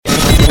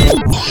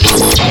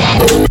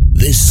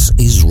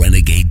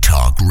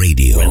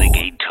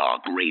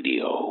Talk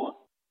Radio.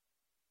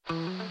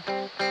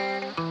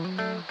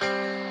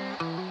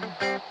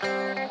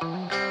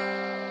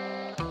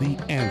 The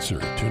answer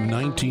to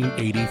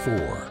 1984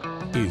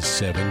 is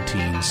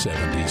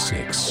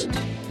 1776.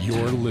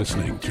 You're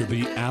listening to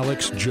The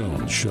Alex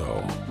Jones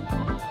Show.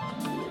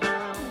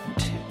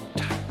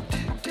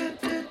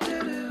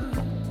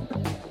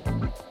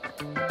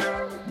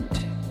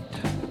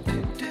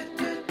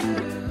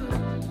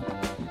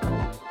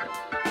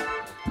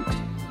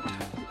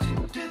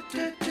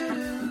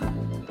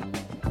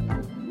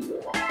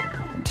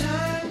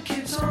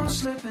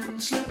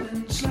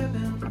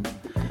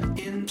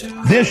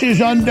 This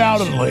is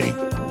undoubtedly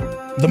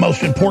the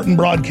most important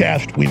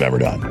broadcast we've ever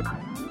done.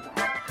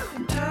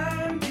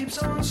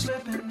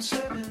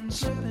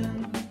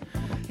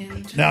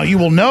 Now, you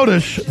will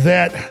notice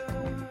that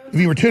if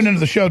you were tuned into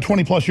the show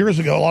 20 plus years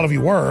ago, a lot of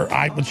you were,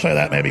 I would say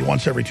that maybe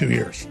once every 2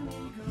 years.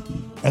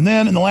 And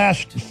then in the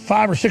last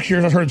 5 or 6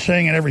 years, I've heard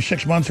saying it every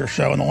 6 months or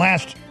so. In the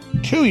last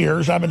 2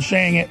 years, I've been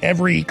saying it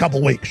every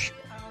couple weeks.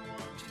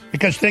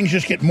 Because things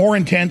just get more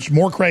intense,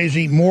 more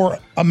crazy, more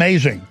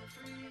amazing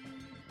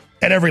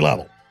at every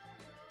level.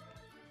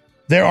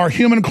 There are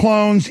human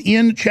clones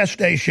in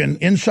gestation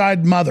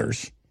inside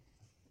mothers.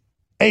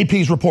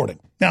 AP's reporting.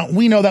 Now,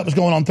 we know that was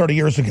going on 30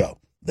 years ago.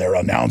 They're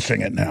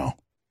announcing it now.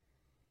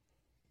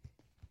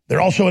 They're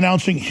also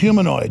announcing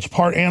humanoids,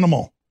 part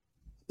animal.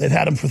 They've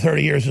had them for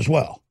 30 years as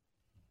well.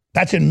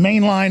 That's in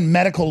mainline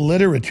medical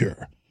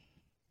literature.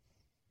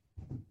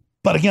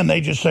 But again,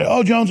 they just say,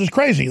 oh, Jones is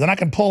crazy. Then I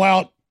can pull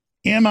out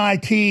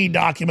MIT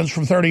documents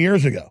from 30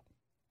 years ago.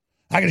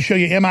 I can show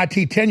you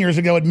MIT 10 years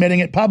ago admitting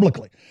it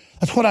publicly.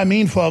 That's what I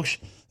mean, folks.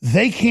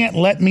 They can't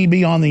let me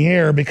be on the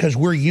air because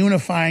we're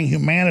unifying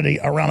humanity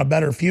around a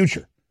better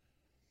future.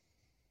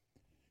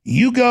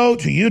 You go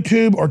to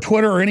YouTube or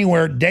Twitter or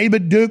anywhere,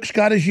 David Duke's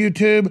got his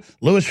YouTube,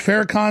 Louis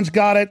Farrakhan's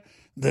got it,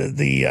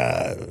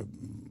 the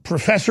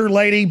professor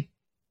lady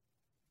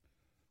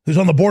who's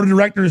on the board of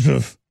directors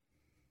of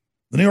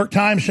the New York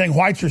Times saying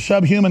whites are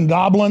subhuman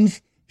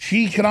goblins.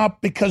 She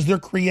cannot, because they're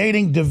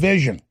creating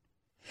division.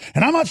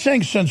 And I'm not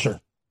saying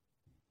censor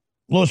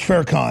Louis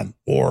Farrakhan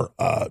or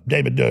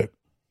David Duke.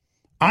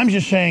 I'm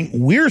just saying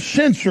we're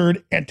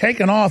censored and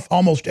taken off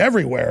almost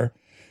everywhere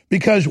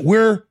because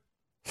we're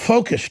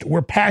focused,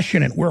 we're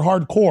passionate, we're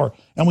hardcore,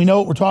 and we know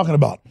what we're talking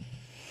about.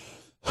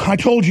 I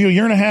told you a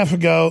year and a half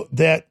ago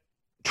that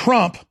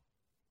Trump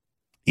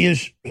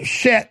is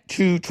set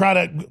to try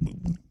to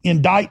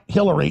indict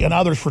Hillary and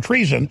others for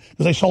treason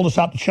because they sold us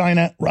out to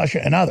China,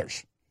 Russia, and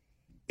others.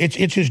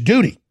 It's his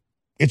duty.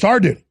 It's our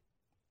duty.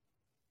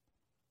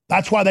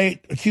 That's why they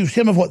accused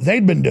him of what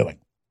they'd been doing.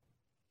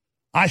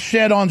 I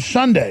said on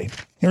Sunday,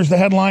 here's the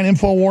headline,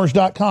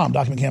 Infowars.com.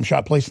 Document cam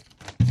shot, please.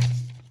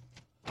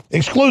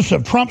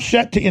 Exclusive, Trump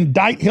set to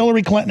indict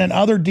Hillary Clinton and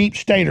other deep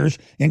staters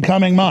in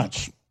coming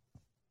months.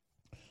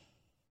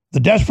 The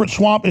desperate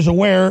swamp is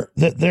aware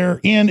that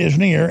their end is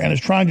near and is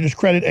trying to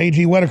discredit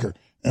A.G. Whitaker.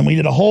 And we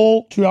did a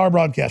whole 2-hour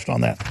broadcast on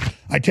that.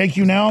 I take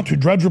you now to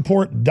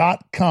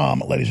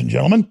drudgereport.com, ladies and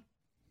gentlemen.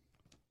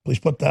 Please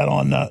put that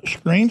on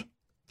screen.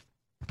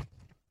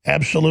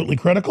 Absolutely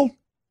critical.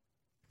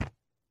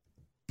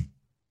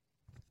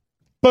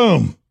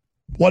 Boom.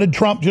 What did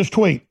Trump just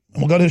tweet?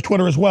 And we'll go to his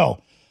Twitter as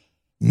well.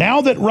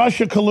 Now that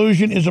Russia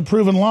collusion is a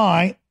proven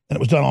lie, and it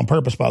was done on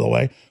purpose, by the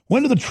way,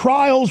 when do the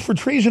trials for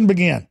treason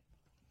begin?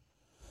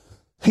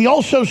 He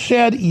also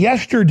said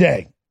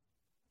yesterday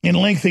in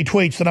lengthy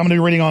tweets that I'm going to be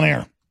reading on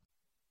air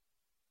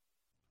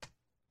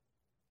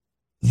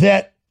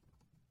that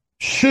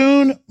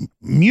soon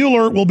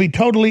Mueller will be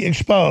totally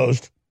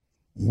exposed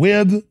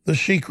with the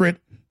secret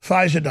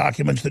FISA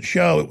documents that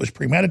show it was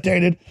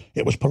premeditated,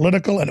 it was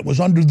political, and it was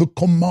under the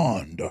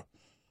command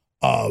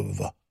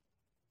of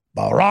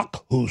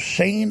Barack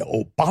Hussein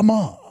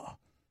Obama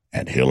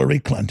and Hillary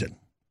Clinton.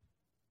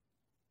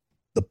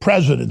 The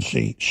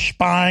presidency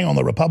spying on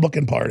the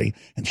Republican Party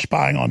and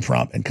spying on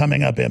Trump and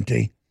coming up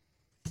empty.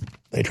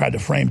 They tried to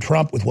frame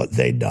Trump with what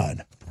they'd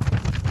done.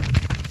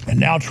 And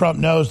now Trump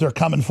knows they're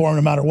coming for him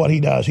no matter what he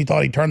does. He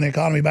thought he'd turn the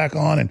economy back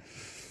on and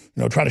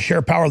try to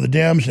share power with the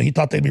Dems, and he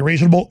thought they'd be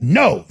reasonable.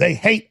 No, they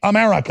hate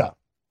America.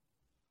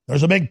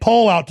 There's a big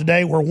poll out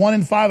today where 1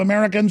 in 5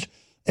 Americans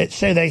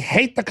say they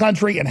hate the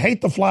country and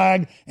hate the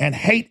flag and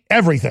hate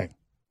everything.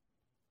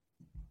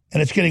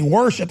 And it's getting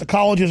worse at the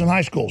colleges and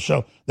high schools.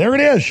 So there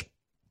it is.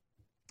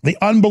 The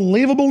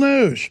unbelievable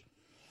news.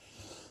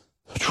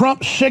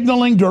 Trump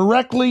signaling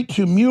directly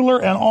to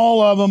Mueller and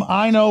all of them,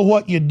 I know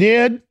what you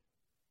did.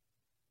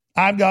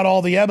 I've got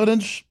all the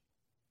evidence.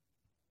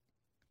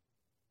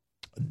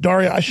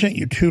 Daria, I sent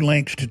you 2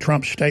 links to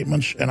Trump's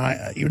statements, and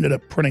you ended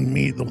up printing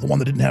me the one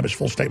that didn't have his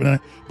full statement in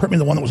it. Print me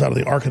the one that was out of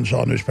the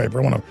Arkansas newspaper.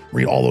 I want to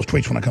read all those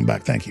tweets when I come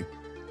back. Thank you.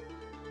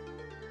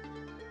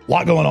 A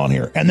lot going on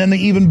here. And then the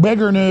even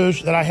bigger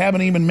news that I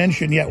haven't even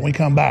mentioned yet when we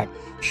come back.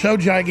 So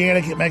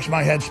gigantic, it makes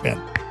my head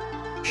spin.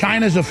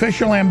 China's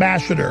official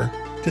ambassador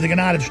to the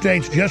United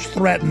States just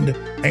threatened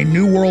a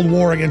new world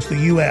war against the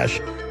U.S.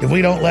 if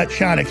we don't let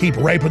China keep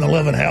raping the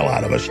living hell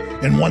out of us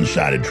in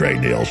one-sided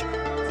trade deals.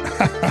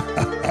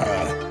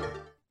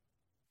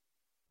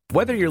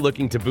 Whether you're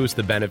looking to boost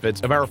the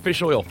benefits of our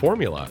fish oil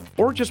formula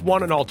or just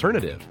want an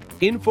alternative,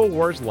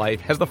 InfoWars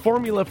Life has the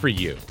formula for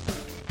you.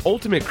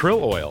 Ultimate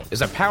Krill Oil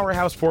is a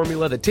powerhouse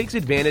formula that takes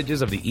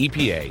advantages of the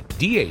EPA,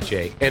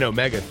 DHA, and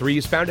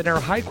omega-3s found in our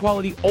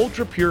high-quality,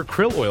 ultra-pure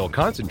krill oil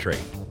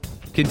concentrate.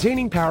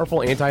 Containing powerful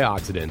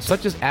antioxidants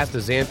such as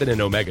astaxanthin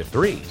and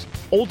omega-3s,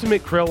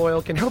 Ultimate Krill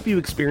Oil can help you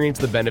experience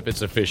the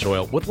benefits of fish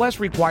oil with less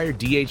required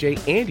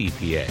DHA and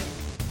EPA.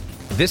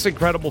 This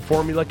incredible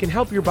formula can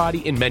help your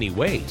body in many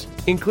ways,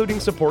 including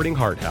supporting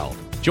heart health,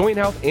 joint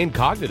health, and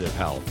cognitive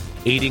health,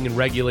 aiding in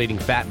regulating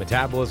fat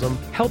metabolism,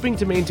 helping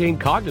to maintain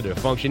cognitive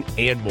function,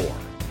 and more.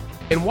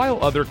 And while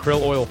other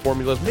krill oil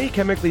formulas may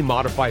chemically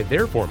modify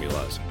their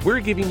formulas, we're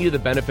giving you the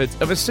benefits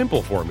of a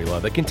simple formula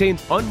that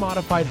contains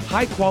unmodified,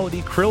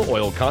 high-quality krill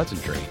oil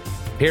concentrate.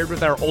 Paired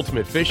with our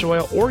Ultimate Fish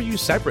Oil or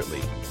used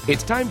separately,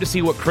 it's time to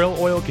see what krill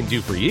oil can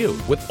do for you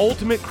with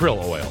Ultimate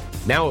Krill Oil,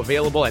 now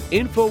available at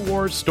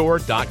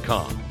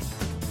InfoWarsStore.com.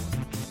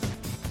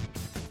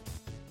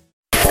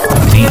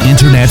 The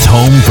Internet's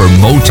home for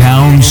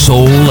Motown,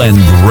 soul, and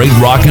great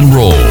rock and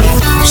roll.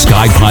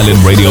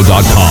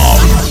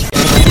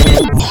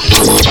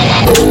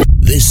 SkyPilotRadio.com.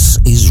 This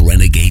is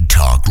Renegade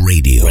Talk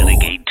Radio.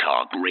 Renegade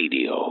Talk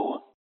Radio.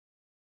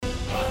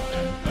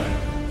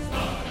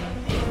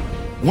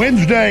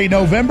 Wednesday,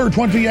 November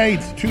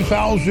 28th,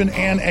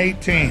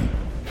 2018.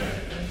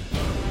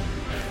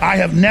 I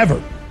have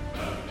never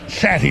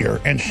sat here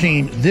and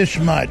seen this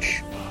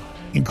much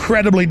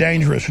incredibly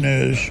dangerous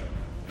news,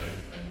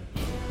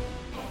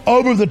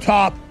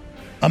 over-the-top,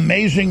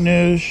 amazing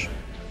news,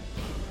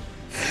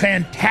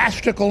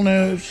 fantastical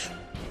news,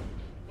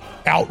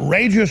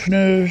 outrageous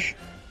news,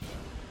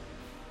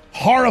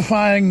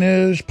 horrifying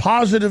news,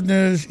 positive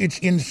news. It's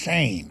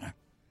insane.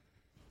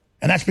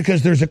 And that's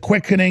because there's a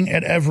quickening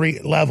at every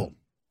level.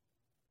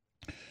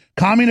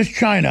 Communist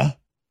China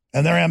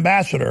and their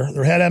ambassador,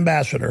 their head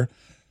ambassador,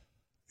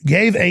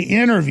 gave an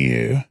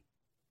interview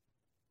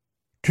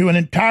to an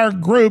entire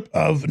group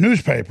of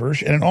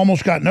newspapers, and it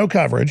almost got no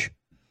coverage,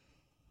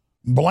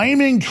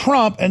 blaming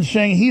Trump and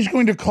saying he's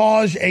going to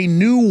cause a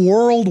new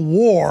world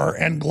war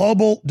and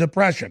global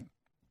depression,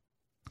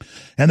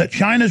 and that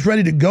China's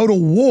ready to go to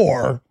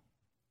war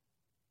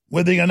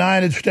with the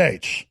United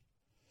States.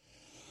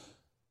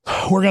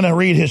 We're going to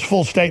read his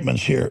full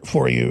statements here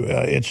for you.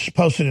 It's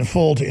posted in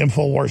full to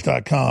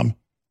Infowars.com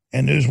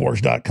and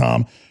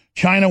Newswars.com.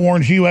 China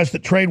warns U.S.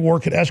 that trade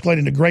war could escalate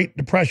into Great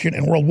Depression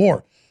and World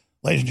War.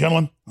 Ladies and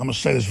gentlemen, I'm going to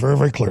say this very,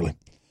 very clearly.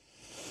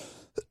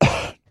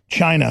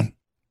 China,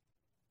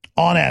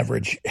 on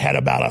average, had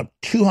about a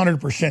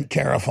 200%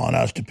 tariff on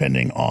us,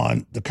 depending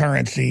on the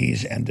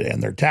currencies and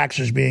their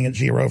taxes being at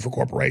zero for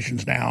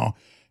corporations now,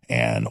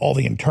 and all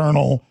the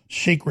internal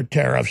secret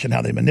tariffs and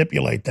how they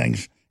manipulate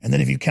things. And then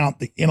if you count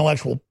the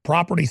intellectual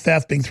property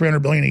theft being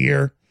 $300 billion a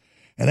year,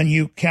 and then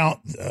you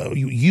count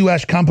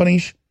U.S.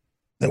 companies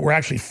that were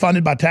actually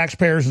funded by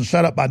taxpayers and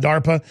set up by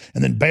DARPA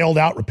and then bailed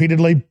out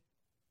repeatedly,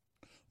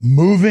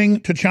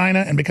 moving to China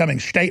and becoming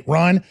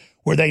state-run,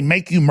 where they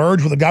make you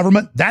merge with the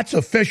government, that's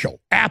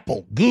official.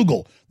 Apple,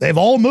 Google, they've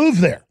all moved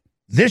there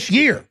this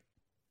year,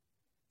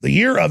 the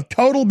year of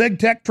total big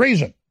tech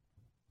treason.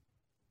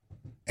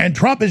 And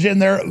Trump is in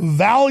there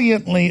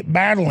valiantly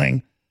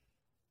battling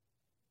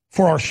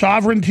for our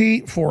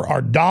sovereignty, for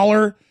our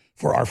dollar,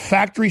 for our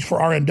factories,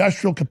 for our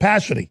industrial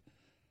capacity,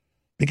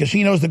 because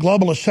he knows the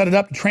globalists set it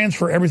up to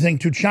transfer everything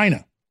to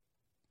China.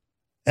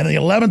 And in the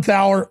 11th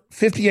hour,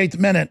 58th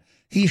minute,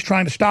 he's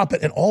trying to stop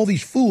it. And all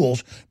these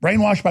fools,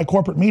 brainwashed by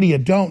corporate media,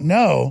 don't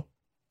know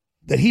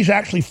that he's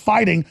actually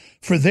fighting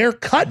for their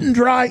cut and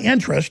dry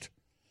interest,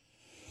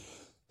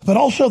 but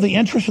also the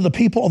interest of the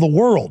people of the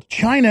world.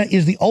 China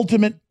is the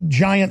ultimate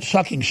giant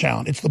sucking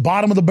sound. It's the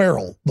bottom of the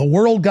barrel. The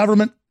world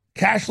government,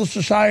 cashless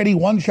society,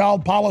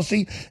 one-child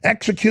policy,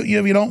 execute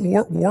you if you don't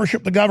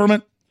worship the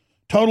government,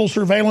 total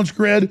surveillance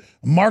grid,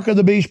 mark of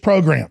the beast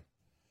program.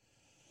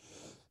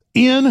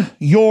 In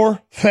your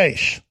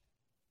face.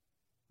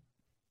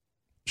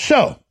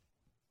 So,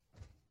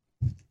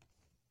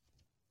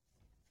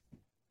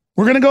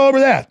 we're going to go over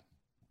that.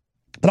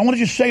 But I want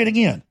to just say it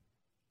again.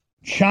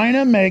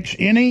 China makes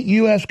any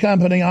U.S.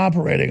 company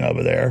operating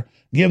over there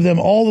give them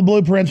all the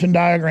blueprints and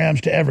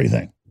diagrams to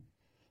everything.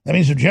 That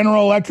means if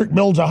General Electric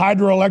builds a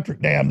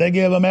hydroelectric dam, they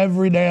give them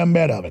every damn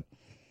bit of it.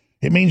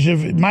 It means if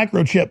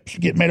microchips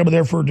get made over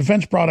there for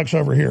defense products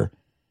over here,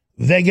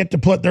 they get to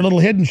put their little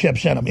hidden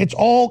chips in them. It's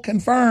all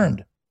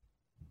confirmed.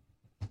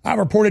 I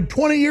reported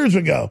 20 years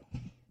ago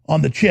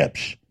on the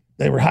chips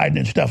they were hiding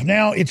and stuff.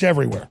 Now it's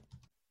everywhere.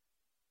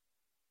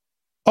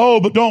 Oh,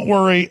 but don't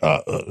worry,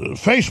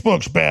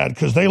 Facebook's bad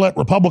because they let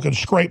Republicans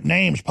scrape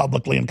names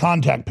publicly and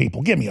contact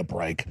people. Give me a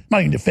break. I'm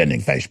not even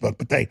defending Facebook,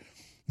 but they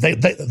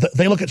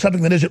look at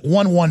something that isn't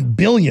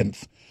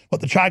 1/1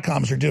 what the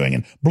Chi-Coms are doing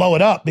and blow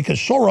it up because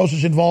Soros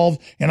is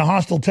involved in a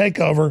hostile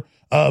takeover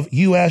of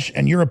U.S.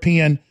 and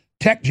European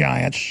tech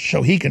giants,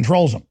 so he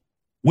controls them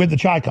with the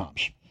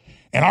Chi-Coms.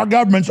 And our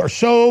governments are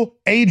so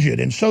aged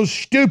and so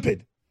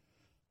stupid,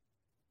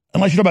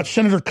 unless you know about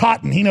Senator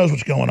Cotton, he knows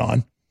what's going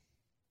on.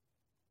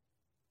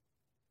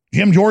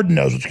 Jim Jordan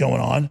knows what's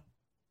going on.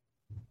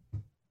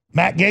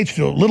 Matt Gaetz,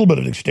 to a little bit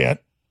of an extent,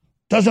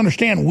 doesn't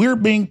understand we're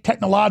being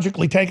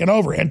technologically taken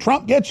over. And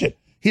Trump gets it.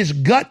 His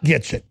gut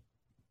gets it.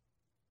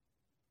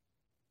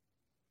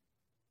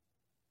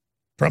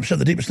 Trump said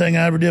the deepest thing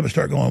I ever did was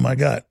start going, oh, my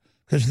gut.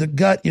 Because the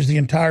gut is the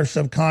entire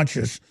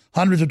subconscious,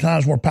 hundreds of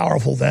times more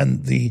powerful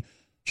than the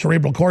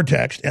cerebral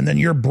cortex. And then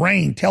your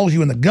brain tells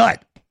you in the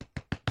gut,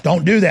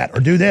 don't do that or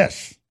do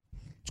this.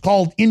 It's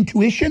called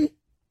intuition.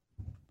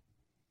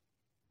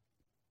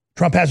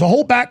 Trump has a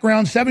whole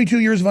background, 72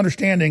 years of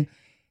understanding,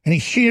 and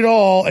he's seen it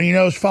all, and he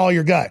knows follow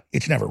your gut.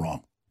 It's never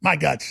wrong. My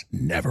gut's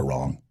never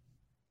wrong.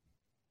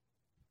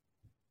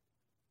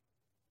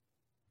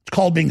 It's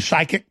called being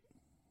psychic.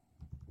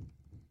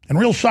 And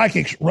real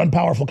psychics run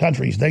powerful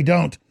countries. They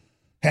don't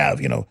have,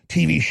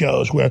 TV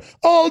shows where,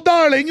 oh,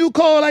 darling, you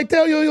call, I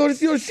tell you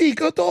your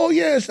secret. Oh,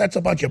 yes, that's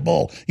a bunch of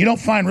bull. You don't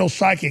find real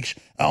psychics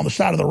on the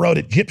side of the road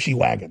at gypsy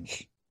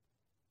wagons.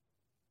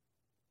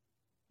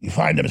 You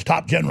find them as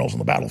top generals on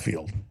the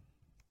battlefield.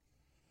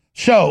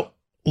 So,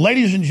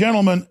 ladies and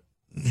gentlemen,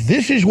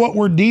 this is what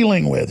we're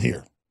dealing with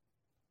here.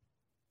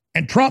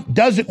 And Trump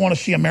doesn't want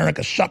to see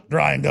America suck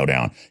dry and go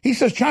down. He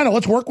says, China,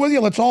 let's work with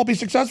you. Let's all be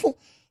successful.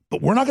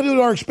 But we're not going to do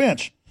it at our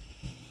expense.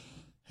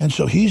 And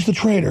so he's the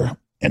traitor.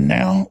 And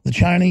now the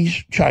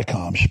Chinese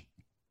Chi-Coms,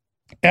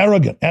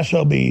 arrogant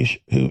SOBs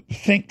who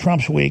think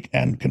Trump's weak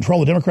and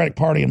control the Democratic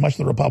Party and much of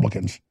the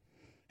Republicans,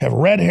 have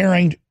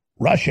red-herringed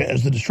Russia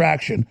as the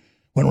distraction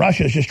when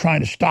Russia is just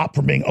trying to stop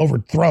from being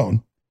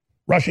overthrown.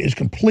 Russia is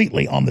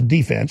completely on the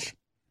defense,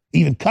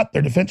 even cut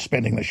their defense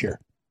spending this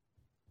year.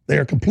 They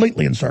are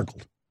completely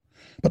encircled.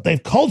 But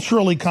they've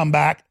culturally come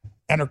back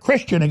and are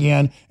Christian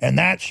again, and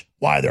that's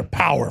why they're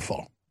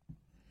powerful.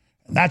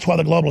 And that's why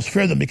the globalists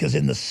fear them, because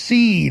in the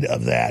seed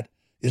of that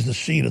is the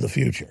seed of the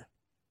future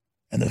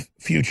and the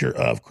future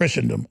of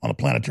Christendom on a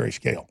planetary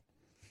scale.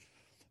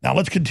 Now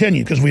let's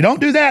continue, because we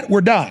don't do that,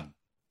 we're done.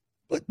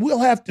 But we'll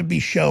have to be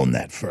shown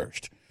that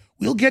first.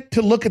 We'll get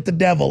to look at the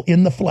devil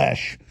in the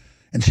flesh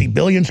and see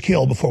billions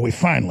killed before we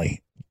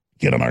finally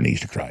get on our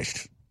knees to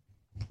Christ.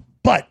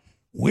 But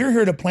we're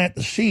here to plant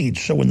the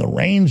seeds so when the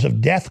rains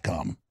of death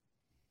come,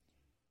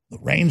 the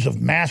rains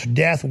of mass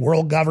death,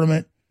 world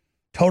government,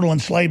 total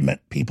enslavement,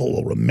 people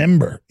will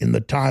remember in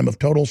the time of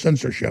total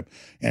censorship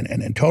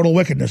and total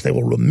wickedness, they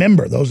will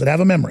remember, those that have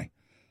a memory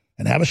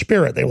and have a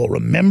spirit, they will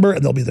remember,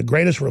 and they'll be the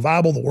greatest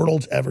revival the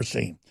world's ever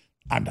seen.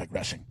 I'm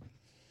digressing.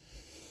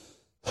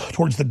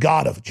 Towards the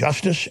God of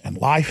justice and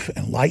life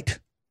and light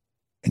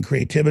and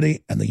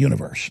creativity and the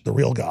universe, the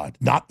real God,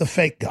 not the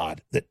fake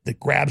God that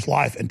grabs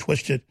life and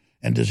twists it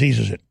and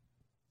diseases it.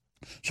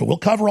 So we'll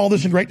cover all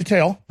this in great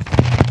detail.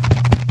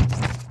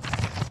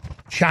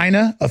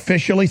 China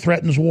officially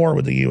threatens war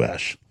with the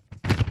U.S.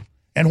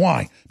 And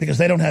why? Because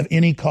they don't have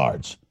any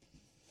cards.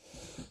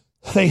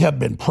 They have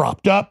been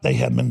propped up. They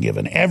have been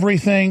given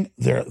everything.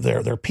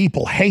 Their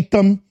people hate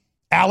them.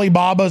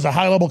 Alibaba is a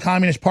high-level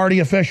Communist Party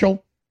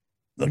official,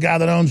 the guy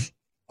that owns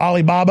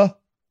Alibaba.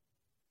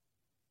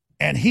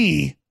 And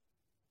he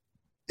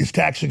is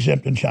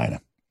tax-exempt in China.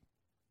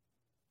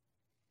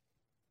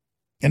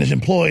 And his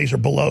employees are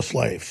below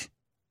slaves.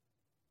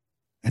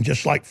 And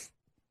just like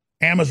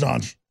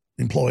Amazon's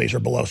employees are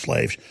below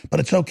slaves. But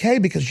it's okay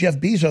because Jeff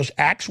Bezos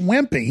acts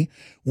wimpy,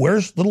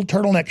 wears little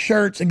turtleneck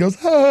shirts and goes,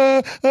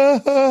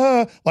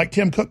 like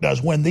Tim Cook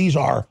does when these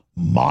are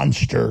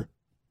monster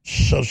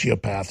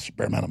sociopaths,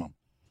 bare minimum.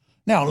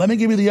 Now, let me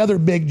give you the other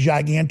big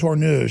gigantor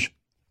news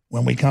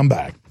when we come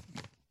back.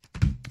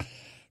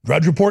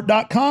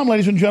 DrudgeReport.com,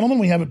 ladies and gentlemen.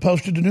 We have it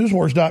posted to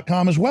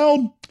NewsWars.com as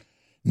well.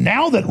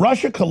 Now that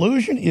Russia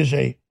collusion is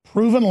a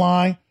proven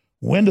lie,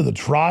 when do the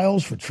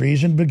trials for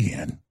treason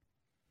begin?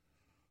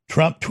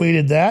 Trump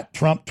tweeted that.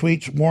 Trump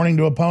tweets warning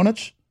to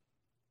opponents.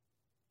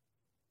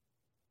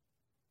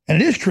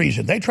 And it is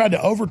treason. They tried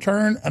to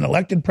overturn an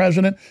elected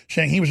president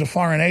saying he was a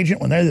foreign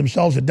agent when they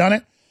themselves had done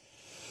it.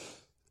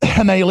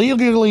 And they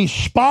illegally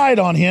spied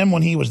on him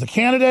when he was the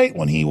candidate,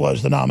 when he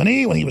was the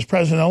nominee, when he was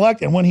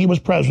president-elect, and when he was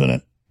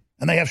president.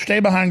 And they have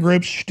stay-behind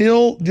groups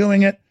still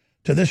doing it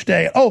to this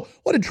day. Oh,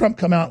 what did Trump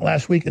come out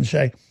last week and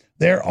say?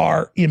 There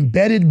are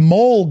embedded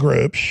mole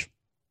groups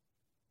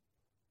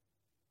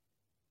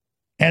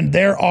and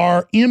there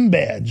are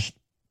embeds,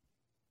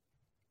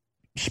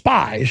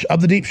 spies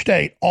of the deep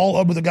state all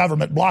over the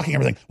government blocking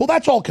everything. Well,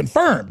 that's all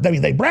confirmed. I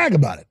mean, they brag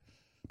about it.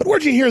 But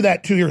where'd you hear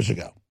that 2 years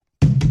ago?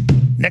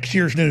 Next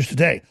year's news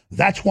today.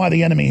 That's why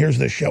the enemy hears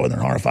this show and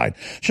they're horrified.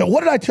 So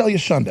what did I tell you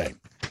Sunday?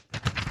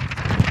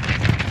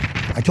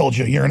 I told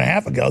you a year and a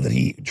half ago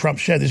that Trump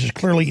said this is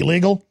clearly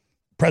illegal.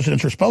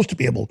 Presidents are supposed to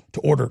be able to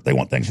order, they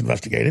want things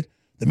investigated.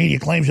 The media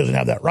claims he doesn't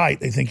have that right.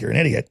 They think you're an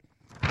idiot.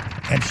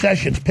 And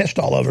Sessions pissed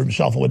all over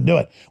himself and wouldn't do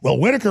it. Well,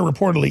 Whitaker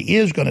reportedly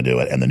is going to do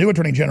it, and the new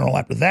attorney general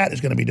after that is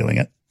going to be doing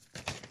it.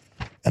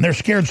 And they're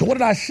scared. So what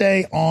did I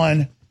say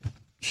on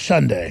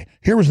Sunday?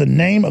 Here was the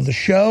name of the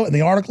show and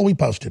the article we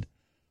posted.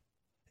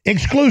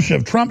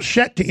 Exclusive, Trump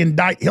set to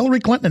indict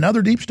Hillary Clinton and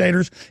other deep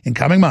staters in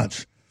coming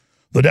months.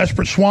 The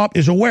desperate swamp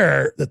is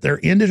aware that their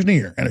end is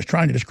near and is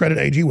trying to discredit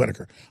A.G.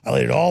 Whitaker. I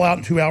laid it all out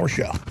in a 2-hour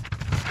show.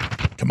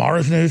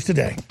 Tomorrow's news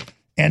today.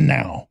 And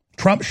now,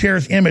 Trump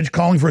shares image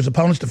calling for his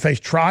opponents to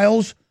face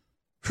trials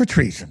for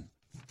treason.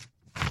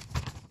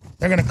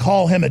 They're going to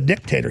call him a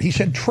dictator. He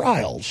said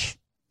trials.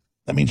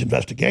 That means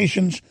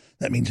investigations.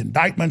 That means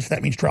indictments.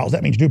 That means trials.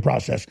 That means due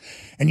process.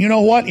 And you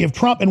know what? If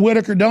Trump and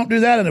Whitaker don't do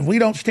that, and if we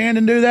don't stand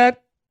and do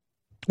that,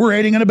 we're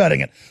aiding and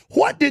abetting it.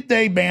 What did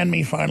they ban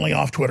me finally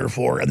off Twitter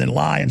for and then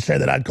lie and say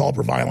that I'd called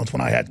for violence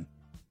when I hadn't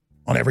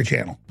on every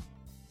channel?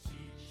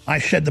 I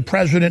said the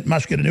president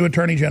must get a new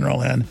attorney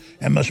general in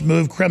and must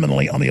move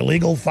criminally on the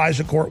illegal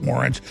FISA court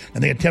warrants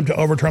and the attempt to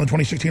overturn the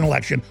 2016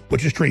 election,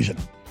 which is treason.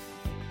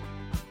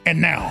 And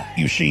now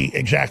you see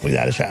exactly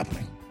that is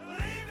happening.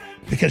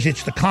 Because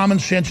it's the common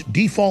sense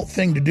default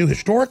thing to do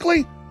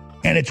historically,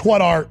 and it's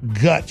what our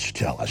guts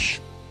tell us.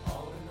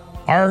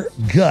 Our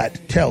gut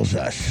tells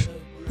us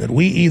that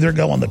we either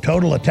go on the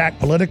total attack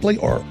politically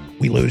or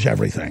we lose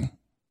everything.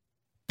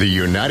 The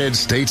United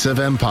States of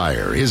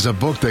Empire is a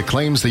book that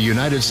claims the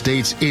United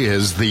States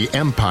is the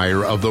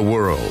empire of the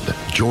world.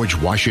 George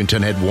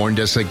Washington had warned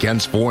us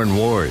against foreign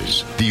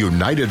wars. The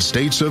United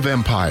States of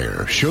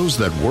Empire shows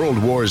that World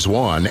Wars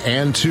I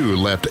and II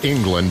left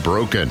England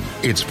broken.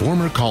 Its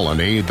former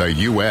colony, the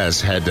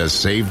U.S., had to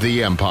save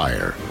the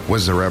empire.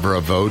 Was there ever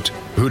a vote?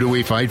 Who do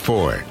we fight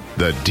for?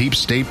 The deep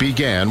state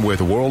began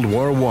with World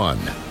War I.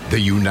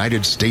 The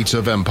United States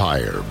of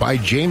Empire by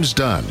James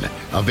Dunn.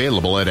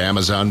 Available at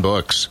Amazon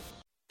Books.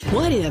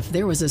 What if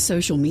there was a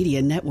social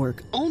media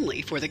network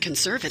only for the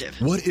conservative?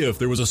 What if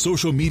there was a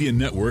social media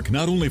network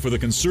not only for the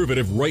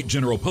conservative right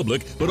general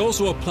public, but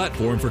also a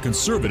platform for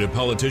conservative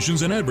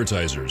politicians and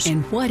advertisers?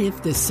 And what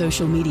if this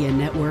social media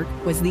network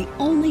was the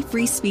only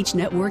free speech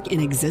network in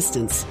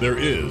existence? There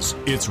is.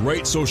 It's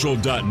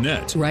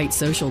RightSocial.net.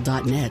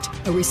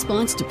 RightSocial.net, a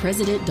response to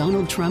President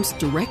Donald Trump's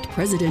direct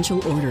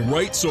presidential order.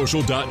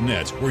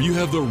 RightSocial.net, where you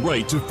have the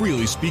right to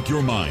freely speak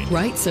your mind.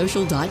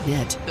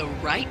 RightSocial.net, the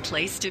right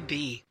place to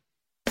be.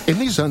 In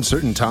these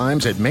uncertain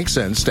times, it makes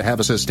sense to have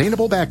a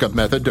sustainable backup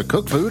method to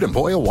cook food and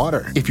boil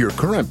water. If your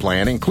current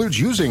plan includes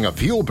using a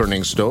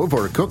fuel-burning stove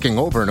or cooking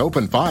over an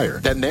open fire,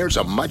 then there's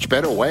a much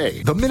better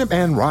way. The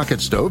Minuteman Rocket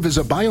Stove is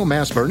a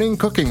biomass-burning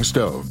cooking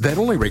stove that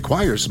only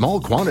requires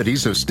small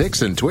quantities of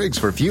sticks and twigs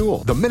for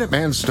fuel. The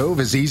Minuteman Stove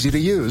is easy to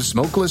use,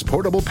 smokeless,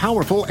 portable,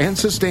 powerful, and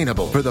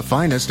sustainable. For the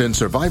finest in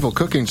survival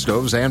cooking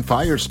stoves and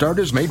fire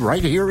starters made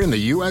right here in the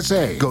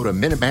USA, go to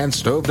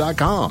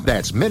MinutemanStove.com.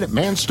 That's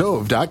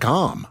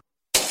MinutemanStove.com.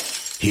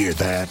 Hear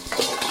that?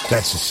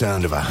 That's the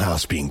sound of a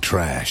house being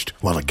trashed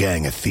while a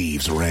gang of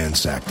thieves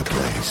ransack the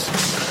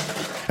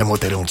place. And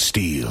what they don't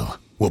steal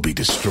will be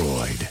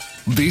destroyed.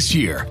 This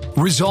year,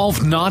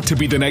 resolve not to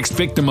be the next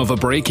victim of a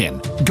break-in.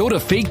 Go to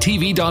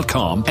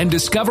faketv.com and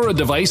discover a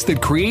device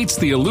that creates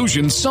the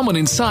illusion someone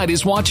inside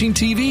is watching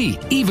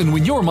TV, even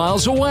when you're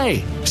miles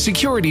away.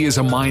 Security is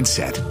a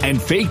mindset,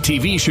 and Fake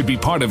TV should be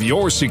part of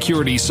your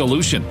security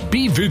solution.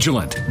 Be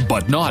vigilant,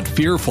 but not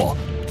fearful.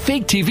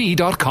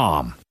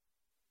 faketv.com.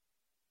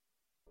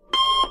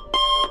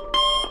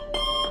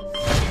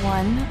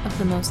 One of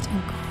the most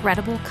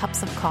incredible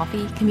cups of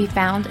coffee can be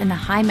found in the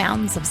high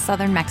mountains of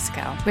southern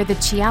Mexico, where the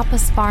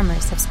Chiapas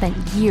farmers have spent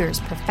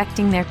years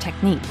perfecting their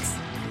techniques.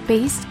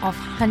 Based off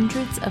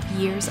hundreds of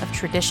years of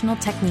traditional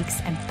techniques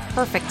and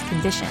perfect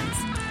conditions,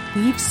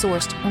 we've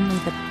sourced only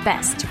the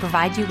best to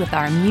provide you with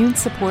our immune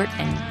support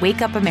and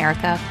Wake Up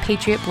America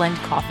Patriot Blend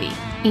coffee.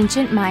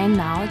 Ancient Mayan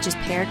knowledge is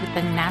paired with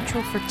the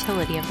natural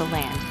fertility of the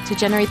land to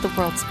generate the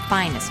world's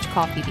finest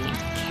coffee bean,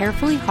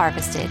 carefully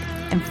harvested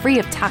and free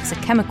of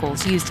toxic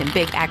chemicals used in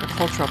big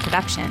agricultural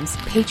productions.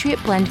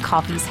 Patriot Blend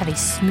coffees have a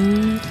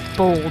smooth,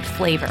 bold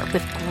flavor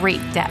with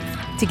great depth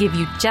to give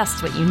you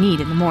just what you need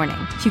in the morning.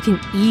 You can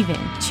even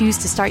choose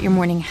to start your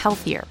morning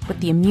healthier with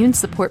the Immune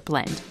Support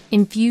Blend,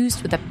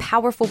 infused with a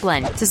powerful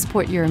blend to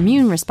support your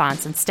immune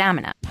response and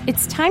stamina.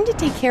 It's time to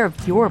take care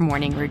of your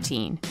morning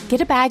routine.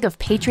 Get a bag of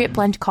Patriot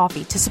Blend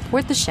coffee to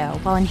support the show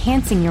while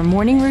enhancing your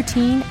morning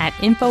routine at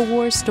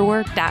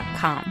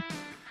InfoWarsStore.com.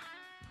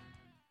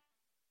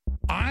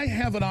 I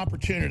have an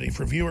opportunity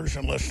for viewers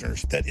and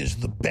listeners that is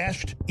the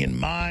best in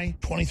my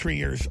 23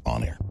 years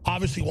on air.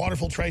 Obviously, water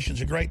filtration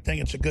is a great thing.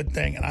 It's a good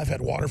thing. And I've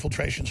had water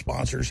filtration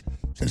sponsors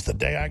since the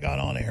day I got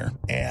on air.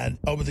 And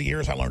over the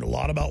years, I learned a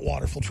lot about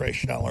water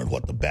filtration. I learned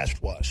what the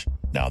best was.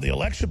 Now, the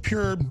Alexa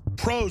Pure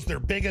Pro is their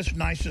biggest,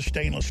 nicest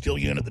stainless steel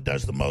unit that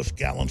does the most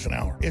gallons an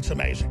hour. It's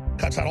amazing.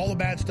 Cuts out all the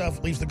bad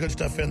stuff, leaves the good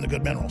stuff in, the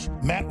good minerals.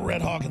 Matt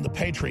Redhawk and the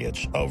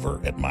Patriots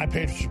over at My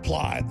Patriot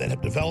Supply that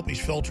have developed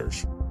these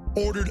filters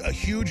ordered a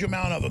huge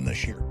amount of them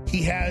this year.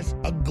 He has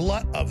a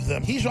glut of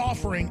them. He's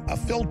offering a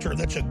filter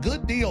that's a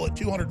good deal at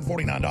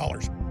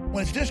 $249.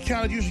 When it's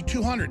discounted, usually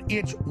 $200.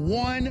 It's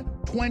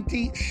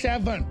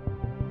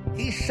 $127.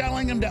 He's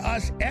selling them to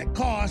us at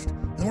cost,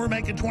 and we're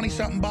making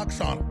 20-something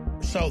bucks on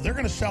them. So they're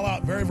going to sell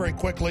out very, very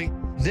quickly.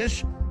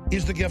 This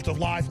is the gift of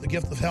life, the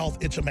gift of health.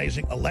 It's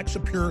amazing. Alexa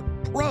Pure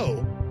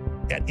Pro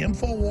at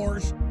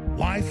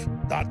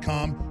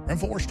InfoWarsLife.com or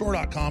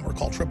InfoWarsStore.com or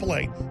call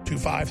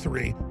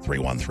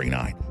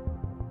 888-253-3139.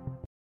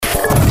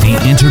 The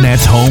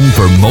Internet's home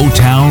for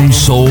Motown,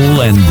 soul,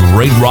 and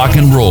great rock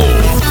and roll.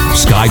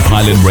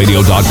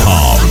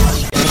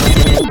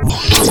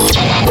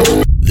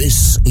 SkyPilotRadio.com.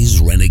 This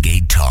is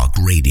Renegade Talk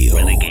Radio.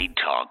 Renegade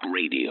Talk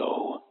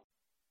Radio.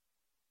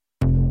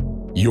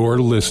 You're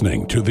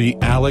listening to The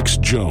Alex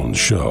Jones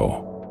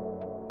Show.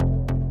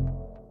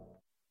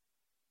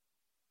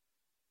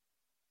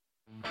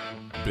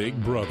 Big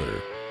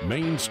Brother,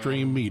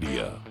 mainstream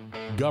media,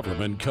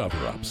 government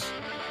cover-ups.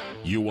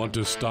 You want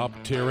to stop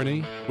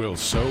tyranny? Well,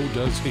 so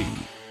does he.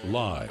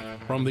 Live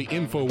from the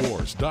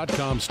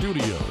Infowars.com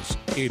studios,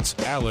 it's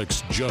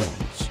Alex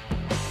Jones.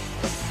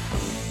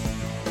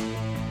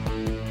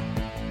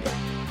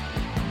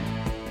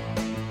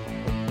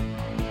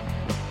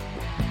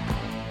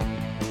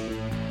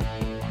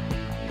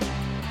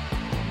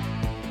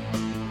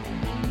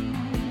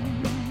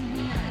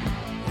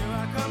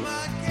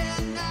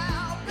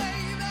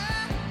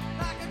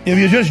 If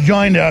you just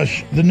joined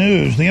us, the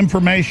news, the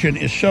information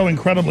is so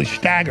incredibly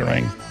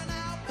staggering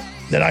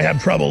that I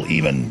have trouble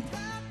even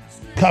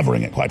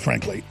covering it, quite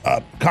frankly.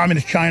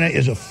 Communist China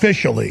is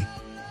officially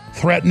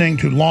threatening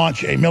to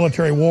launch a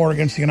military war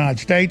against the United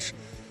States.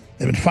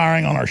 They've been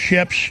firing on our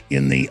ships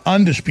in the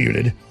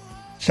undisputed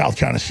South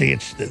China Sea.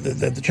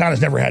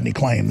 China's never had any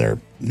claim. They're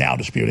now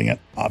disputing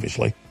it,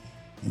 obviously,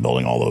 and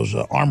building all those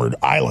armored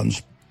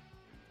islands.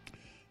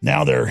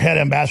 Now their head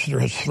ambassador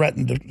has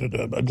threatened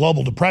a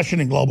global depression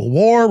and global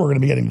war. We're going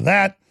to be getting to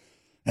that.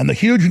 And the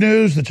huge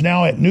news that's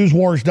now at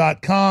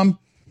newswars.com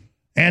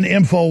and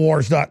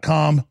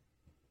infowars.com.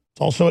 It's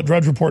also at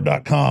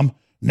drudgereport.com.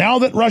 Now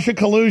that Russia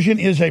collusion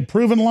is a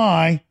proven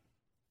lie,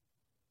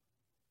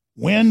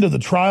 when do the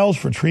trials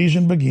for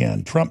treason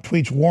begin? Trump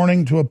tweets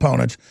warning to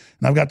opponents.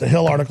 And I've got the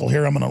Hill article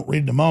here I'm going to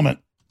read in a moment.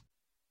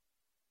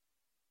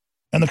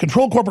 And the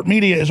controlled corporate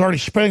media is already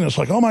spreading this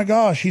like, oh my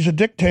gosh, he's a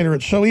dictator.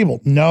 It's so evil.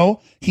 No,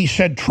 he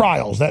said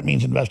trials. That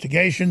means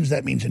investigations.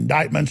 That means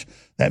indictments.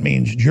 That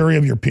means jury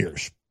of your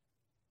peers.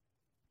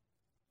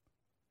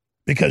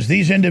 Because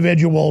these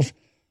individuals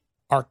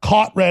are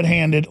caught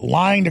red-handed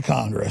lying to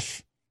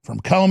Congress, from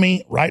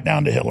Comey right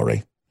down to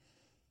Hillary.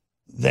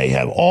 They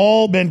have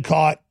all been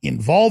caught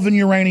involved in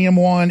Uranium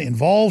One,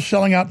 involved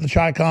selling out to the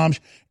Chi-Coms,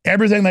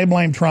 everything they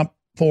blame Trump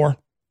for.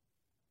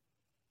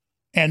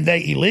 And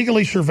they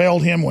illegally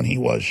surveilled him when he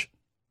was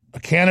a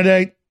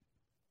candidate.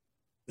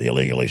 They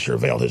illegally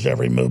surveilled his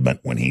every movement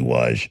when he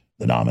was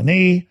the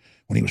nominee,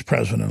 when he was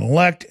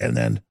president-elect, and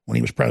then when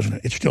he was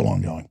president. It's still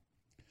ongoing.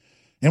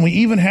 And we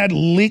even had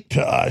leaked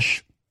to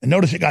us, and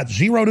notice it got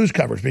zero news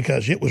coverage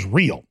because it was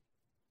real,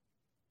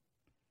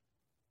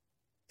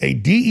 a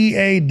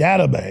DEA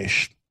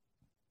database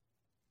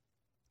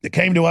that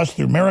came to us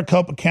through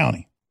Maricopa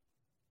County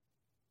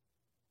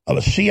of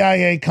a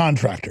CIA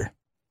contractor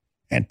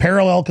and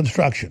Parallel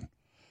Construction.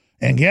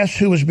 And guess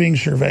who was being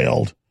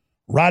surveilled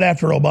right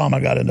after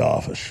Obama got into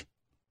office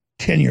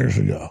 10 years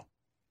ago?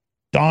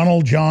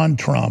 Donald John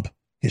Trump,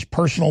 his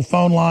personal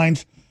phone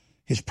lines,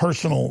 his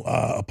personal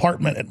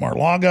apartment at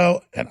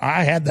Mar-a-Lago, and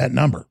I had that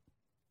number.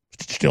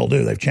 Still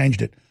do. They've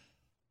changed it.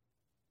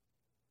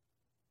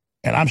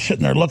 And I'm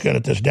sitting there looking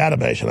at this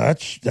database, and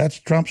that's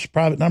Trump's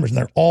private numbers, and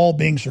they're all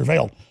being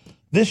surveilled.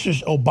 This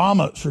is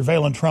Obama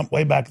surveilling Trump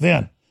way back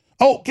then.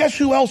 Oh, guess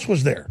who else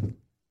was there?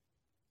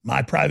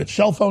 My private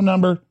cell phone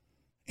number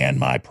and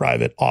my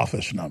private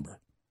office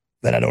number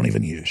that I don't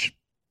even use.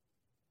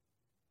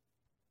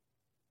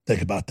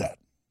 Think about that.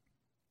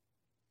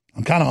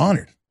 I'm kind of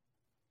honored.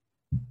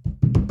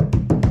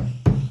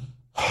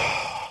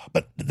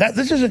 But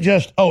this isn't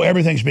just, oh,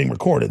 everything's being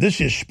recorded. This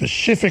is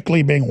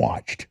specifically being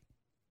watched.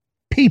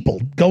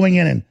 People going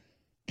in and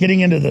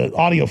getting into the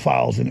audio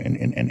files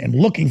and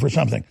looking for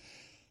something.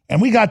 And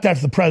we got that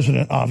to the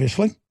president,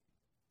 obviously.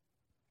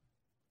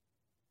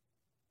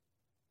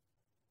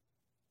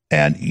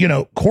 And, you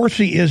know,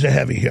 Corsi is a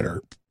heavy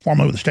hitter,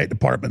 formerly with the State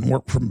Department,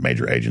 worked for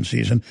major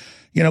agencies. And,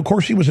 you know,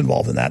 Corsi was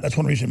involved in that. That's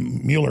one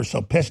reason Mueller's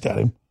so pissed at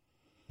him.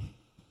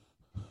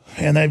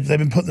 And they've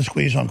been putting the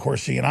squeeze on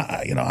Corsi. And,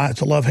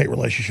 it's a love-hate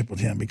relationship with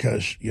him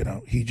because, you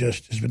know, he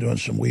just has been doing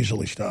some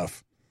weaselly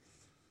stuff.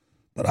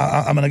 But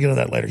I'm going to get to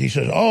that later. He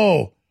says,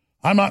 oh,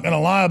 I'm not going to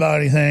lie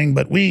about anything,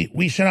 but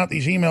we sent out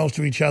these emails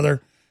to each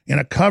other in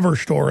a cover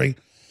story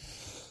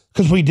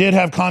because we did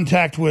have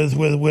contact with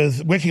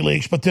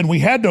WikiLeaks, but then we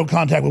had no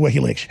contact with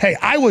WikiLeaks. Hey,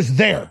 I was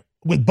there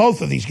with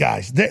both of these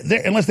guys.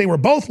 Unless they were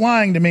both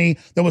lying to me,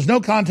 there was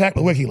no contact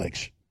with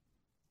WikiLeaks.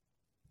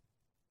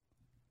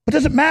 But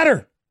does it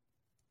matter?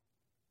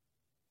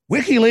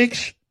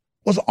 WikiLeaks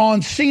was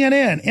on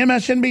CNN,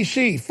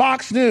 MSNBC,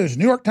 Fox News,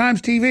 New York Times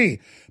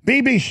TV,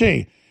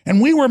 BBC, and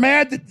we were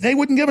mad that they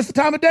wouldn't give us the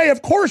time of day.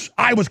 Of course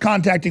I was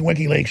contacting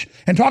WikiLeaks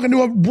and talking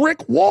to a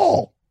brick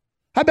wall.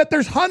 I bet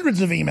there's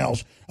hundreds of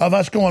emails of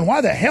us going,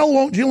 why the hell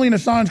won't Julian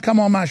Assange come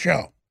on my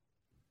show?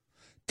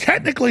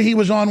 Technically, he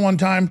was on one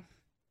time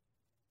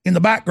in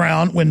the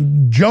background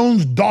when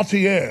Jones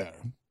Dautier,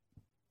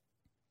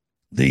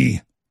 the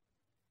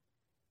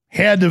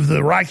head of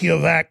the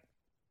Reykjavik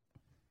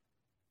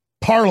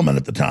Parliament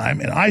at the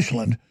time in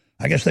Iceland,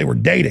 I guess they were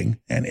dating,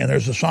 and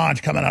there's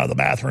Assange coming out of the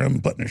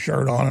bathroom, putting his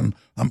shirt on, and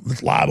I'm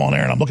live on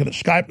air, and I'm looking at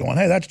Skype going,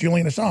 hey, that's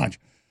Julian Assange.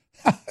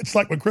 It's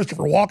like when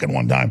Christopher Walken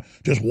one time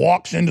just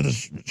walks into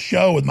the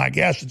show with my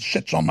guest and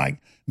sits on my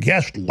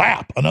guest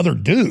lap, another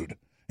dude,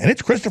 and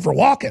it's Christopher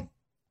Walken.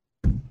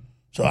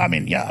 So, I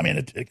mean, yeah,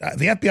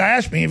 the FBI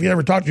asked me if you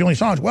ever talked to Julian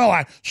Assange. Well,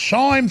 I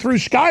saw him through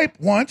Skype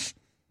once,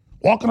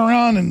 walking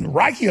around in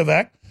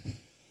Reykjavik.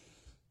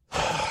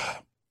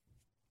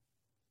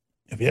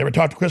 If you ever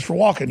talked to Christopher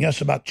Walken,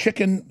 yes, about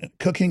chicken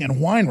cooking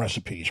and wine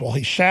recipes while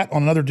he sat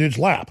on another dude's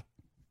lap.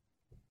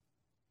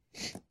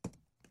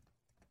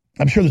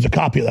 I'm sure there's a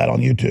copy of that on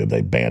YouTube.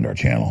 They banned our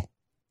channel.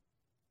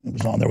 It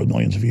was on there with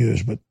millions of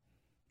views. But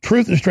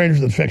truth is stranger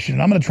than fiction.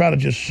 And I'm going to try to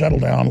just settle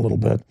down a little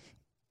bit.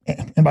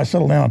 And by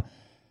settle down,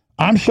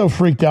 I'm so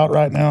freaked out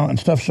right now and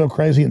stuff's so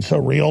crazy and so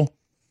real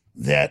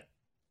that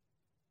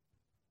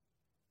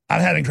I'm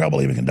having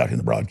trouble even conducting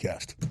the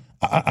broadcast.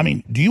 I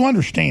mean, do you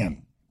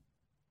understand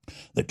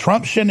that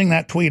Trump sending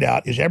that tweet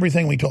out is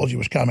everything we told you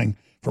was coming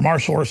from our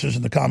sources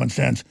and the common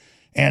sense?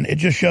 And it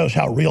just shows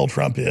how real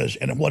Trump is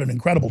and what an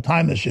incredible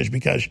time this is,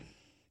 because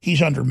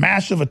he's under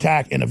massive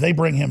attack. And if they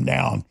bring him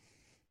down,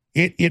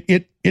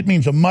 it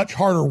means a much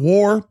harder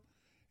war.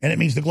 And it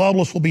means the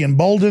globalists will be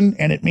emboldened.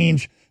 And it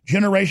means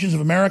generations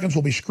of Americans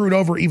will be screwed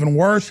over even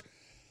worse.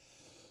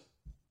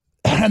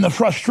 And the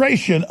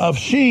frustration of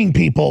seeing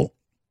people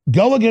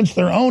go against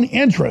their own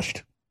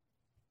interest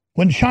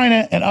when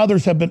China and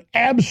others have been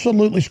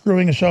absolutely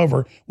screwing us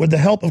over with the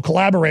help of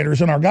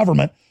collaborators in our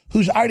government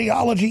whose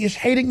ideology is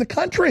hating the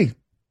country.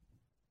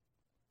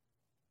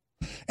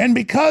 And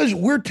because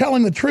we're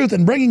telling the truth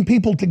and bringing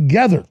people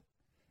together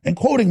and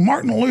quoting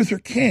Martin Luther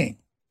King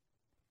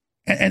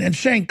and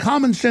saying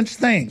common sense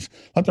things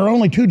like there are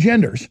only two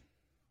genders,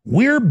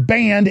 we're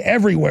banned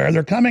everywhere.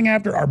 They're coming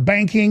after our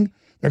banking.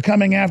 They're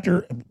coming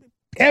after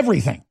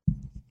everything.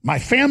 My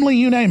family,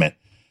 you name it.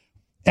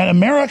 And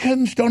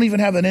Americans don't even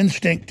have an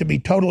instinct to be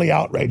totally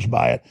outraged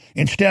by it.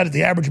 Instead,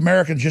 the average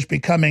American's just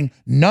becoming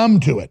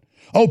numb to it.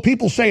 Oh,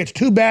 people say it's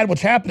too bad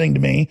what's happening to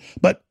me,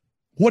 but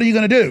what are you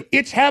going to do?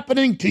 It's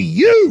happening to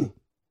you.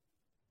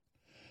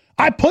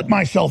 I put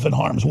myself in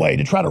harm's way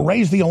to try to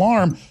raise the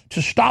alarm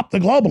to stop the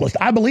globalist.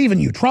 I believe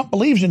in you. Trump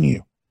believes in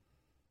you.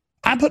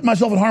 I put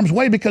myself in harm's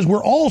way because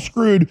we're all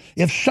screwed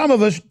if some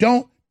of us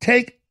don't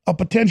take a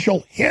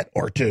potential hit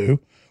or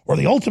two or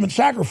the ultimate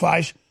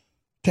sacrifice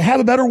to have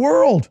a better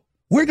world.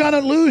 We're going to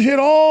lose it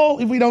all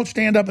if we don't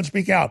stand up and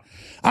speak out.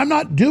 I'm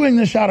not doing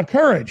this out of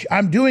courage.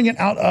 I'm doing it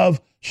out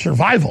of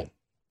survival.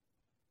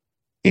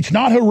 It's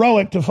not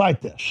heroic to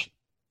fight this.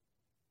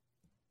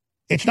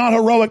 It's not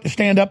heroic to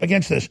stand up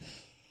against this.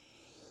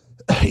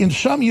 In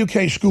some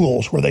UK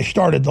schools where they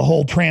started the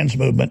whole trans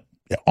movement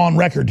on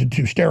record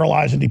to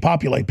sterilize and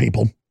depopulate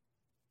people,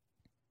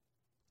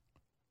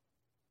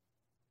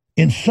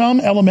 in some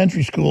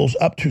elementary schools,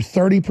 up to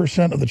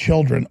 30% of the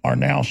children are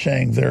now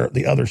saying they're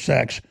the other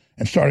sex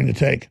and starting to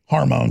take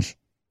hormones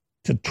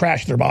to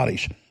trash their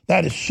bodies.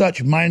 That is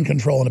such mind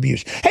control and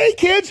abuse. Hey,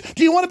 kids,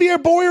 do you want to be a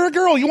boy or a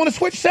girl? You want to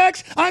switch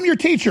sex? I'm your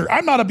teacher.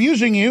 I'm not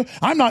abusing you.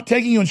 I'm not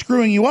taking you and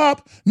screwing you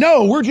up.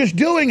 No, we're just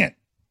doing it.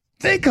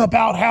 Think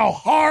about how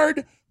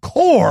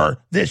hardcore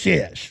this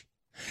is.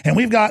 And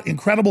we've got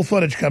incredible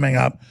footage coming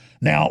up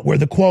now where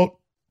the, quote,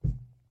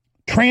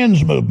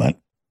 trans movement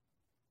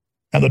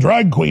and the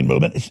drag queen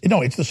movement,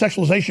 it's the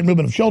sexualization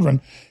movement of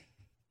children,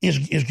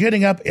 is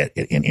getting up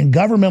in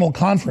governmental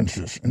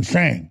conferences and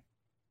saying,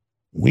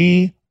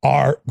 we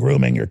are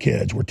grooming your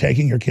kids. We're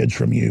taking your kids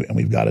from you, and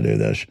we've got to do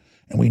this,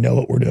 and we know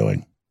what we're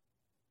doing.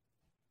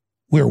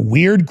 We're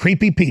weird,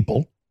 creepy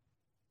people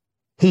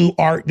who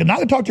are not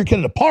going to talk to your kid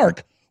at a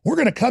park. We're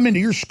going to come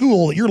into your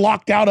school that you're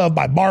locked out of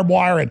by barbed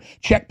wire and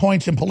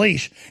checkpoints and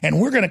police,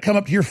 and we're going to come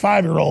up to your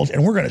 5-year-olds,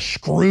 and we're going to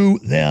screw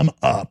them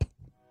up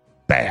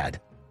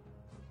bad.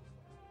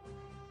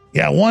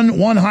 Yeah,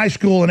 one high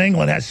school in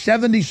England has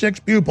 76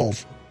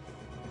 pupils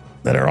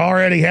that are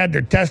already had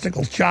their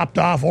testicles chopped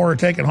off or are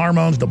taking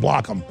hormones to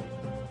block them.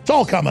 It's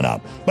all coming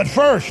up. But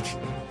first,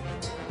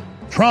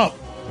 Trump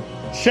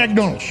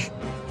signals,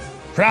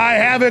 cry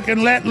havoc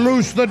and let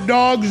loose the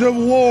dogs of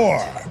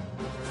war.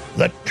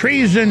 The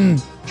treason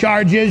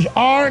charges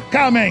are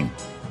coming.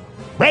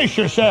 Brace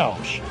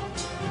yourselves.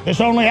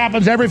 This only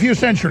happens every few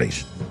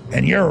centuries,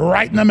 and you're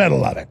right in the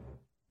middle of it.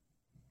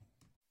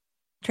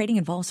 Trading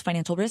involves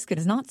financial risk and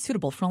is not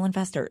suitable for all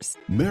investors.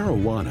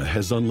 Marijuana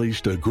has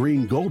unleashed a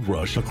green gold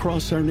rush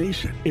across our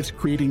nation. It's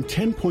creating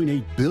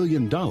 $10.8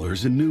 billion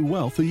in new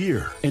wealth a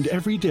year. And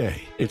every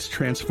day, it's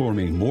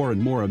transforming more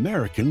and more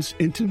Americans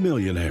into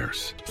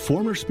millionaires.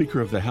 Former Speaker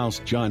of the House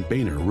John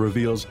Boehner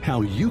reveals how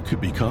you could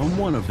become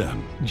one of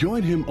them.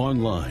 Join him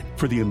online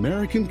for the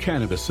American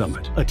Cannabis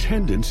Summit.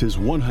 Attendance is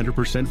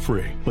 100%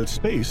 free, but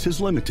space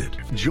is limited.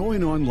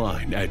 Join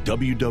online at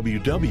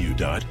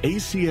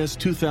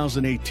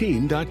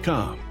www.acs2018.com.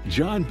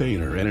 John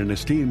Boehner and an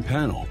esteemed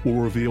panel will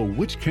reveal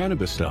which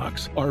cannabis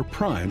stocks are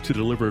primed to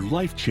deliver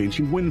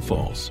life-changing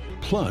windfalls.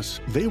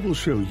 Plus, they will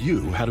show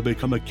you how to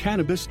become a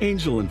cannabis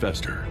angel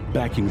investor,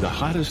 backing the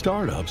hottest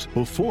startups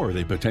before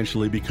they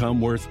potentially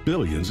become worth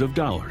billions of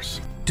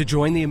dollars. To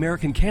join the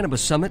American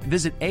Cannabis Summit,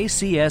 visit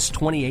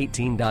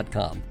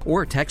acs2018.com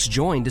or text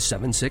JOIN to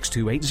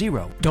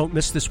 76280. Don't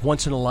miss this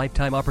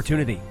once-in-a-lifetime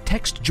opportunity.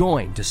 Text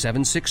JOIN to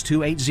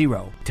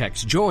 76280.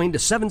 Text JOIN to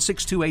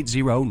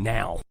 76280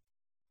 now.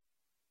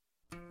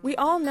 We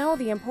all know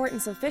the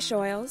importance of fish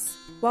oils.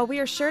 While we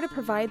are sure to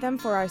provide them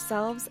for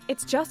ourselves,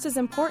 it's just as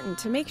important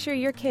to make sure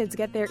your kids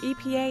get their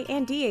EPA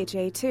and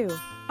DHA too.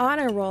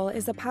 Honor Roll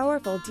is a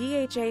powerful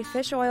DHA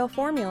fish oil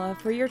formula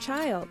for your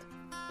child.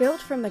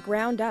 Built from the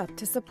ground up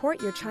to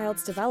support your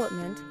child's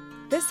development,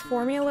 this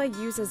formula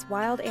uses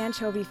wild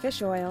anchovy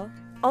fish oil,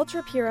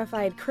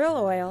 ultra-purified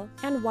krill oil,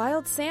 and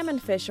wild salmon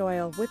fish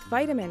oil with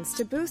vitamins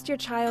to boost your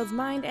child's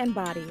mind and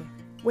body.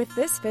 With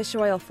this fish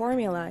oil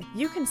formula,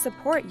 you can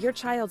support your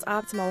child's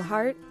optimal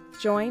heart,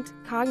 joint,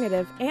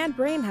 cognitive, and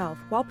brain health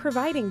while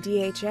providing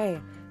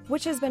DHA,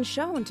 which has been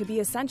shown to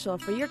be essential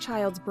for your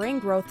child's brain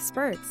growth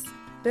spurts.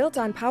 Built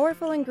on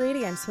powerful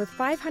ingredients with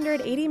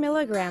 580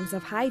 milligrams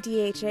of high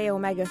DHA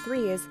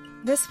omega-3s,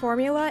 this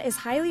formula is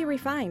highly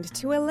refined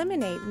to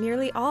eliminate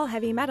nearly all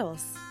heavy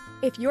metals.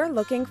 If you're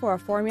looking for a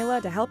formula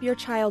to help your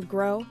child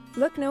grow,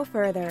 look no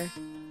further.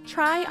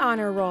 Try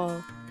Honor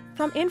Roll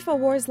from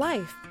InfoWars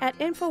Life at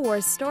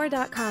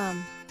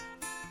InfoWarsStore.com.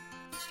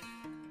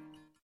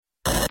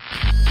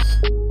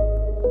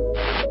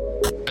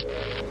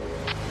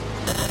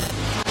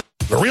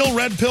 The Real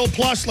Red Pill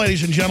Plus,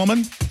 ladies and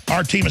gentlemen.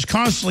 Our team is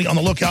constantly on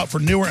the lookout for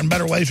newer and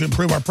better ways to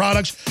improve our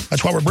products.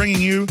 That's why we're bringing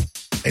you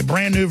a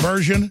brand new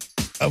version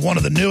of one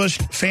of the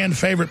newest fan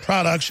favorite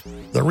products,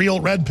 the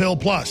Real Red Pill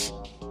Plus.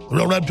 The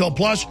Real Red Pill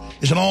Plus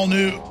is an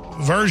all-new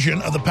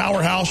version of the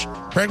powerhouse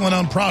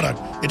Pregnenolone product.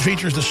 It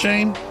features the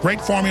same great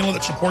formula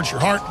that supports your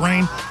heart,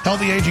 brain,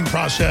 healthy aging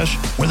process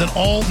with an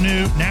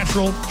all-new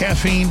natural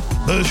caffeine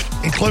boost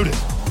included.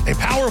 A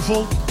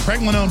powerful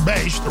Pregnenolone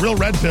base, the Real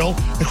Red Pill,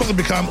 has quickly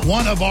become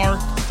one of our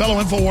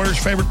fellow InfoWarriors'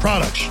 favorite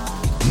products.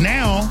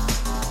 Now,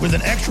 with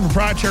an extra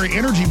proprietary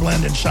energy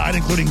blend inside,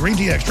 including green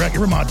tea extract,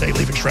 yerba mate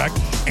leaf extract,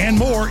 and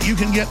more, you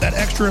can get that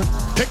extra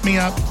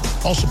pick-me-up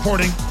while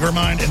supporting your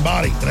mind and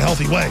body in a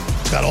healthy way.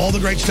 It's got all the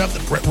great stuff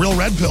that Real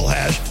Red Pill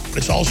has, but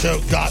it's also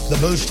got the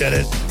boost in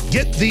it.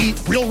 Get the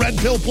Real Red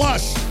Pill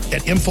Plus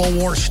at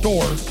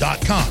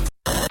InfoWarsStore.com.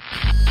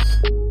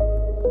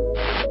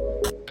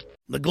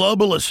 The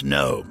globalists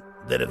know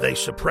that if they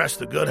suppress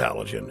the good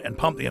halogen and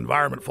pump the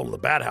environment full of the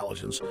bad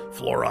halogens,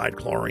 fluoride,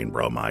 chlorine,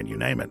 bromide, you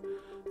name it,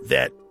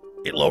 that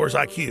it lowers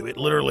IQ. It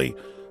literally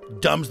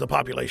dumbs the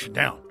population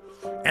down.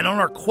 And on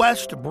our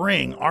quest to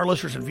bring our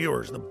listeners and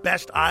viewers the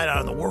best iodine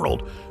in the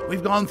world,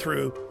 we've gone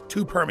through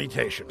two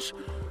permutations.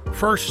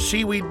 First,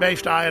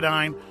 seaweed-based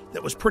iodine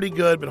that was pretty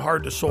good but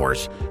hard to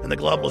source, and the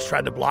globalists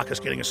tried to block us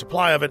getting a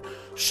supply of it.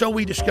 So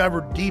we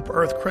discovered deep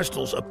earth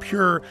crystals of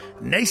pure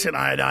nascent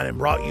iodine and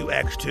brought you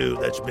X2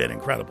 that's been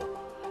incredible.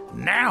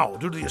 Now,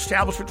 due to the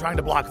establishment trying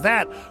to block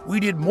that, we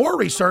did more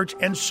research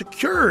and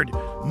secured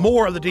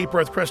more of the deep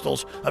earth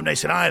crystals of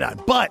nascent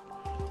iodine. But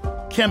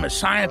chemists,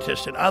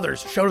 scientists, and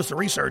others showed us the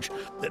research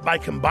that by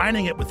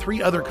combining it with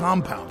 3 other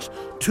compounds,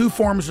 2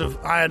 forms of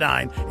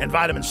iodine and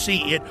vitamin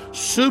C, it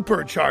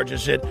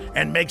supercharges it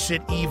and makes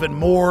it even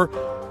more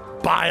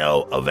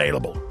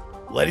bioavailable.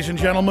 Ladies and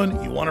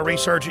gentlemen, you want to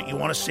research it, you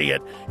want to see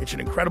it. It's an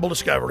incredible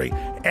discovery.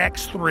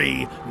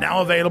 X3,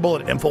 now available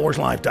at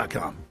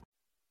InfoWarsLife.com.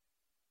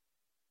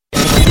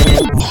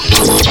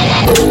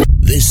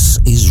 This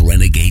is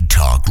Renegade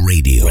Talk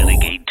Radio.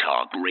 Renegade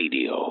Talk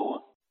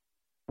Radio.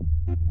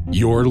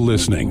 You're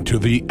listening to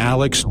The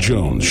Alex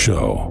Jones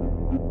Show.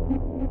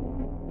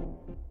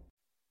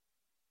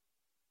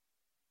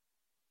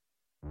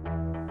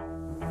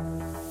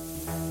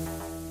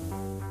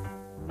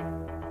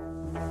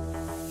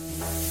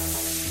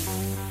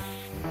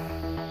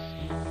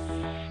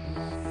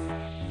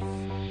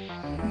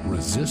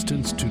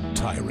 Resistance to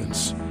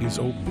tyrants is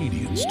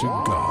obedience to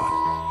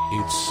God.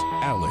 It's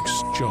Alex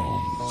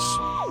Jones.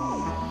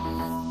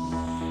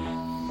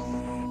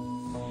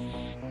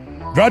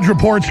 Drudge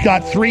Report's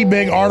got 3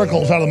 big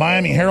articles out of the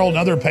Miami Herald and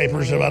other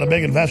papers about a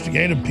big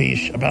investigative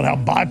piece about how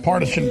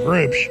bipartisan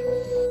groups,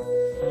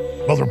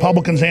 both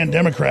Republicans and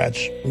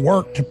Democrats,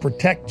 work to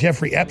protect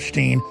Jeffrey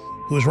Epstein,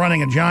 who is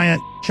running a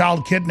giant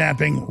child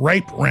kidnapping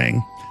rape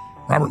ring.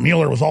 Robert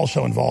Mueller was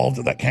also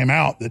involved. That came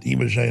out that he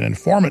was an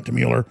informant to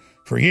Mueller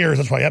for years.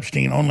 That's why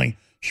Epstein only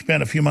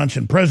spent a few months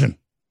in prison.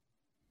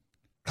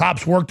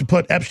 Cops worked to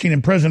put Epstein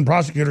in prison.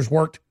 Prosecutors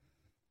worked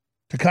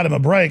to cut him a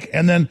break.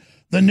 And then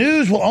the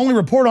news will only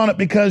report on it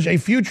because a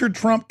future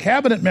Trump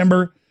cabinet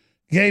member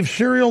gave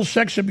serial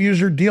sex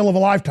abuser deal of a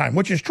lifetime,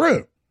 which is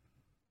true.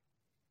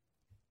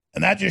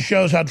 And that just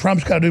shows how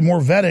Trump's got to do more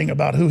vetting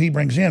about who he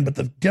brings in. But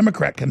the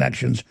Democrat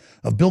connections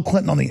of Bill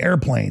Clinton on the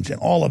airplanes and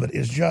all of it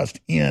is just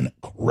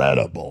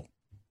incredible.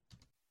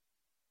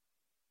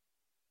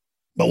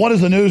 But what does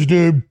the news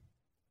do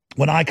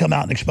when I come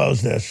out and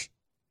expose this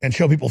and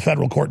show people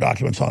federal court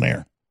documents on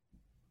air?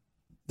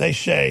 They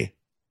say,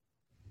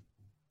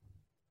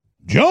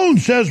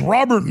 Jones says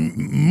Robert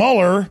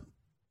Mueller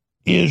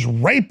is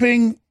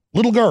raping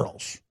little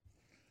girls.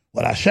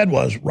 What I said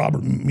was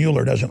Robert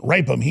Mueller doesn't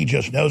rape him. He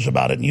just knows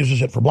about it and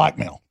uses it for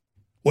blackmail,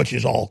 which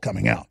is all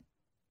coming out.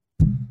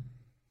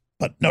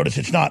 But notice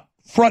it's not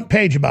front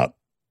page about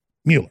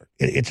Mueller.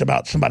 It's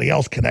about somebody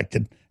else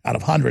connected out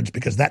of hundreds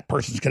because that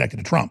person's connected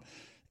to Trump.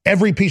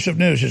 Every piece of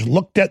news is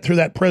looked at through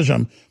that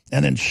prism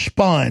and then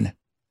spun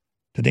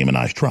to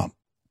demonize Trump.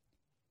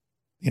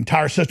 The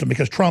entire system,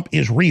 because Trump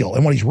is real.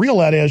 And what he's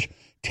real at is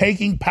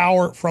taking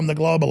power from the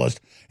globalist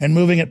and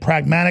moving it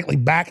pragmatically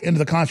back into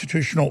the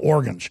constitutional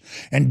organs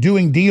and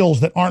doing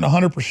deals that aren't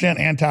 100%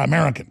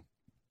 anti-American.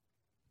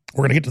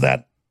 We're going to get to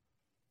that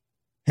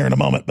here in a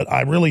moment, but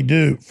I really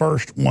do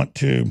first want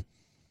to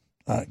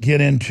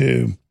get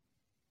into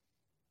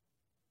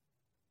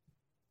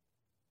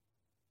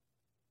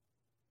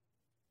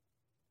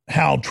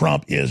how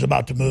Trump is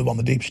about to move on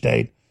the deep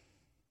state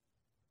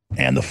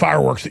and the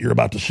fireworks that you're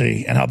about to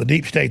see, and how the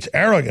deep state's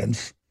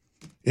arrogance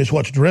is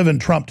what's driven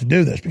Trump to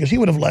do this, because he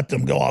would have let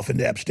them go off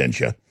into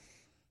absentia.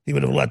 He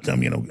would have let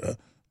them,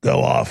 go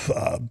off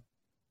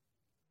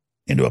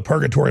into a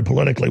purgatory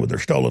politically with their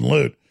stolen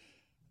loot.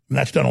 And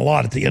that's done a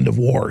lot at the end of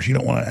wars. You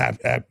don't want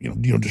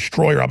to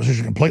destroy your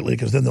opposition completely,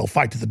 because then they'll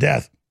fight to the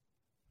death.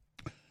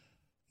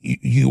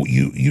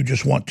 You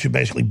just want to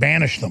basically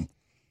banish them.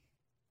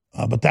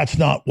 But that's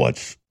not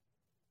what's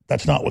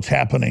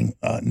happening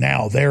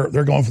now.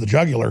 They're going for the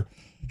jugular.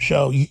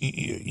 So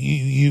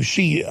you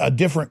see a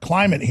different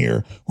climate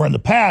here, where in the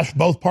past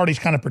both parties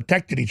kind of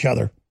protected each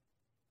other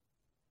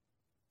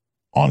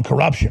on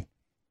corruption.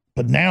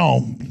 But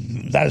now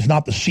that is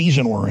not the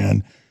season we're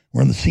in.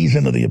 We're in the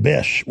season of the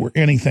abyss, where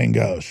anything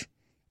goes.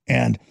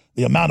 And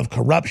the amount of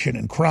corruption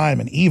and crime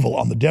and evil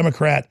on the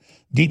Democrat,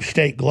 deep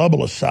state,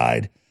 globalist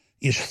side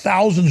is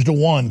thousands to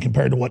one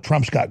compared to what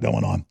Trump's got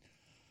going on.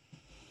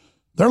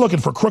 They're looking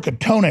for crooked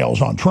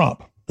toenails on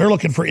Trump. They're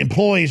looking for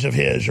employees of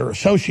his or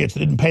associates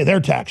that didn't pay their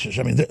taxes.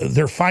 I mean,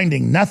 they're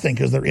finding nothing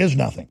because there is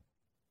nothing.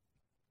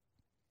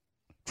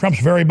 Trump's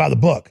very by the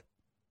book.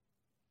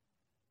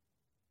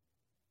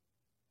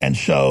 And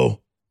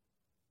so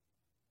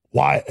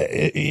why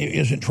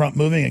isn't Trump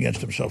moving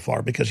against him so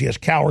far? Because he has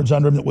cowards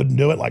under him that wouldn't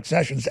do it, like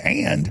Sessions.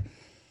 And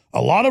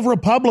a lot of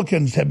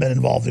Republicans have been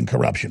involved in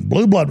corruption,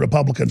 blue blood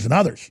Republicans and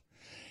others.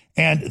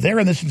 And they're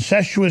in this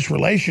incestuous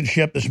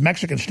relationship, this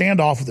Mexican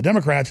standoff with the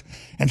Democrats.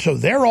 And so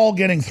they're all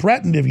getting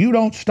threatened. If you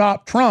don't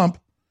stop Trump,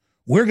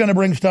 we're going to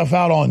bring stuff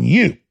out on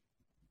you.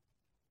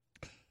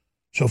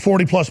 So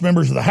 40 plus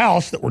members of the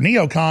House that were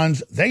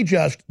neocons, they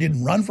just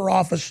didn't run for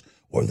office,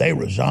 or they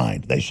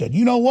resigned. They said,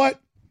 you know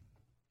what?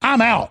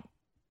 I'm out.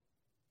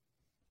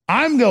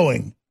 I'm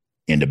going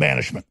into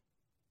banishment.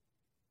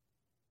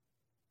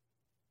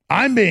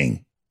 I'm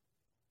being,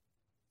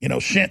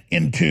 sent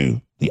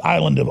into the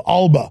island of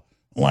Alba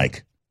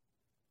like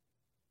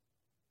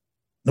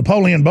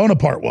Napoleon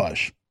Bonaparte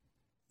was.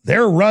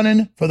 They're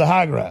running for the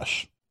high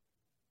grass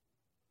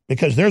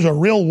because there's a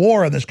real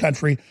war in this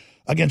country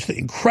against the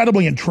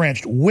incredibly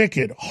entrenched,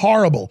 wicked,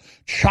 horrible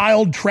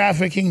child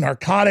trafficking,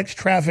 narcotics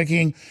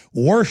trafficking,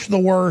 worse the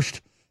worst,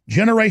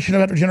 generation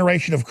after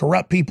generation of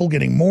corrupt people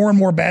getting more and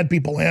more bad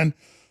people in.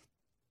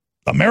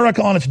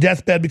 America on its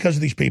deathbed because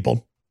of these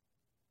people.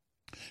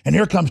 And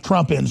here comes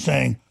Trump in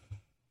saying,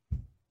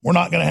 we're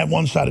not going to have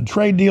one-sided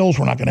trade deals.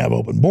 We're not going to have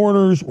open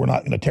borders. We're not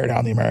going to tear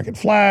down the American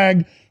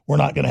flag. We're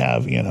not going to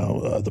have,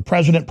 the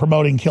president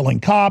promoting killing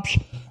cops.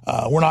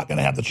 We're not going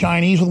to have the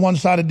Chinese with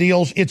one-sided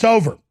deals. It's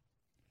over.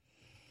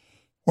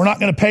 We're not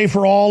going to pay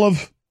for all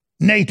of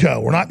NATO.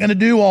 We're not going to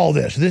do all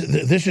this.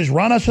 This is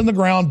run us in the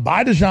ground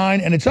by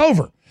design, and it's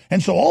over.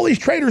 And so all these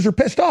traitors are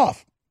pissed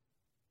off.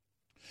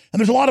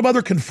 And there's a lot of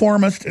other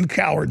conformists and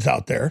cowards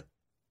out there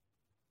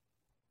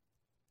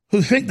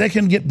who think they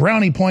can get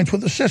brownie points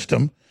with the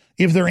system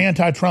if they're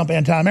anti-Trump,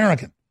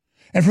 anti-American.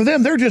 And for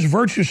them, they're just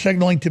virtue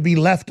signaling to be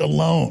left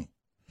alone.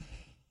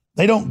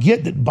 They don't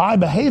get that by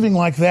behaving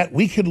like that,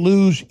 we could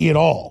lose it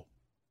all.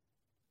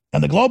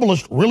 And the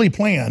globalists really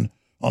plan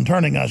on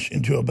turning us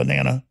into a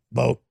banana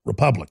boat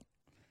republic.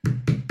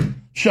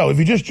 So if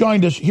you just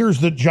joined us,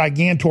 here's the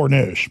Gigantor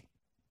news.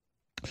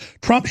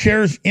 Trump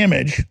shares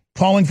image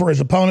calling for his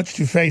opponents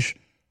to face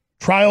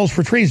trials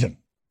for treason.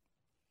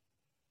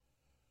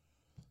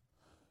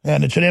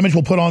 And it's an image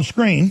we'll put on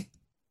screen.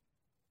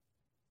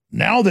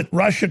 Now that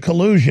Russia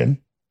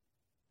collusion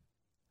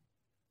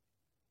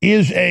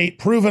is a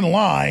proven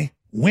lie,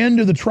 when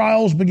do the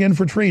trials begin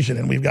for treason?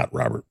 And we've got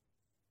Robert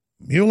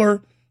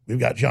Mueller, we've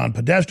got John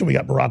Podesta, we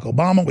got Barack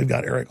Obama, we've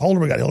got Eric Holder,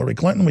 we got Hillary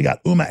Clinton, we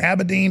got Uma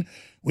Abedin,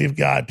 we've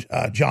got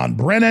John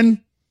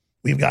Brennan,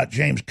 we've got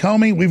James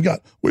Comey, we've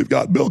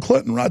got Bill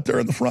Clinton right there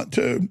in the front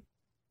too.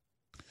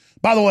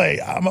 By the way,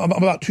 I'm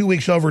about 2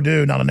 weeks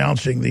overdue not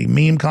announcing the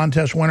meme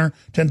contest winner,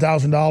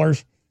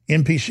 $10,000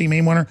 NPC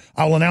meme winner.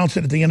 I will announce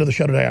it at the end of the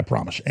show today, I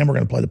promise. And we're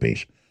going to play the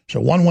piece. So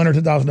one winner,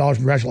 $10,000,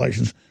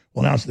 congratulations.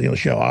 We'll announce at the end of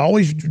the show. I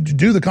always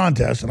do the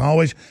contest and I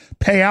always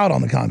pay out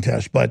on the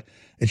contest, but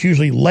it's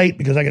usually late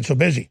because I get so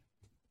busy.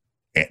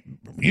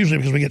 Usually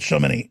because we get so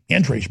many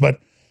entries. But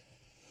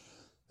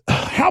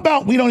How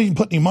about we don't even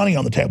put any money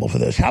on the table for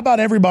this? How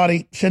about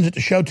everybody sends it to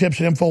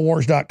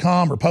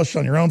showtips@infowars.com or posts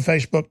on your own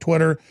Facebook,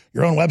 Twitter,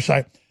 your own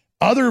website?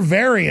 Other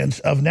variants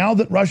of now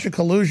that Russia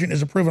collusion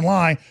is a proven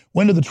lie,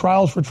 when do the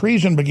trials for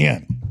treason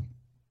begin?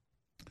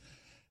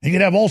 You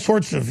could have all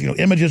sorts of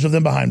images of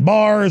them behind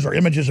bars or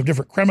images of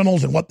different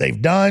criminals and what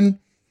they've done.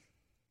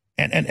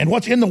 And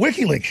what's in the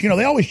WikiLeaks.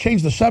 They always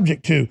change the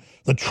subject to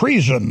the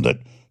treason that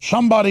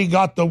somebody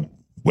got the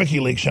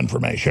WikiLeaks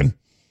information.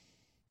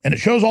 And it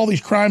shows all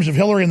these crimes of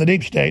Hillary and the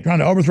deep state, trying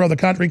to overthrow the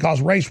country,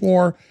 cause race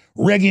war,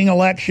 rigging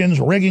elections,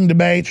 rigging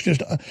debates,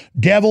 just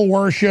devil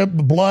worship,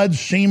 blood,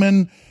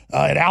 semen,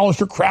 at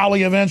Aleister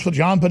Crowley events with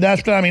John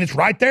Podesta. I mean, it's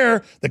right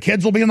there. The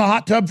kids will be in the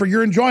hot tub for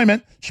your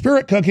enjoyment.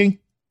 Spirit cooking.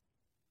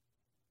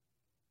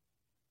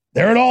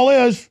 There it all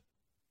is.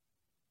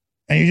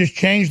 And you just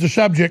change the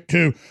subject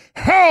to,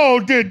 how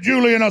did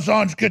Julian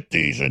Assange get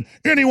these? And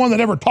anyone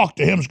that ever talked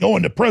to him is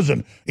going to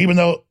prison, even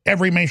though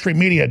every mainstream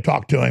media had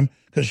talked to him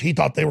because he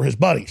thought they were his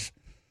buddies.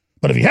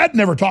 But if you had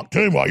never talked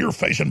to him, well, you're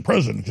facing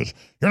prison because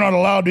you're not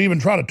allowed to even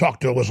try to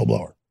talk to a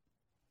whistleblower.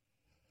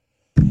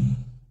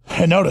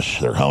 And notice,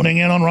 they're honing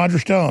in on Roger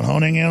Stone,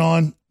 honing in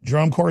on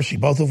Jerome Corsi,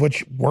 both of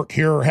which work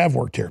here or have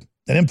worked here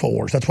at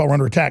InfoWars. That's why we're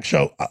under attack.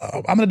 So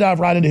I'm going to dive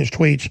right into his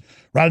tweets,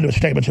 right into his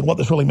statements and what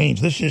this really means.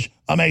 This is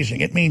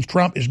amazing. It means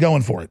Trump is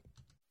going for it.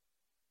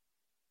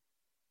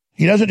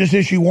 He doesn't just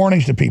issue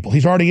warnings to people.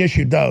 He's already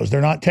issued those.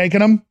 They're not taking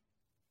them.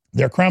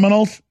 They're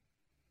criminals.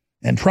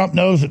 And Trump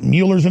knows that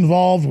Mueller's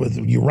involved with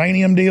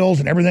uranium deals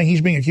and everything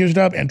he's being accused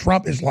of. And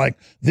Trump is like,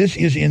 this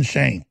is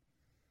insane.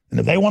 And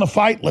if they want to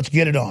fight, let's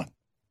get it on.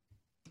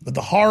 But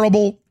the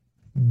horrible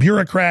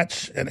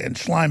bureaucrats and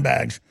slime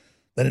bags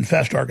that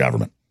infest our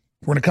government.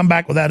 We're going to come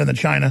back with that in the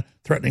China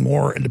threatening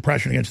war and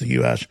depression against the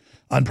U.S.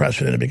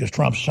 Unprecedented because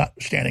Trump's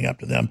standing up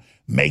to them,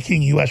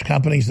 making U.S.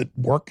 companies that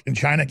work in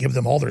China give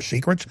them all their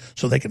secrets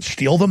so they can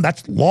steal them.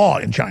 That's law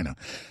in China.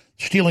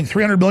 Stealing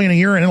 $300 billion a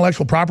year in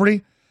intellectual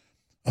property,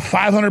 a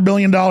 $500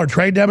 billion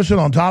trade deficit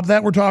on top of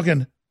that. We're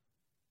talking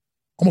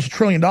almost $1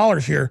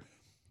 trillion here.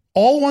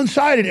 All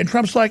one-sided, and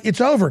Trump's like,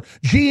 it's over.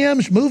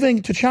 GM's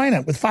moving to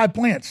China with 5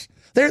 plants.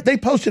 They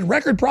posted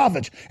record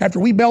profits after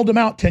we bailed them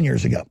out 10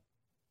 years ago.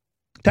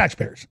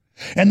 Taxpayers.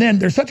 And then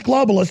they're such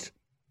globalists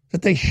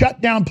that they shut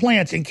down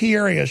plants in key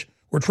areas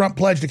where Trump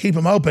pledged to keep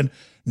them open,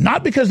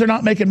 not because they're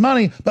not making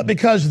money, but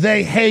because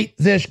they hate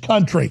this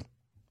country.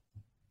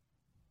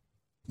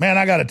 Man,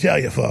 I got to tell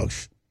you,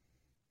 folks,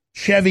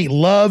 Chevy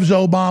loves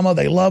Obama.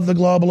 They love the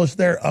globalists.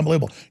 They're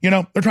unbelievable.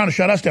 They're trying to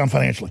shut us down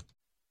financially.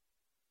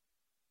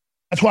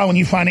 That's why when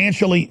you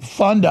financially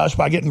fund us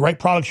by getting great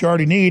products you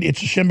already need,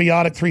 it's a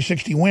symbiotic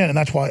 360 win. And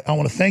that's why I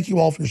want to thank you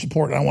all for your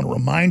support. And I want to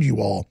remind you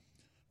all,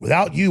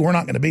 without you, we're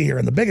not going to be here.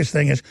 And the biggest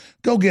thing is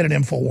go get an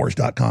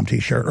Infowars.com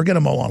t-shirt or get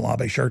a Molon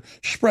Labe shirt.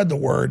 Spread the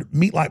word,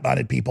 meet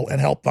like-minded people, and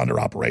help fund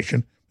our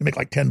operation. We make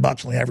like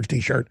 $10 on the average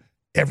t-shirt.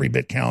 Every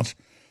bit counts.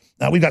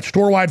 We've got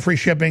store-wide free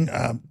shipping.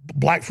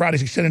 Black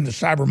Friday's extended to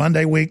Cyber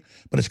Monday week,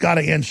 but it's got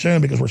to end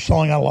soon because we're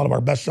selling out a lot of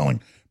our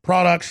best-selling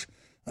products.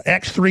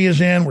 X3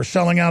 is in. We're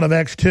selling out of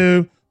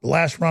X2, the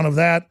last run of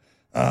that.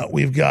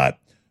 We've got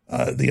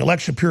the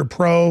Alexa Pure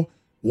Pro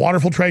water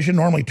filtration,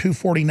 normally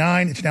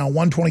 $249. It's now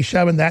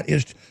 $127. That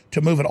is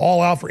to move it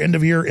all out for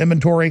end-of-year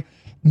inventory.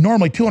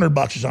 Normally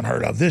 $200 is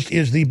unheard of. This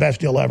is the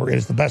best deal ever. It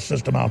is the best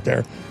system out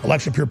there.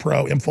 Alexa Pure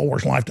Pro,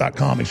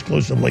 InfoWarsLife.com,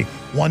 exclusively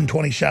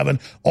 $127.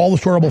 All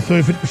the storable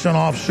food, 50%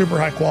 off, super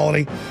high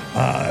quality.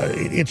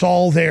 It's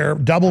all there.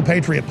 Double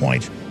Patriot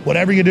points.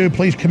 Whatever you do,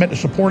 please commit to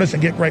support us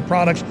and get great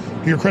products.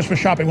 Do your Christmas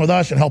shopping with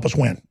us and help us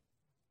win.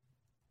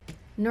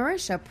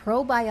 Nourish a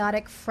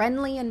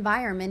probiotic-friendly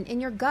environment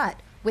in your gut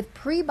with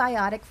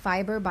Prebiotic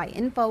Fiber by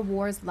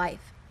InfoWars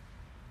Life.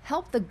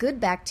 Help the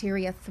good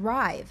bacteria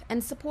thrive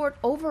and support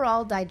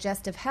overall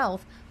digestive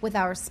health with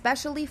our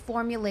specially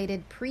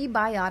formulated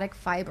prebiotic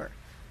fiber,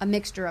 a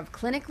mixture of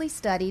clinically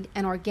studied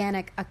and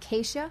organic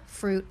acacia,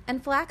 fruit,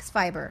 and flax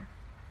fiber.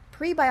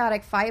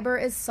 Prebiotic fiber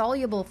is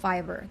soluble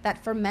fiber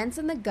that ferments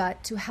in the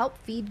gut to help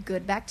feed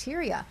good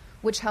bacteria,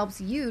 which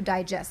helps you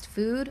digest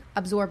food,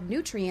 absorb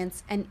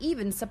nutrients, and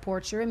even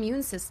support your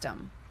immune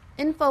system.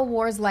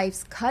 InfoWars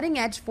Life's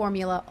cutting-edge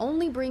formula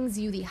only brings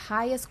you the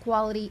highest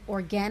quality,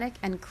 organic,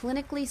 and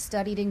clinically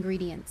studied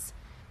ingredients.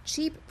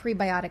 Cheap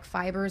prebiotic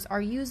fibers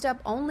are used up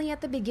only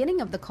at the beginning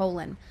of the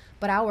colon,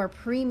 but our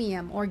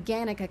premium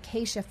organic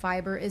acacia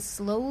fiber is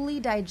slowly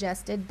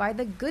digested by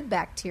the good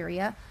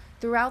bacteria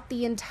throughout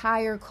the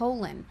entire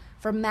colon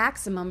for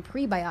maximum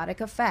prebiotic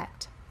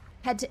effect.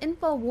 Head to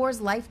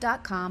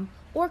InfoWarsLife.com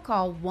or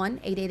call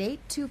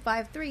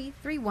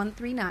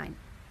 1-888-253-3139.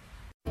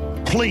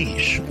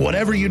 Please,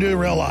 whatever you do,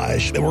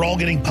 realize that we're all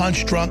getting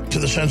punched drunk to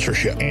the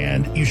censorship.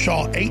 And you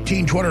saw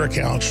 18 Twitter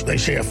accounts, they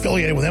say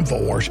affiliated with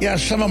InfoWars. Yeah,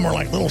 some of them are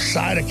like little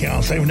side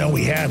accounts they didn't know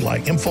we had,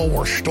 like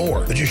InfoWars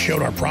Store, that just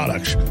showed our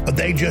products. But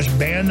they just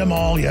banned them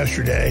all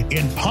yesterday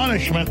in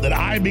punishment that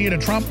I be at a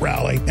Trump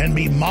rally and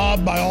be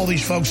mobbed by all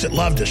these folks that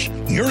loved us.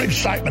 Your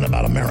excitement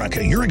about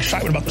America, your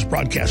excitement about this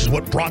broadcast is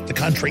what brought the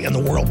country and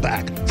the world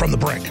back from the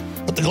brink.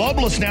 But the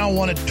globalists now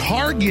want to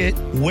target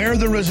where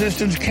the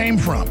resistance came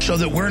from so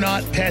that we're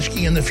not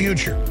pesky in the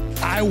future.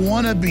 I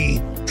want to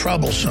be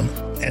troublesome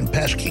and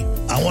pesky.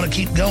 I want to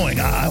keep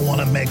going. I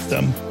want to make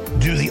them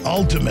do the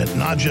ultimate,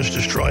 not just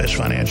destroy us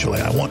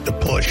financially. I want to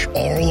push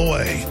all the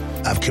way.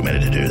 I've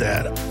committed to do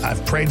that.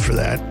 I've prayed for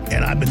that,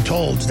 and I've been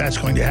told that's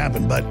going to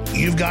happen. But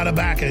you've got to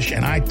back us,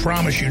 and I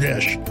promise you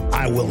this.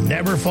 I will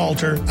never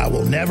falter. I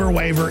will never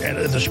waver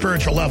at the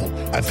spiritual level.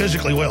 I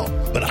physically will.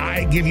 But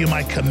I give you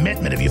my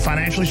commitment, if you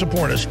financially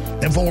support us,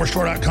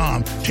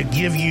 InfoWarsStore.com, to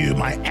give you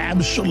my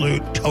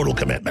absolute total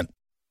commitment.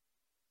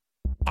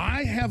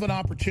 I have an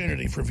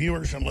opportunity for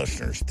viewers and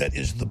listeners that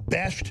is the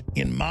best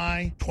in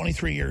my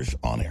 23 years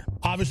on air.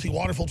 Obviously,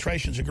 water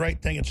filtration is a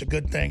great thing. It's a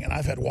good thing. And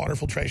I've had water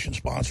filtration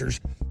sponsors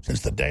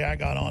since the day I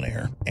got on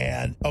air.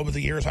 And over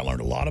the years, I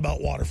learned a lot about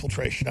water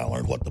filtration. I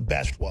learned what the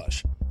best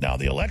was. Now,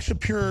 the Alexa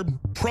Pure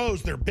Pro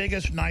is their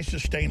biggest,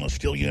 nicest stainless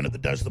steel unit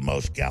that does the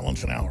most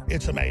gallons an hour.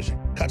 It's amazing.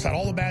 Cuts out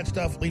all the bad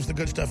stuff, leaves the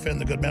good stuff in,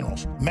 the good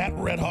minerals. Matt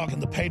Redhawk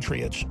and the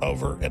Patriots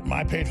over at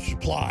My Patriot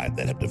Supply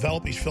that have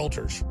developed these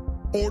filters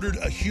ordered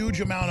a huge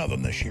amount of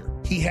them this year.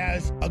 He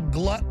has a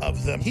glut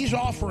of them. He's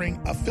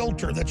offering a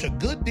filter that's a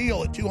good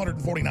deal at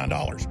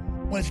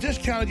 $249. When it's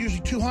discounted,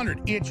 usually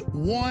 $200. It's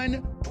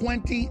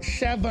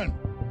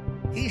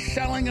 $127. He's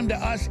selling them to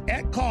us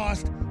at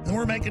cost, and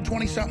we're making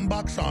 20-something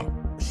bucks on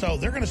them. So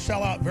they're going to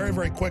sell out very,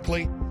 very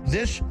quickly.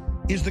 This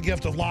is the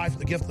gift of life,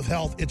 the gift of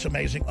health. It's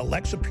amazing.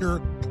 Alexa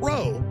Pure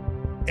Pro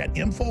at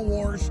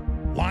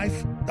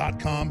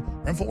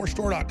InfoWarsLife.com or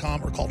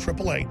InfoWarsStore.com, or call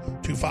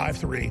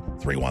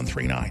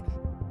 888-253-3139.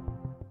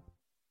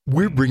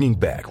 We're bringing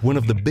back one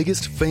of the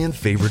biggest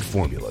fan-favorite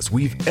formulas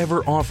we've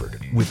ever offered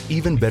with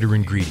even better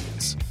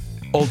ingredients,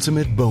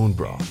 Ultimate Bone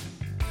Broth.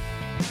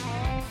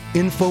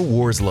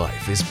 InfoWars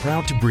Life is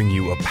proud to bring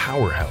you a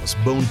powerhouse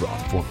bone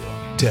broth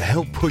formula to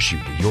help push you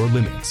to your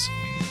limits.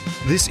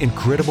 This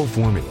incredible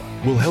formula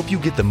will help you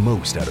get the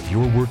most out of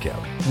your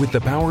workout with the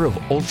power of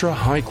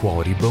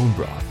ultra-high-quality bone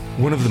broth,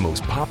 one of the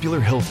most popular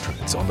health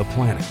trends on the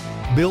planet.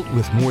 Built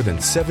with more than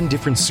 7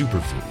 different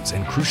superfoods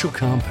and crucial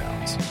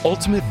compounds,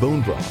 Ultimate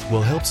Bone Broth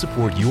will help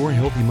support your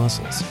healthy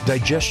muscles,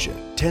 digestion,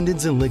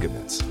 tendons, and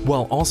ligaments,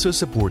 while also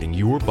supporting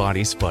your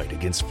body's fight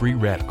against free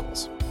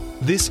radicals.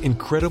 This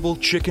incredible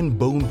chicken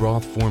bone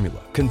broth formula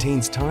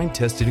contains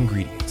time-tested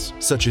ingredients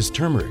such as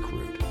turmeric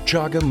root,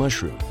 chaga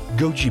mushroom,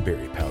 goji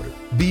berry powder,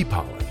 bee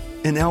pollen,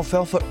 and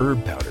alfalfa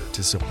herb powder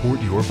to support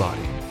your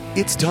body.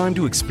 It's time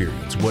to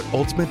experience what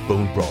Ultimate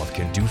Bone Broth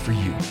can do for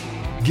you.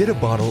 Get a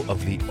bottle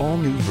of the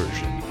all-new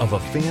version of a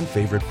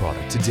fan-favorite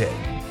product today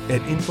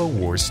at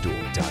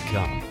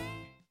InfoWarsStore.com.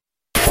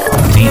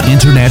 The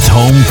Internet's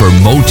home for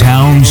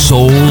Motown,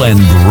 soul, and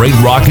great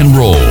rock and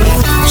roll.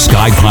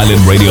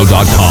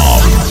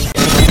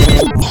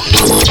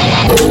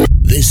 SkyPilotRadio.com.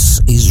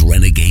 This is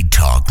Renegade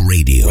Talk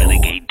Radio.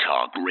 Renegade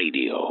Talk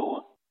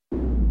Radio.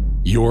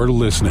 You're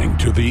listening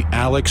to The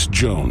Alex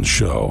Jones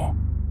Show.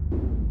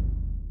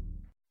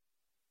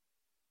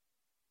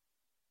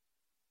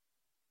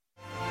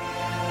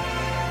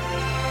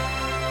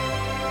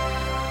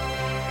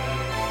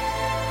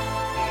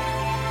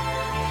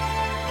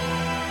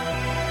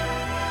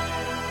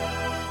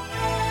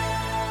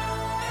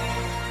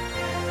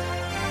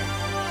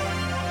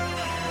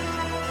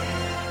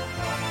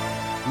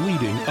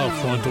 Leading a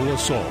frontal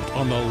assault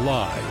on the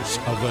lies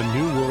of the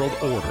New World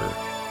Order,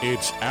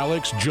 it's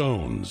Alex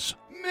Jones.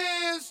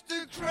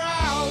 Mr.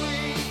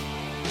 Crowley,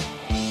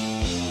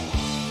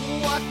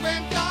 what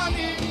went on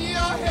in your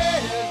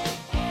head?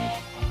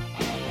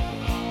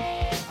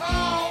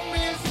 Oh,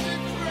 Mr.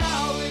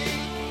 Crowley,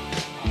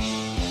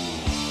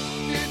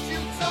 did you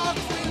talk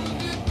to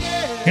the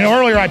dead? You know,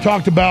 earlier I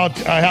talked about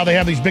how they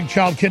have these big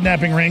child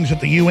kidnapping rings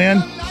at the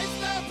UN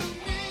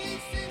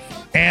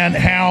and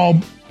how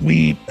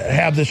we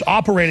have this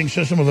operating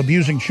system of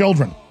abusing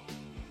children.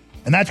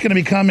 And that's going to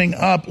be coming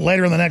up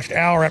later in the next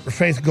hour after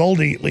Faith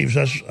Goldie leaves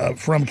us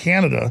from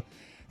Canada.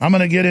 I'm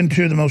going to get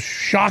into the most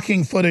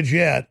shocking footage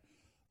yet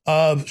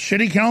of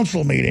city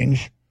council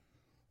meetings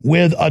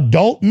with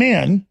adult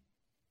men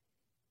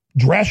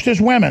dressed as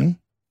women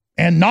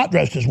and not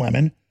dressed as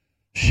women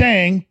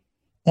saying,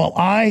 well,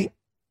 I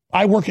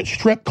work at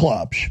strip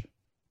clubs,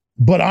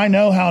 but I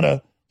know how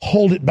to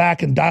hold it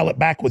back and dial it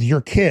back with your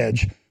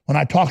kids. When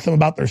I talk to them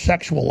about their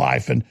sexual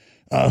life and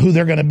who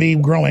they're going to be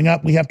growing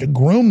up, we have to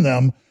groom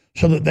them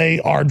so that they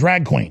are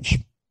drag queens.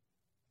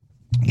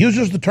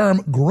 Uses the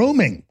term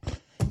grooming.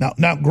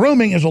 Now,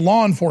 grooming is a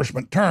law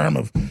enforcement term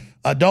of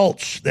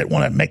adults that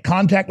want to make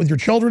contact with your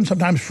children,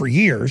 sometimes for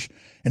years,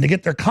 and to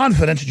get their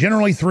confidence,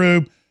 generally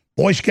through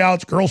Boy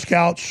Scouts, Girl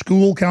Scouts,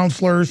 school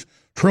counselors,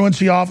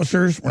 truancy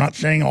officers. We're not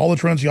saying all the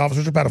truancy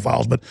officers are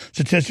pedophiles, but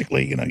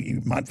statistically, you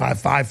might find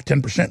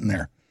 5-10% in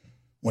there,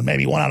 when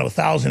maybe 1 out of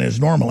 1,000 is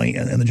normally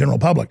in the general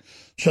public.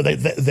 So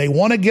they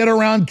want to get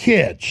around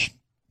kids.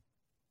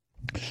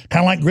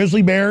 Kind of like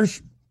grizzly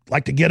bears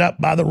like to get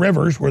up by the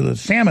rivers where the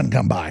salmon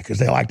come by because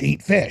they like to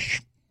eat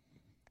fish.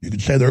 You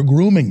could say they're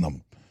grooming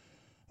them.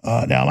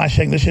 Now, am I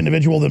saying this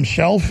individual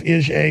themselves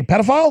is a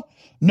pedophile?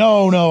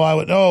 No, I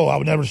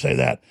would never say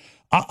that.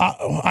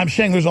 I'm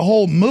saying there's a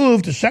whole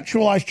move to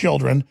sexualize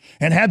children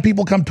and have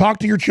people come talk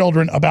to your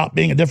children about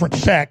being a different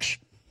sex.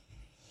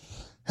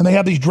 And they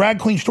have these drag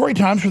queen story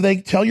times where they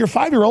tell your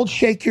 5-year-old,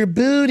 shake your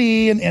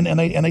booty. And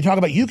they talk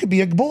about you could be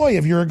a boy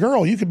if you're a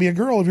girl. You could be a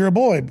girl if you're a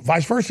boy,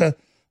 vice versa.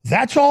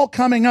 That's all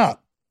coming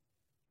up.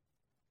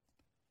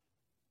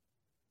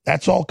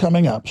 That's all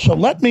coming up. So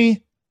let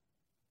me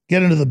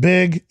get into the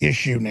big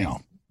issue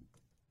now.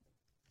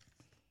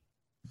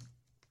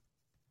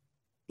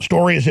 The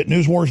story is at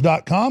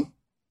newswars.com.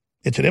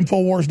 It's at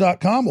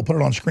infowars.com. We'll put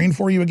it on screen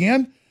for you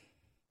again.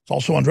 It's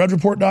also on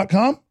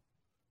drudgereport.com.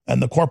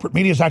 And the corporate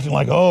media is acting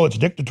like, oh, it's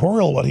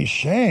dictatorial what he's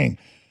saying.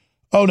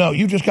 Oh, no,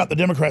 you just got the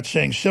Democrats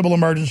saying civil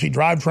emergency,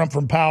 drive Trump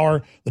from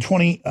power. The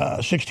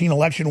 2016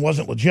 election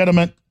wasn't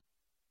legitimate.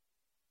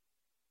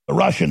 The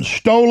Russians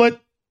stole it.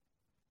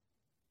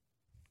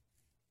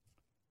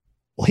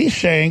 Well, he's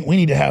saying we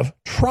need to have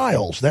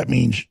trials. That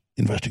means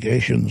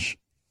investigations.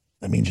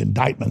 That means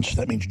indictments.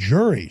 That means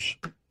juries.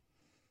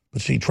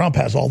 But see, Trump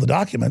has all the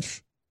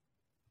documents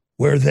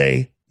where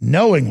they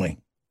knowingly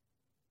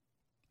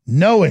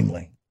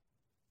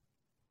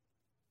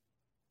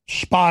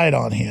spied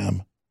on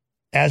him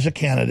as a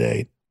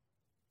candidate,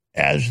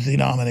 as the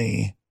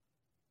nominee,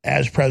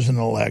 as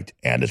president-elect,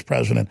 and as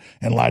president,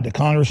 and lied to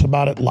Congress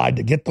about it, lied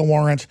to get the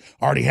warrants,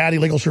 already had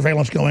illegal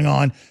surveillance going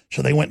on,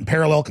 so they went and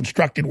parallel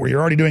constructed where you're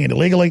already doing it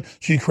illegally,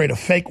 so you create a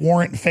fake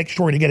warrant and fake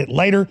story to get it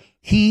later.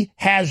 He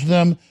has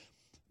them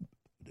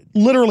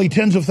literally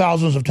tens of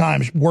thousands of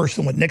times worse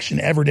than what Nixon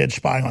ever did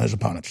spying on his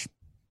opponents.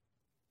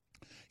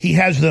 He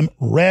has them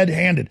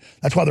red-handed.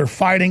 That's why they're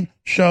fighting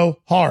so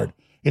hard.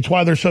 It's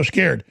why they're so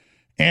scared.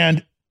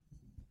 And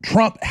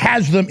Trump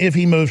has them if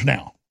he moves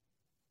now.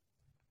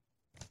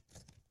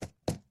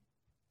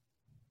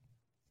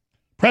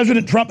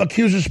 President Trump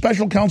accuses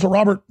special counsel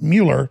Robert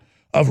Mueller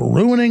of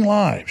ruining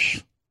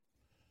lives.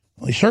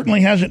 Well, he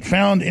certainly hasn't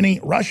found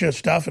any Russia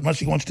stuff unless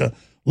he wants to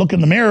look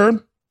in the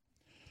mirror.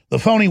 The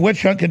phony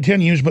witch hunt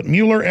continues, but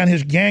Mueller and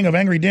his gang of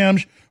angry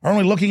Dems are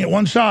only looking at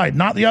one side,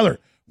 not the other.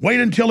 Wait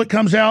until it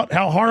comes out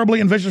how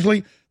horribly and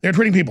viciously they're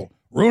treating people,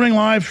 ruining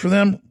lives for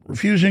them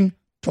refusing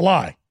to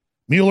lie.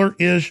 Mueller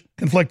is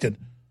conflicted.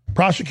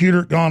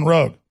 Prosecutor gone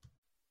rogue.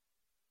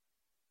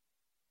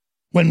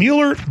 When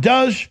Mueller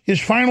does his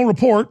final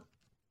report,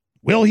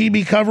 will he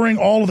be covering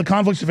all of the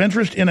conflicts of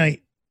interest in a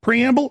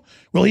preamble?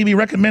 Will he be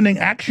recommending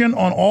action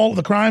on all of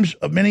the crimes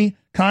of many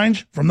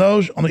kinds from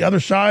those on the other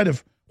side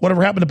of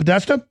whatever happened to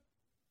Podesta?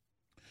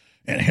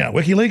 And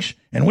WikiLeaks?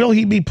 And will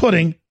he be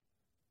putting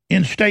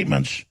in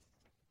statements?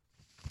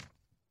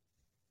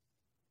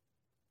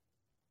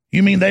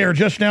 You mean they are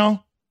just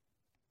now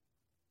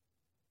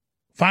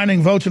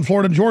finding votes in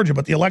Florida and Georgia,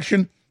 but the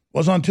election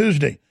was on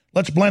Tuesday.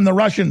 Let's blame the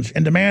Russians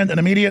and demand an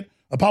immediate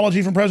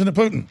apology from President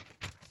Putin.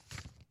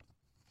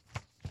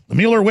 The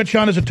Mueller witch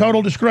hunt is a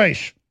total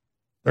disgrace.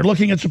 They're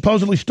looking at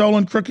supposedly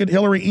stolen, crooked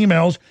Hillary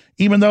emails,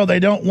 even though they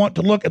don't want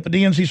to look at the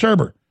DNC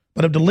server,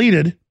 but have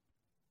deleted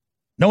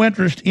no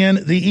interest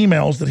in the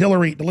emails that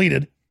Hillary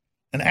deleted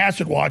and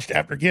acid watched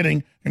after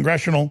getting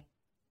congressional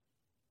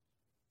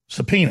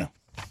subpoena.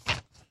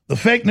 The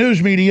fake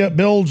news media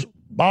builds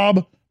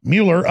Bob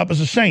Mueller up as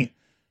a saint,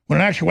 when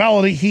in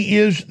actuality, he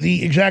is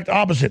the exact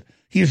opposite.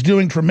 He is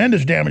doing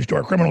tremendous damage to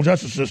our criminal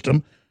justice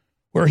system,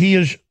 where he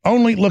is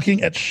only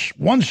looking at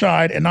one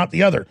side and not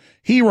the other.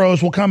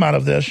 Heroes will come out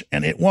of this,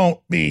 and it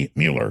won't be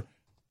Mueller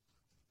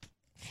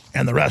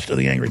and the rest of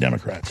the angry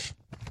Democrats.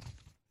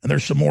 And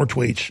there's some more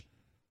tweets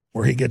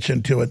where he gets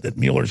into it that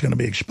Mueller's going to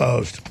be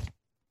exposed.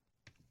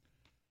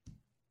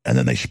 And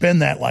then they spin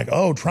that like,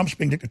 oh, Trump's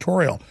being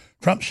dictatorial.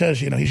 Trump says,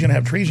 he's going to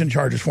have treason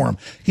charges for him.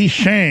 He's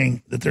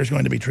saying that there's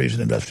going to be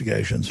treason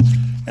investigations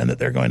and that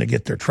they're going to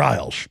get their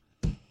trials.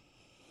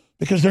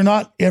 Because they're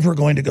not ever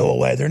going to go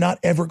away. They're not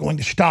ever going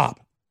to stop.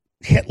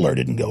 Hitler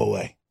didn't go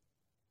away.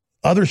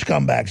 Other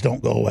scumbags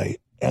don't go away.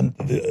 And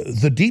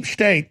the deep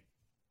state,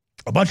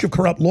 a bunch of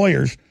corrupt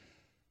lawyers,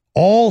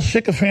 all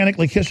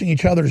sycophantically kissing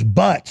each other's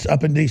butts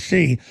up in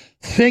D.C.,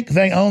 think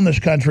they own this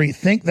country,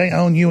 think they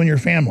own you and your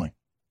family.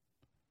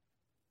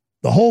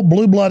 The whole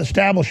blue blood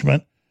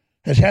establishment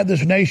has had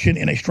this nation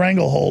in a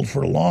stranglehold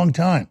for a long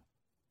time.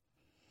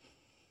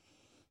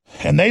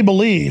 And they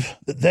believe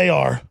that they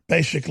are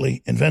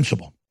basically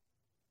invincible.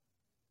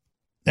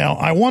 Now,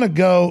 I want to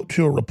go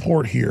to a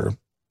report here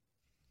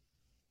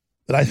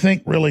that I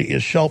think really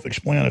is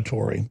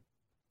self-explanatory.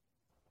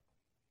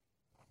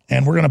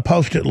 And we're going to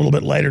post it a little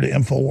bit later to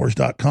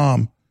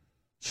Infowars.com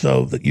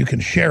so that you can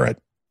share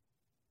it.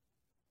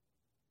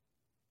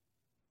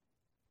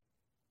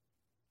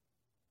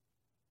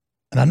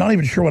 And I'm not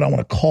even sure what I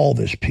want to call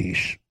this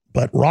piece,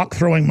 but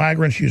rock-throwing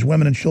migrants use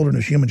women and children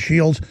as human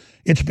shields.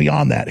 It's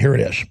beyond that. Here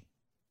it is.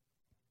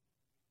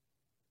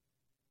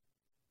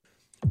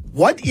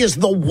 What is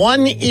the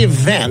one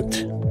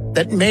event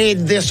that made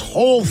this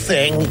whole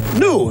thing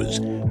news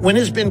when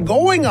it's been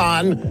going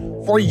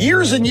on for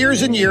years and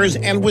years and years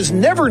and was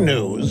never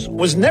news,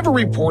 was never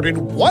reported?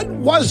 What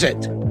was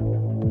it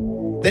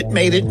that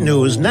made it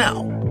news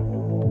now?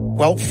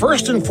 Well,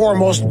 first and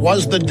foremost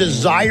was the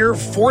desire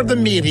for the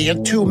media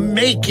to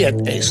make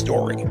it a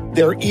story.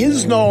 There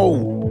is no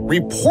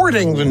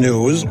reporting the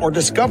news or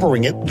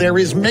discovering it. There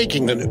is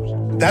making the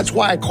news. That's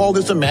why I call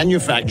this a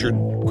manufactured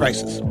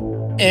crisis.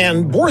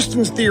 And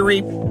Borston's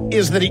theory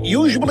is that it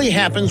usually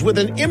happens with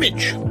an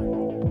image,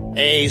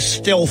 a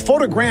still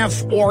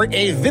photograph or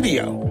a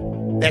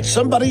video that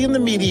somebody in the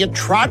media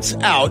trots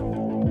out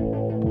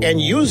and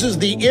uses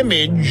the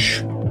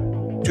image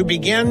to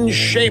begin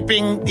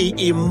shaping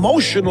the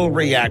emotional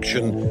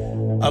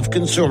reaction of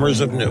consumers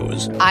of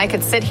news. I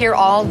could sit here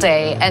all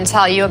day and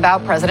tell you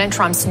about President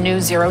Trump's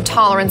new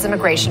zero-tolerance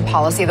immigration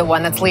policy, the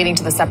one that's leading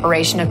to the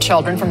separation of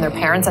children from their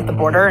parents at the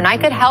border, and I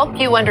could help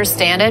you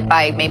understand it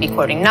by maybe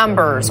quoting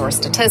numbers or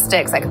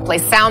statistics. I could play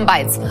sound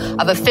bites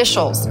of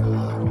officials,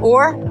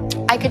 or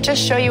I could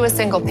just show you a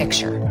single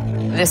picture,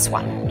 this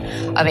one,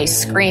 of a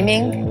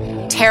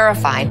screaming,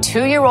 terrified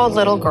 2-year-old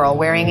little girl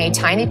wearing a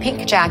tiny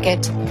pink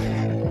jacket,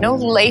 no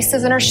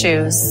laces in her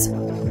shoes,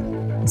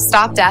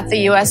 stopped at the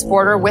U.S.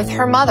 border with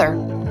her mother.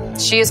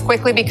 She is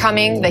quickly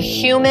becoming the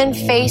human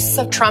face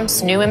of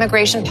Trump's new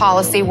immigration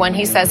policy, one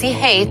he says he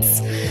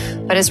hates,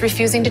 but is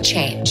refusing to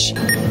change.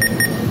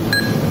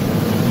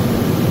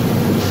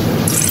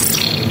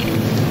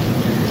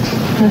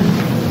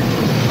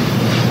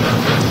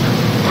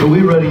 Are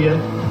we ready yet?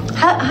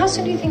 How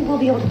soon do you think we'll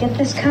be able to get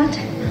this cut?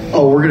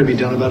 Oh, we're going to be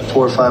done in about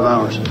 4 or 5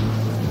 hours.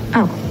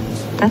 Oh,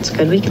 that's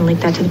good. We can link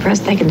that to the press.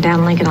 They can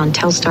downlink it on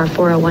Telstar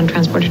 401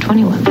 Transporter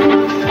 21.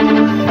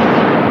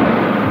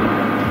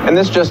 And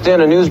this just in,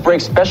 a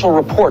Newsbreak special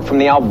report from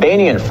the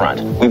Albanian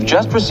front. We've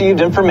just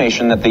received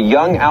information that the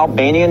young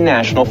Albanian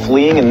national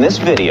fleeing in this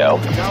video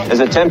is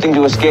attempting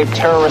to escape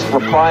terrorist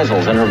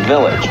reprisals in her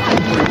village.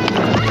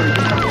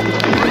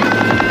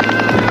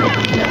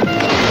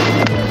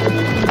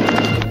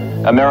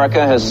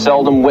 America has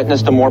seldom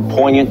witnessed a more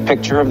poignant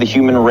picture of the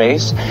human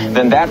race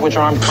than that which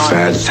armed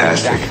conflict.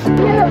 Fantastic.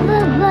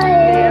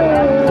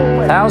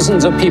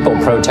 Thousands of people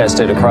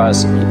protested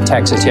across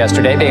Texas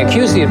yesterday. They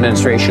accused the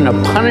administration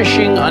of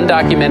punishing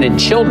undocumented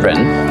children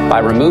by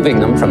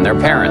removing them from their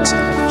parents.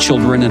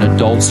 Children and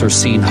adults are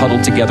seen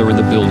huddled together in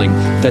the building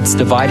that's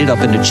divided up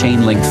into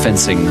chain link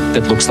fencing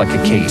that looks like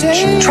a cage.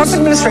 Trump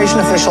administration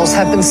officials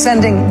have been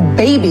sending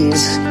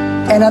babies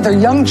and other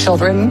young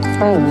children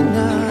home.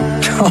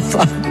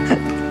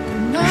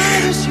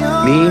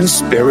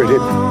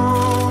 Mean-spirited,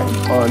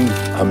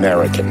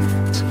 un-American.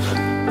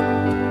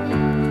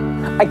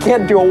 I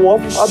can't do a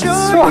whoop. I'm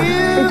sorry.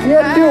 I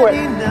can't do it.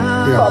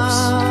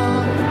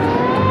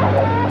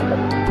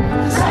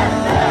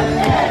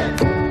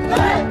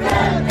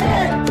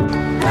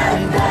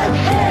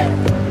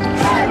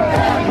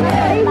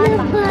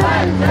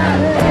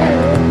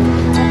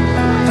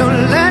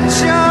 Don't let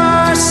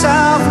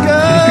yourself go.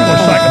 These people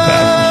are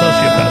psychopaths and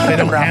sociopaths. They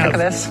don't have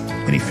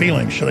any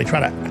feelings, so they try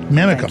to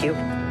mimic them.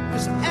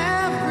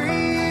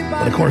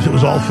 But of course, it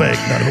was all fake.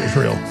 None of it was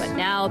real. But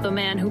now the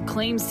man who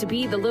claims to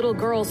be the little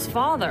girl's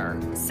father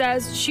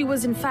says she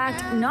was in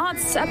fact not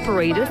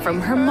separated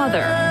from her mother.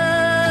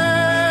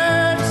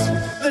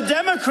 The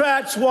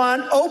Democrats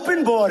want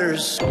open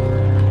borders.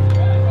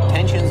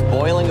 Tensions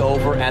boiling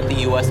over at the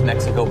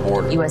U.S.-Mexico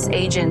border. U.S.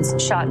 agents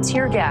shot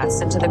tear gas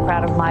into the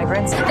crowd of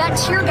migrants. That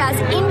tear gas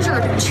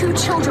injured 2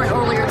 children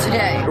earlier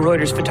today. A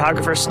Reuters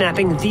photographer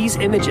snapping these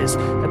images,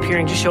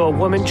 appearing to show a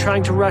woman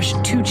trying to rush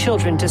 2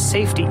 children to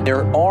safety.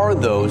 There are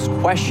those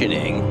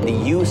questioning the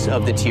use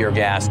of the tear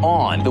gas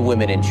on the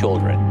women and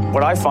children.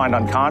 What I find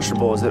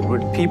unconscionable is that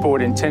people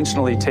would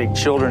intentionally take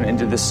children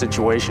into this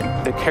situation.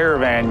 The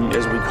caravan,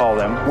 as we call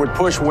them, would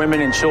push women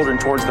and children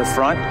towards the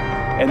front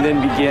and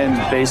then begin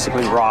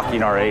basically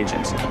rocking our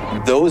agents.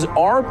 Those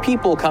are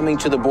people coming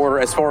to the border,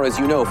 as far as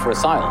you know, for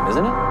asylum,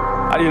 isn't it?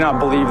 I do not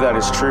believe that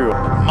is true.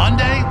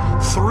 Monday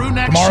through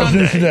next Tomorrow's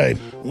Sunday, news today.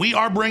 We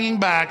are bringing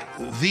back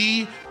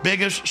the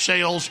biggest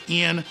sales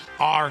in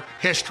our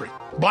history.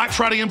 Black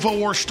Friday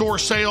InfoWars store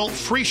sale,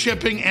 free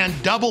shipping, and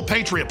double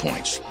Patriot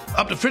points.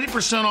 Up to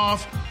 50%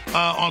 off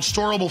on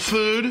storable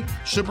food,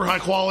 super high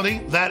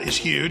quality. That is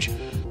huge.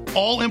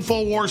 All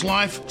InfoWars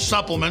Life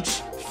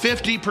supplements,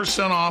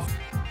 50% off.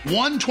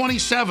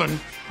 127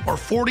 or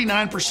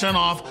 49%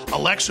 off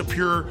Alexa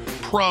Pure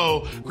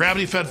Pro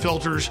gravity-fed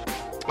filters,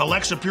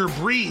 Alexa Pure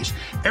Breeze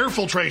air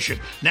filtration,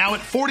 now at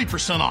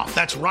 40% off.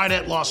 That's right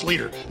at loss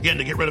leader, again,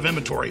 to get rid of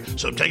inventory.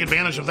 So take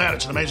advantage of that.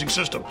 It's an amazing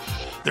system.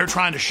 They're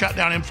trying to shut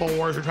down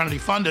InfoWars. They're trying to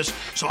defund us.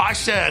 So I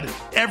said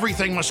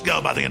everything must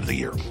go by the end of the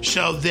year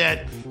so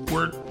that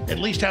we're at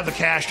least have the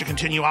cash to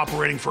continue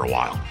operating for a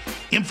while.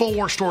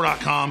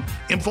 InfoWarsStore.com,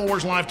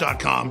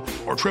 InfoWarsLife.com,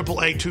 or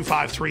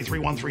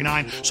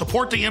 888-253-3139.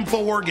 Support the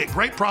InfoWar. Get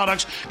great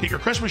products. Get your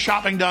Christmas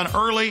shopping done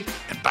early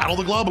and battle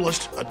the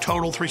globalist. A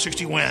total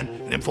 360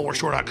 win at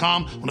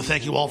InfoWarsStore.com. I want to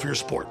thank you all for your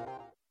support.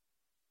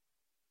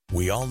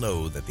 We all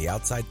know that the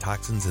outside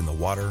toxins in the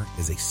water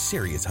is a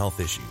serious health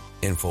issue.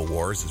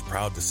 InfoWars is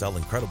proud to sell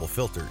incredible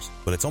filters,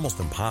 but it's almost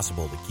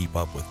impossible to keep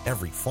up with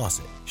every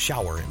faucet,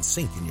 shower, and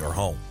sink in your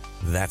home.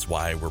 That's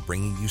why we're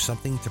bringing you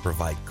something to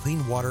provide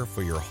clean water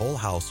for your whole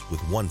house with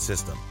one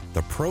system.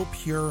 The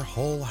ProPure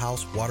Whole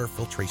House Water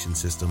Filtration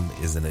System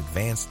is an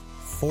advanced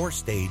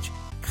 4-stage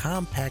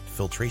compact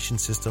filtration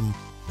system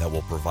that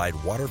will provide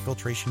water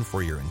filtration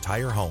for your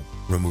entire home,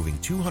 removing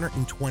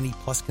 220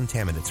 plus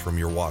contaminants from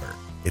your water.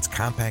 It's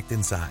compact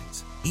in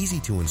size, easy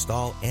to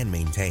install and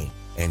maintain,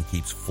 and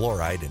keeps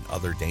fluoride and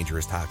other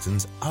dangerous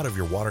toxins out of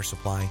your water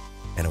supply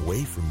and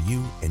away from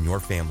you and your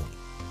family.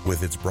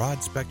 With its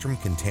broad spectrum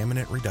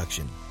contaminant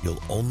reduction,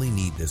 you'll only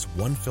need this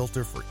one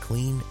filter for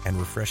clean and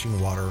refreshing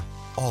water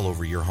all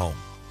over your home.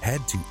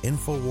 Head to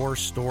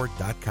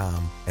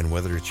InfoWarsStore.com, and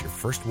whether it's your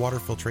first water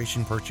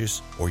filtration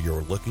purchase or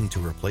you're looking to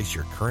replace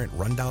your current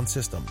rundown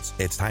systems,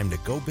 it's time to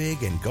go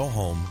big and go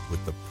home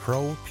with the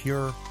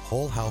ProPure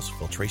Whole House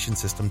Filtration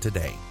System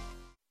today.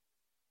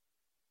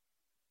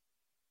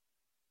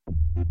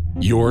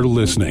 You're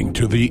listening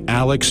to The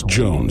Alex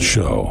Jones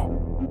Show.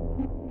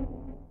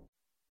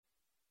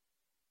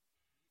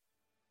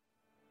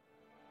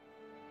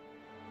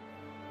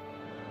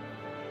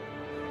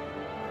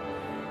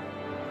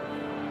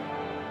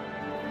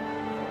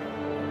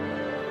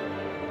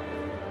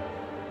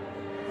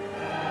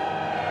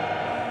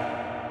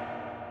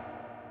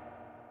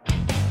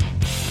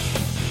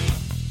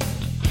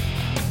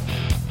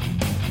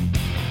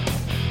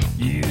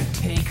 You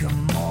take a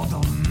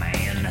mortal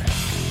man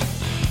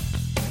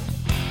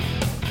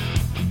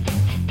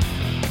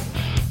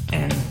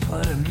and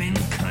put him in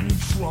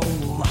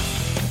control.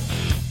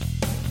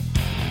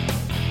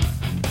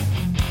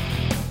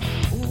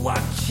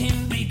 Watch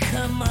him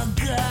become a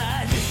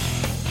god.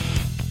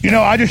 You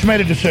know, I just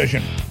made a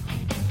decision.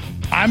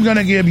 I'm going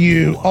to give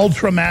you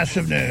ultra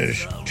massive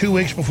news 2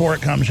 weeks before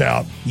it comes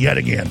out yet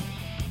again.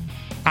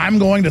 I'm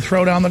going to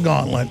throw down the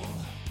gauntlet,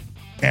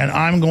 and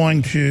I'm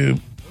going to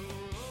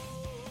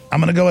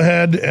go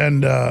ahead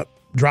and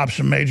drop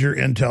some major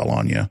intel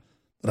on you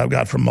that I've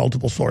got from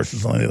multiple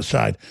sources on the other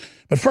side.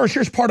 But first,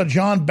 here's part of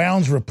John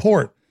Bound's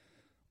report.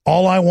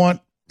 All I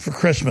want for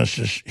Christmas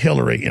is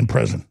Hillary in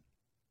prison.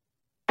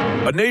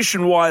 A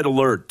nationwide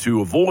alert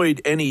to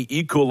avoid any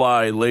E.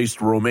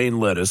 coli-laced romaine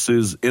lettuce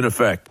is in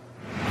effect.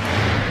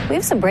 We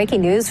have some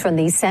breaking news from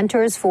the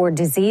Centers for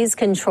Disease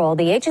Control.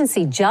 The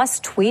agency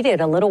just tweeted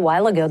a little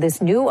while ago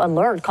this new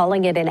alert,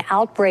 calling it an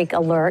outbreak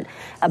alert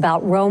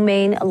about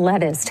romaine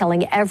lettuce,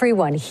 telling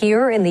everyone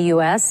here in the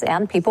U.S.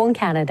 and people in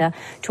Canada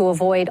to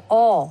avoid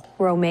all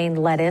romaine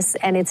lettuce.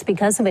 And it's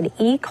because of an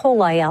E.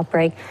 coli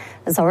outbreak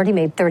that's already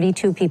made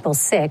 32 people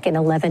sick in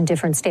 11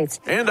 different states.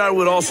 And I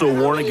would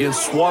also warn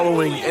against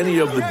swallowing any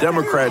of the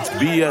Democrats'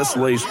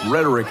 BS-laced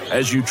rhetoric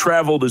as you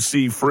travel to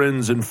see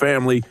friends and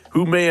family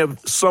who may have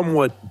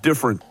somewhat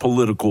different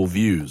political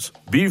views.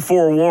 Be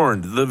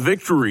forewarned, the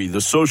victory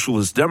the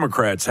Socialist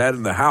Democrats had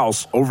in the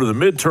House over the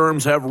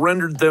midterms have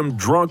rendered them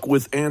drunk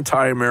with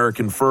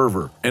anti-American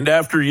fervor. And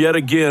after yet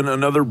again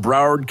another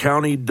Broward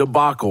County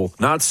debacle,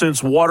 not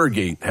since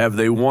Watergate have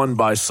they won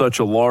by such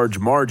a large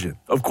margin.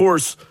 Of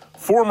course,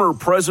 former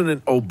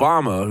President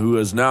Obama, who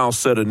has now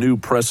set a new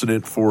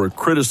precedent for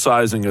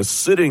criticizing a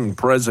sitting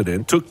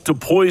president, took to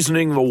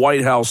poisoning the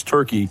White House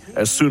turkey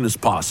as soon as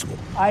possible.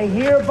 I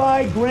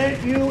hereby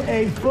grant you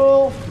a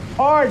full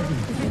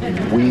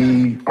pardon.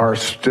 We are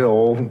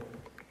still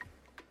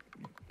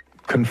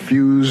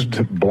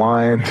confused,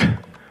 blind,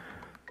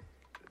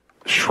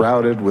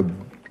 shrouded with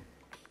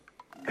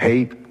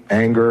hate,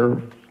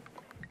 anger,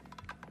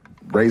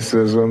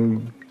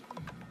 racism,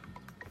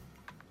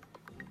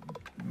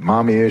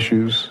 mommy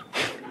issues.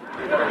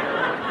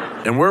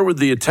 And where would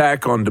the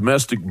attack on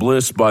domestic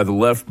bliss by the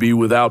left be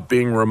without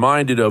being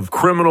reminded of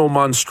criminal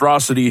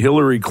monstrosity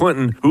Hillary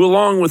Clinton, who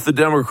along with the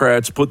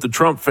Democrats put the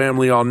Trump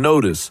family on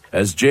notice?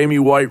 As Jamie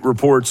White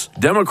reports,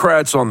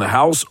 Democrats on the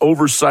House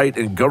Oversight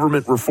and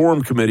Government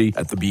Reform Committee,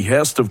 at the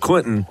behest of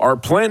Clinton, are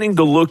planning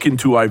to look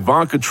into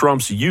Ivanka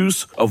Trump's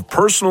use of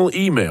personal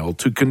email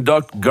to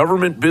conduct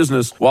government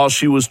business while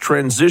she was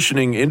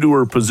transitioning into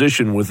her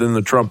position within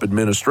the Trump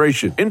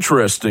administration.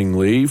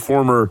 Interestingly,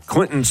 former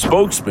Clinton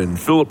spokesman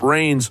Philip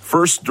Raines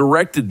first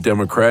directed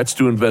Democrats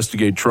to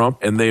investigate Trump,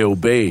 and they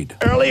obeyed.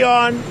 Early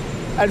on,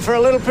 and for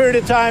a little period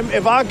of time,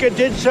 Ivanka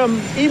did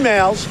some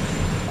emails.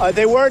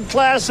 They weren't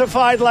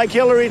classified like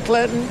Hillary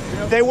Clinton.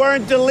 They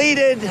weren't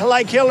deleted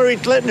like Hillary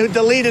Clinton, who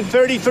deleted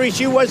 33.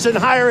 She wasn't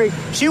hiring.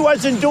 She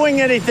wasn't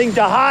doing anything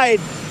to hide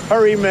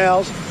her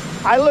emails.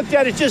 I looked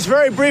at it just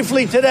very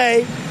briefly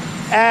today,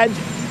 and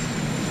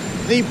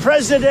the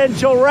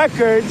presidential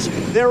records,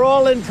 they're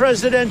all in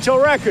presidential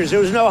records. There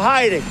was no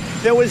hiding.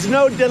 There was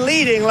no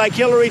deleting like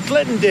Hillary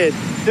Clinton did.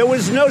 There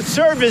was no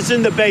servers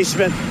in the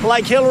basement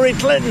like Hillary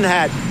Clinton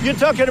had. You're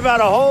talking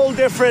about a whole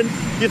different,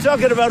 you're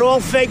talking about all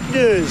fake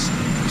news.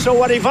 So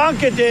what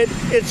Ivanka did,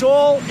 it's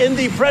all in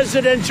the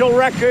presidential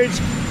records.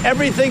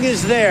 Everything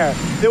is there.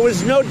 There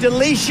was no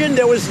deletion.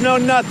 There was no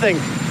nothing.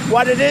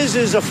 What it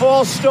is a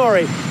false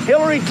story.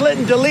 Hillary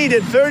Clinton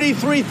deleted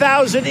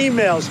 33,000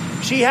 emails.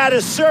 She had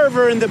a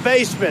server in the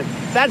basement.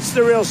 That's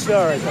the real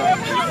story.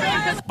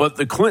 But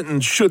the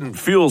Clintons shouldn't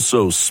feel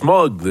so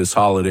smug this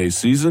holiday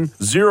season.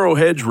 Zero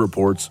Hedge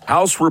reports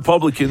House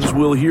Republicans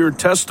will hear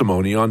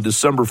testimony on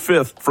December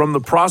 5th from the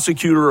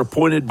prosecutor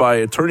appointed by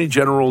Attorney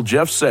General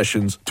Jeff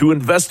Sessions to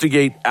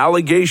investigate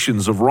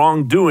allegations of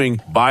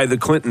wrongdoing by the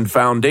Clinton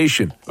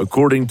Foundation,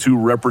 according to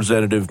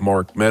Representative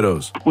Mark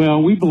Meadows.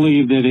 Well, we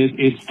believe that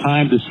it's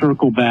time to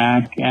circle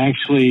back.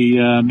 Actually,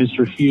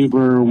 Mr.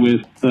 Huber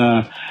with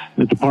the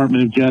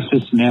Department of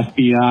Justice and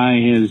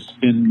FBI has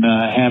been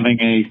having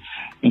an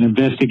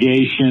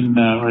investigation,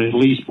 or at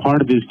least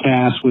part of his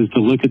task was to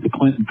look at the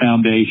Clinton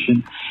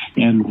Foundation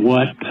and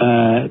what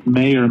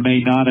may or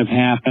may not have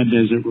happened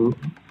as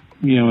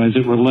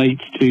it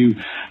relates to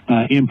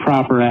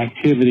improper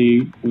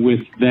activity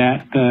with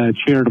that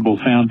charitable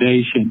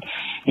foundation.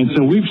 And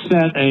so we've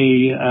set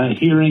a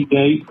hearing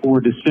date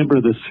for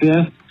December the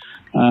 5th.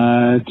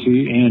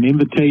 And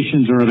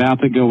invitations are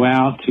about to go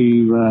out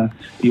to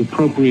the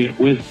appropriate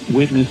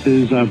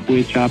witnesses, of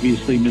which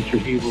obviously Mr.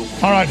 Huber.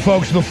 All right,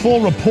 folks, the full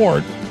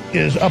report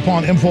is up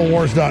on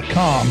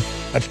Infowars.com.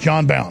 That's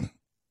John Bowne.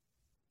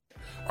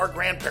 Our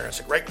grandparents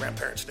and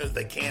great-grandparents knew that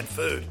they canned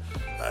food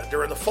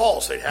during the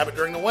fall, so they'd have it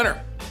during the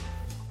winter.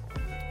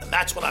 And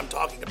that's what I'm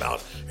talking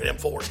about at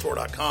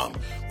InfoWarsStore.com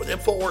with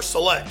InfoWars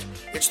Select.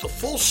 It's the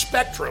full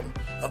spectrum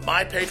of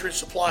My Patriot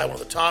Supply, one of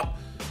the top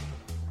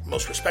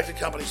most respected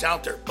companies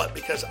out there, but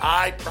because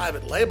I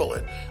private label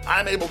it,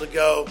 I'm able to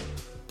go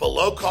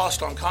below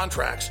cost on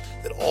contracts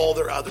that all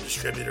their other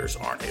distributors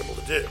aren't able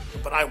to do.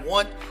 But I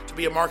want to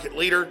be a market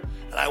leader,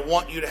 and I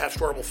want you to have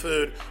storable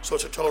food, so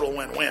it's a total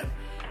win-win.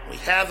 We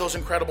have those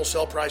incredible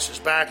sale prices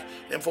back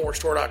at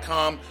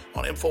InfoWarsStore.com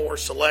on InfoWars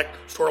Select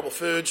Storable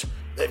Foods.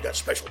 They've got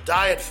special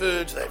diet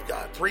foods. They've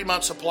got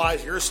 3-month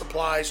supplies, year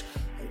supplies,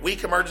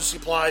 week emergency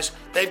supplies.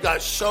 They've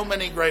got so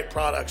many great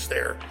products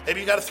there. Maybe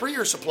you got a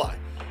 3-year supply.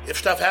 If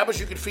stuff happens,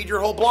 you can feed your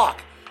whole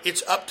block.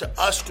 It's up to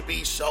us to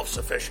be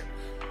self-sufficient.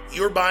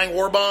 You're buying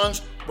war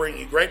bonds,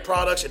 bringing you great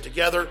products, and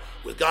together,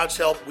 with God's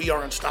help, we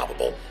are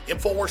unstoppable.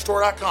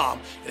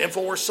 InfoWarsStore.com and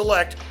InfoWars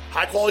Select,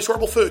 high-quality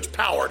storable foods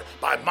powered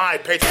by My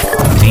Patriot.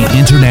 The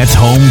Internet's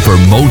home for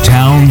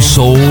Motown,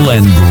 soul,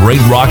 and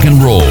great rock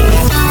and roll.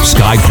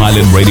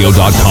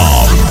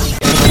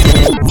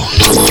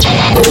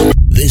 SkyPilotRadio.com.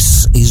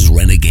 This is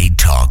Renegade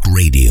Talk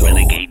Radio.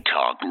 Renegade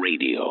Talk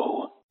Radio.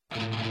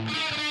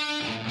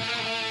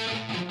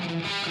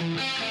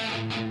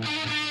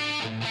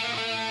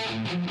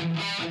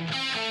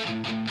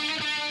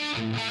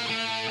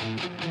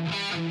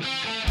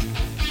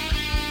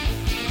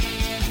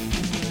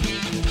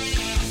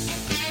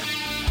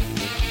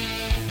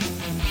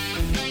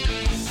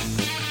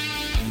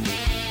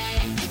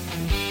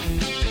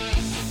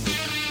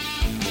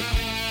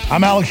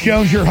 I'm Alex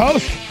Jones, your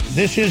host.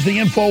 This is the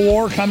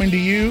InfoWar coming to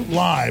you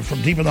live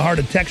from deep in the heart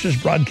of Texas,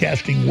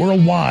 broadcasting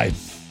worldwide.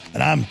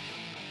 And I'm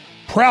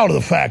proud of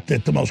the fact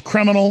that the most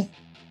criminal,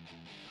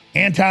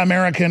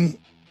 anti-American,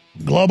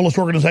 globalist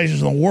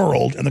organizations in the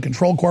world and the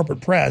controlled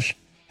corporate press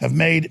have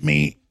made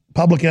me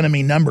public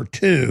enemy number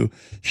 2,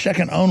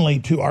 second only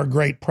to our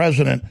great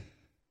president,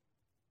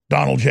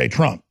 Donald J.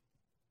 Trump.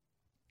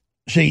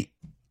 See,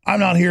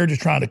 I'm not here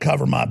just trying to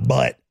cover my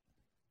butt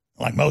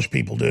like most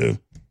people do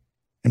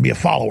and be a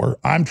follower.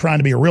 I'm trying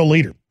to be a real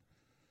leader.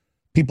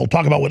 People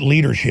talk about what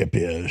leadership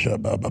is,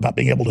 about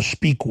being able to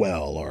speak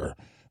well or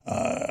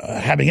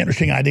having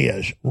interesting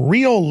ideas.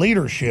 Real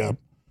leadership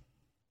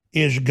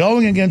is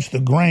going against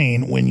the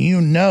grain when you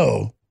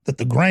know that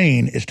the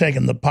grain is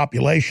taking the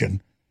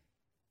population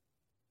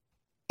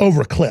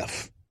over a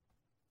cliff.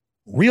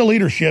 Real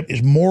leadership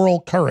is moral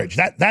courage.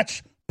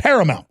 That's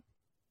paramount.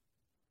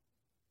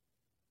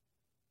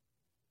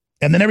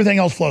 And then everything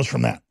else flows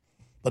from that.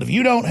 But if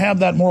you don't have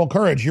that moral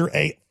courage, you're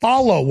a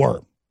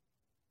follower.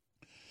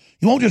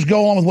 You won't just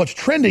go along with what's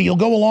trendy. You'll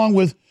go along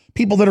with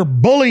people that are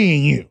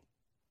bullying you.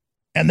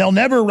 And they'll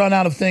never run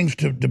out of things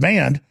to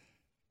demand.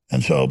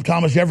 And so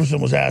Thomas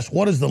Jefferson was asked,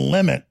 what is the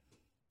limit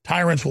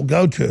tyrants will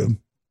go to?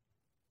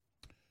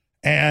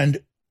 And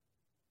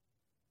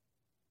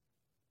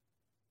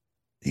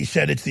he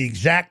said, it's the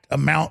exact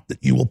amount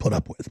that you will put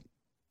up with.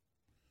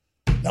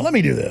 Now, let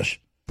me do this.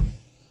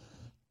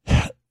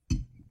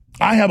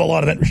 I have a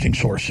lot of interesting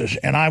sources,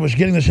 and I was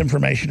getting this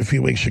information a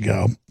few weeks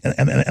ago,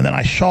 and then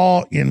I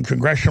saw in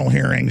congressional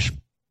hearings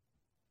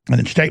and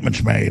in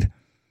statements made,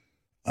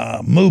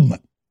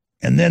 movement.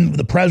 And then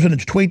the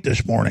president's tweet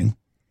this morning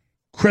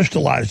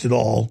crystallized it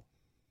all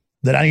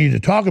that I needed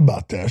to talk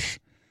about this.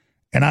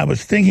 And I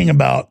was thinking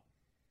about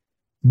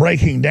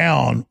breaking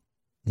down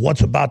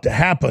what's about to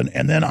happen.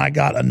 And then I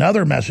got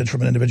another message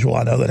from an individual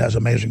I know that has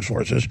amazing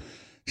sources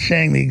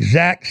saying the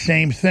exact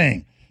same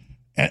thing.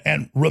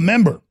 And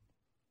remember,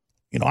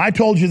 you know, I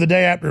told you the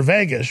day after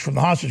Vegas from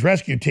the hostage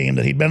rescue team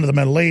that he'd been to the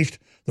Middle East.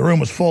 The room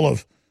was full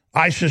of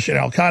ISIS and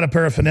Al-Qaeda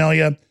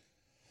paraphernalia,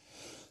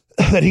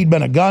 that he'd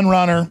been a gun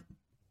runner,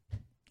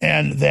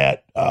 and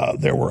that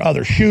there were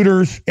other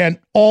shooters, and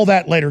all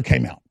that later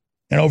came out.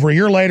 And over a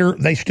year later,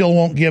 they still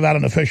won't give out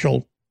an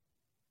official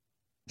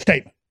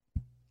statement.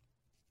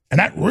 And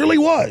that really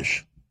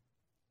was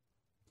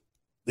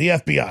the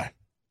FBI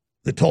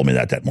that told me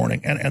that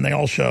morning. And they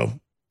also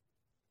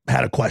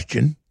had a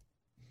question.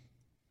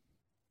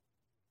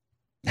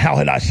 How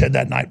had I said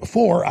that night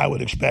before? I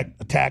would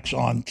expect attacks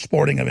on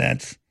sporting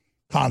events,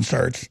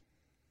 concerts.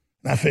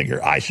 And I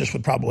figure ISIS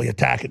would probably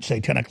attack at, say,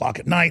 10 o'clock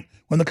at night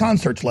when the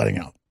concert's letting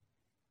out.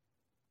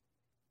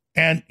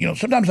 And,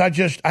 sometimes I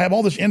have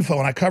all this info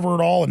and I cover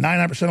it all, and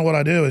 99% of what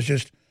I do is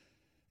just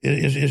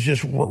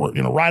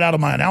right out of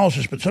my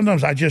analysis. But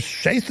sometimes I just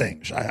say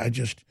things.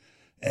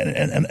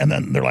 And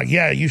then they're like,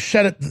 yeah, you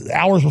said it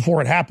hours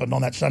before it happened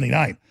on that Sunday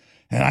night.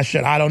 And I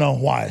said, I don't know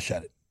why I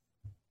said it.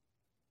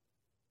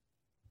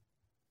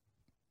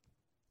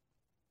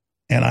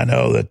 And I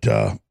know that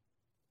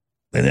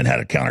they then had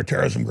a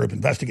counterterrorism group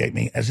investigate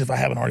me as if I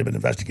haven't already been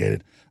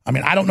investigated. I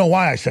mean, I don't know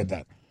why I said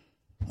that.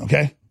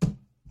 Okay?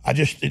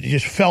 It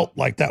just felt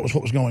like that was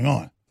what was going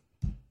on.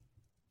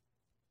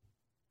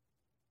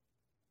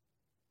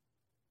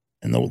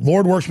 And the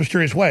Lord works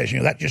mysterious ways.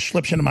 That just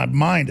slips into my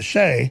mind to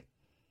say,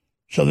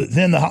 so that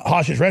then the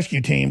hostage rescue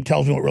team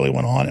tells me what really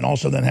went on and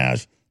also then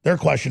has their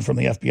question from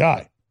the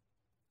FBI.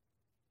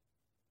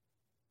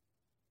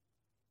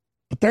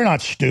 But they're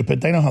not stupid.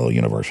 They know how the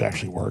universe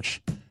actually works.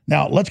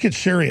 Now, let's get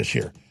serious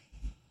here.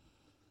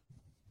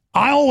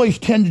 I always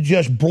tend to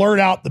just blurt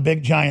out the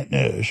big giant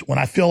news when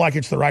I feel like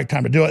it's the right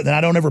time to do it. Then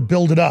I don't ever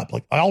build it up.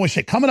 Like I always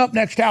say, coming up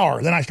next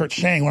hour. Then I start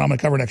saying what I'm going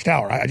to cover next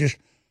hour. I just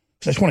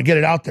want to get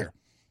it out there.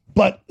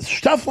 But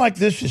stuff like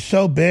this is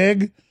so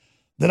big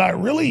that I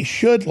really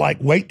should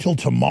wait till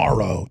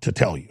tomorrow to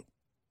tell you.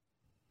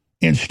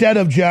 Instead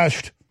of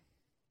just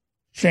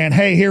saying,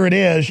 hey, here it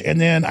is.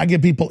 And then I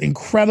give people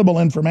incredible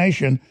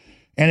information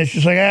and it's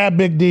just like,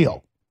 big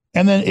deal.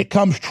 And then it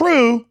comes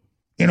true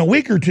in a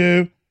week or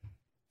two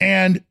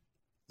and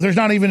there's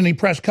not even any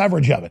press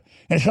coverage of it.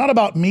 And it's not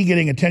about me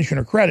getting attention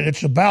or credit.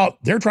 It's about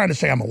they're trying to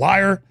say I'm a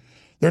liar.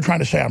 They're trying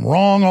to say I'm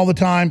wrong all the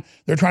time.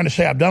 They're trying to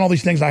say I've done all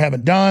these things I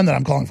haven't done, that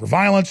I'm calling for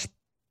violence.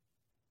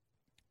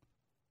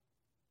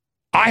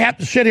 I have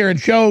to sit here and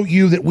show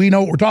you that we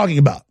know what we're talking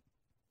about.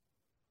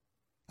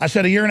 I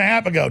said a year and a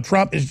half ago,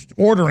 Trump is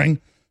ordering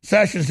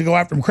Sessions to go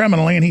after him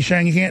criminally, and he's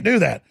saying you can't do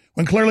that,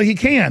 when clearly he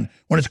can,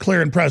 when it's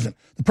clear and present.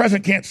 The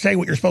president can't say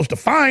what you're supposed to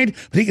find,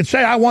 but he can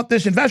say, I want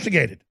this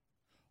investigated.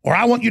 Or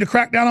I want you to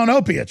crack down on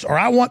opiates. Or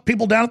I want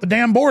people down at the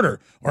damn border.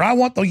 Or I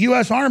want the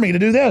U.S. Army to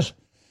do this.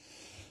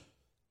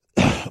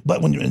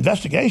 But when you're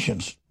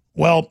investigations,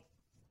 well,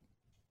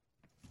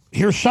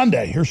 here's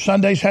Sunday. Here's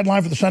Sunday's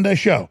headline for the Sunday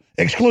show.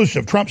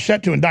 Exclusive. Trump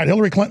set to indict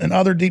Hillary Clinton and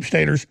other deep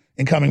staters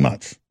in coming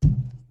months.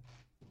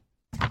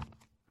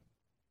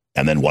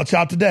 And then what's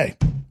out today?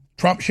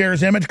 Trump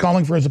shares image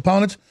calling for his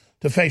opponents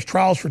to face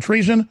trials for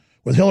treason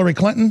with Hillary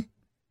Clinton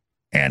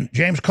and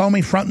James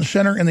Comey front and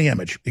center in the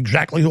image.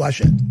 Exactly who I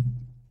said.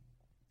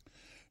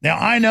 Now,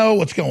 I know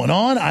what's going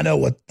on. I know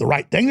what the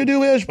right thing to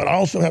do is, but I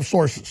also have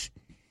sources.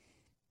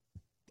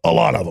 A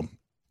lot of them.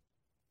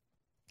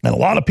 And a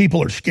lot of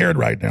people are scared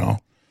right now.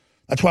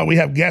 That's why we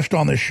have guests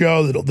on this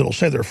show that'll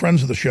say they're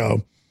friends of the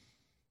show,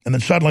 and then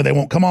suddenly they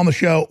won't come on the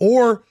show,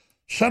 or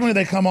suddenly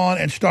they come on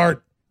and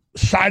start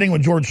siding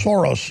with George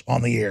Soros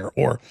on the air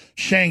or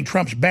saying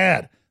Trump's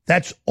bad.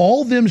 That's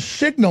all them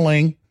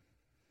signaling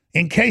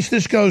in case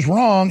this goes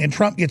wrong and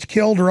Trump gets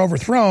killed or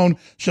overthrown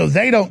so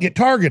they don't get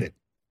targeted.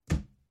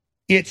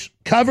 It's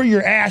cover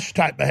your ass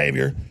type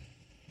behavior,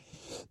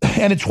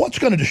 and it's what's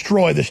going to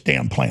destroy this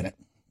damn planet.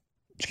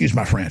 Excuse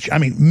my French. I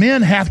mean,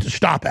 men have to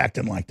stop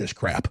acting like this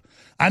crap.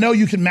 I know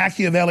you can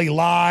Machiavelli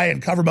lie and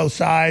cover both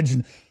sides,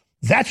 and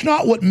that's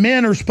not what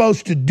men are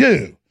supposed to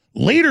do.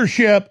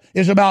 Leadership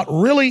is about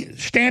really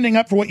standing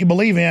up for what you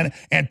believe in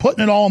and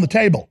putting it all on the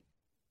table,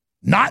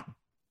 not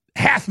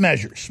half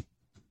measures.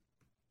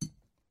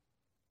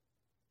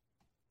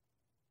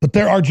 But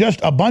there are just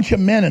a bunch of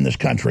men in this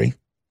country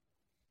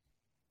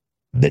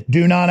that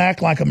do not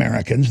act like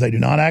Americans. They do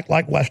not act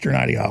like Western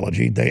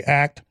ideology. They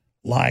act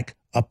like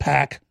a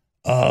pack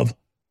of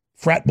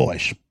frat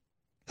boys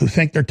who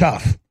think they're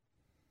tough.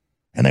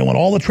 And they want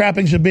all the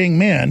trappings of being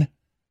men,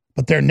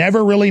 but they're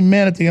never really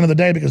men at the end of the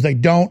day because they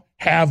don't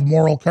have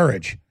moral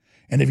courage.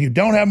 And if you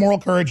don't have moral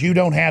courage, you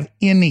don't have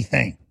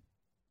anything.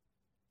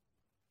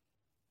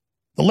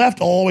 The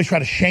left will always try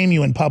to shame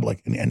you in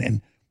public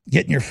and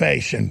get in your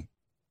face and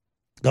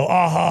go,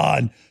 aha,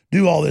 and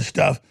do all this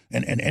stuff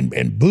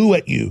and boo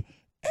at you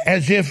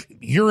as if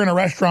you're in a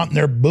restaurant and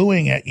they're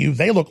booing at you.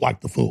 They look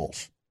like the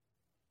fools.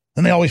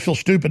 And they always feel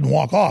stupid and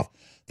walk off.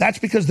 That's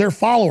because they're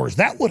followers.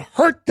 That would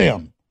hurt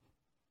them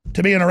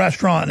to be in a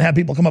restaurant and have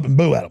people come up and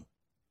boo at them.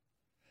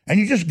 And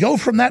you just go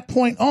from that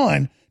point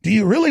on. Do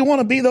you really want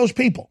to be those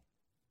people?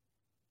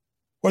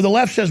 Where the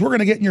left says, we're going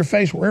to get in your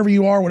face wherever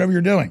you are, whatever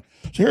you're doing.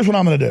 So here's what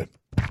I'm going to do.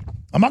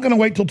 I'm not going to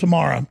wait till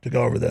tomorrow to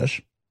go over this.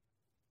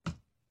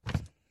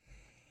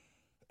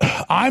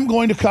 I'm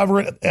going to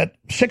cover it at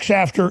 6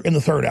 after in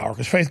the third hour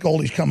because Faith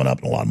Goldie's coming up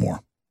and a lot more.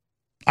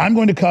 I'm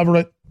going to cover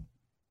it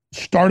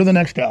start of the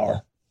next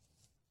hour,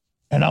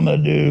 and I'm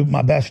going to do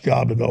my best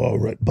job to go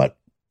over it. But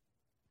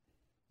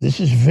this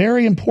is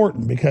very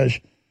important because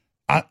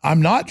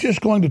I'm not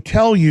just going to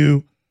tell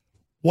you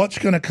what's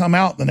going to come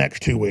out the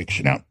next 2 weeks.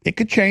 Now, it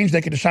could change.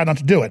 They could decide not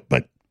to do it.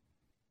 But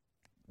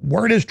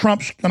word is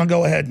Trump's going to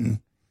go ahead and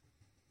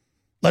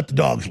let the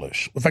dogs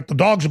loose. In fact, the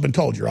dogs have been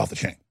told you're off the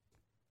chain.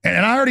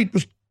 And I already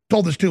was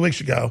told this 2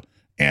 weeks ago.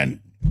 And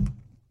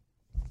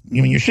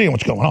you're seeing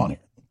what's going on here.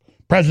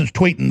 President's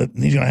tweeting that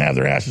he's going to have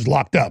their asses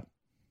locked up.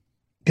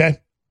 Okay?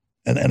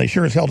 And they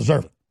sure as hell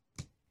deserve it.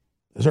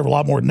 They deserve a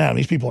lot more than that.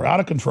 These people are out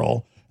of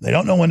control. They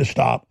don't know when to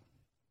stop.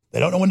 They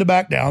don't know when to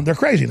back down. They're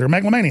crazy. They're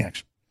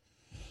megalomaniacs.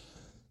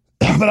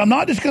 But I'm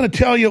not just going to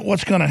tell you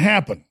what's going to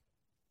happen.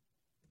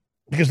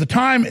 Because the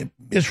time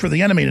is for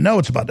the enemy to know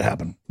what's about to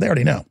happen. They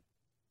already know.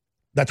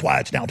 That's why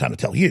it's now time to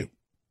tell you.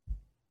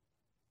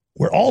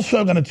 We're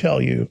also going to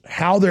tell you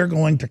how they're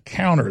going to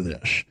counter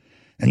this.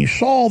 And you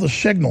saw the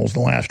signals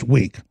the last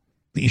week.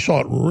 But you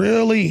saw it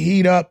really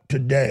heat up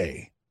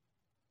today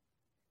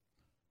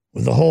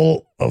with the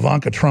whole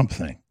Ivanka Trump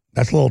thing.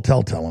 That's a little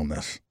telltale on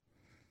this.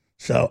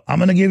 So I'm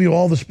going to give you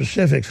all the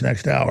specifics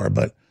next hour,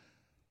 but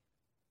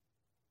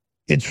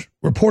it's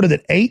reported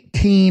that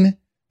 18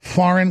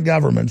 foreign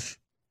governments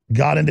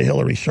got into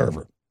Hillary's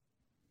server.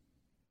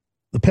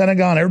 The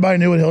Pentagon, everybody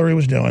knew what Hillary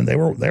was doing. They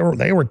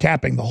were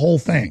tapping the whole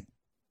thing.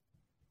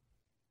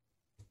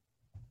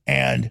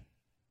 And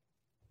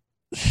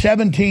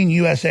 17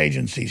 U.S.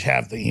 agencies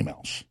have the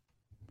emails.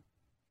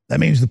 That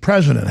means the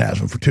president has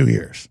them for 2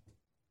 years.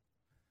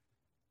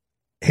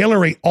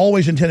 Hillary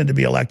always intended to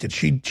be elected.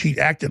 She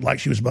acted like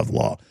she was above the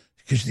law.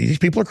 Because these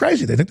people are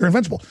crazy. They think they're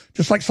invincible.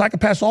 Just like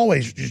psychopaths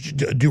always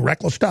do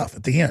reckless stuff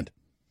at the end.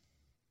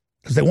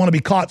 Because they want to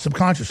be caught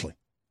subconsciously.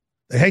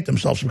 They hate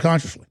themselves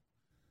subconsciously.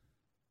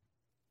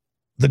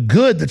 The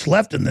good that's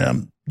left in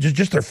them,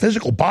 just their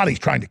physical body's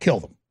trying to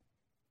kill them.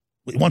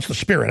 It wants the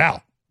spirit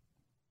out.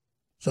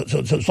 So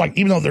it's like,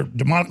 even though they're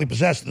demonically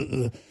possessed,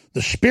 the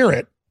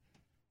spirit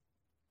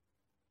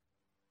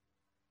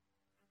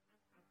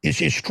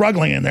is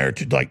struggling in there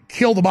to like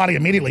kill the body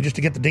immediately just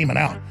to get the demon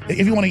out.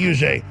 If you want to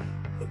use a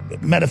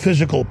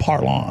metaphysical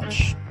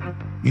parlance,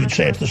 you could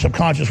say it's the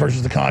subconscious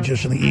versus the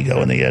conscious and the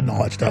ego and the id and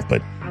all that stuff.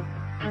 But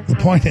the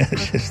point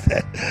is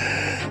that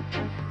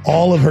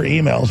all of her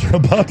emails are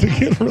about to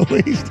get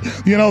released.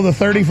 You know, the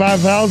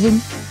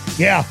 35,000?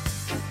 Yeah.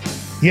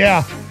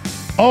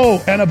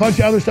 Oh, and a bunch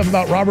of other stuff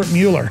about Robert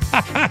Mueller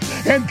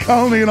and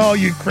Comey and all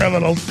you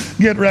criminals.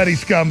 Get ready,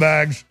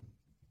 scumbags.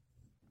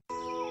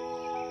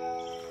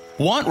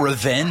 Want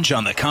revenge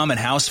on the common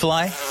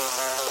housefly?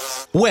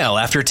 Well,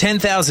 after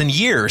 10,000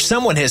 years,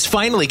 someone has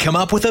finally come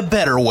up with a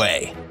better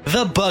way.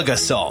 The Bug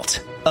Assault,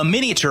 a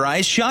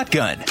miniaturized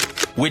shotgun,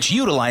 which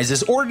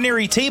utilizes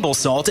ordinary table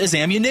salt as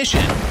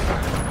ammunition.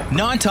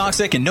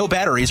 Non-toxic and no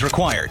batteries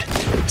required.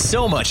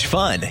 So much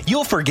fun,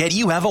 you'll forget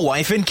you have a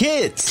wife and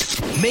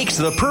kids. Makes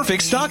the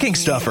perfect stocking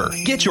stuffer.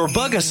 Get your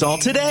Bug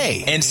Assault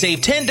today and save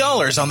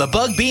 $10 on the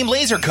Bug Beam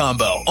Laser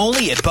Combo,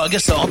 only at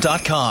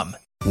bugassault.com.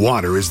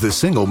 Water is the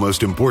single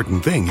most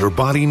important thing your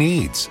body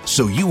needs,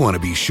 so you want to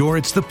be sure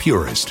it's the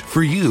purest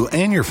for you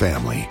and your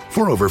family.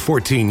 For over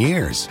 14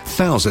 years,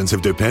 thousands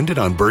have depended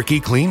on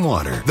Berkey Clean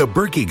Water. The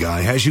Berkey guy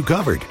has you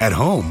covered at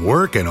home,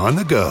 work, and on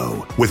the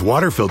go. With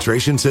water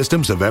filtration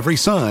systems of every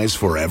size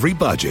for every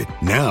budget.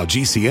 Now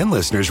GCN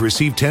listeners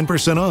receive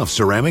 10% off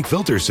ceramic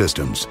filter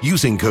systems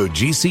using code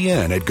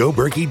GCN at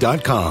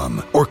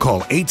GoBerkey.com or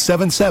call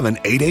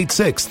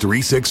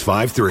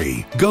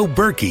 877-886-3653.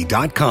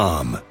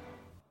 GoBerkey.com.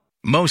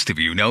 Most of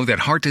you know that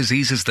heart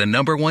disease is the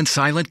 #1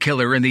 silent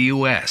killer in the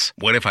U.S.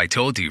 What if I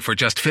told you for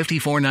just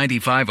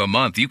 $54.95 a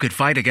month you could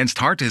fight against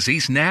heart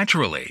disease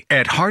naturally?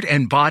 At Heart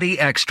and Body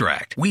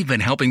Extract, we've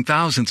been helping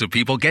thousands of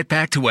people get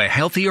back to a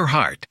healthier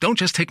heart. Don't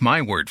just take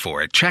my word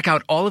for it. Check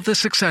out all of the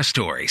success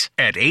stories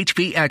at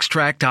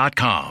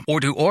hbextract.com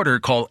or to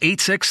order, call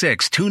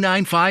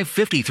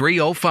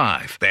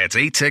 866-295-5305. That's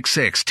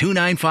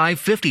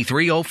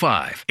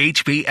 866-295-5305.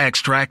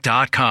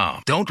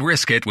 hbextract.com. Don't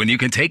risk it when you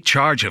can take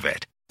charge of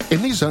it.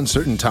 In these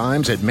uncertain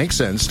times, it makes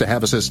sense to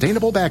have a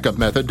sustainable backup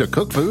method to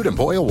cook food and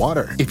boil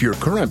water. If your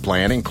current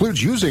plan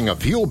includes using a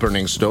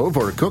fuel-burning stove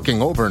or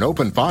cooking over an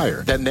open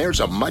fire, then there's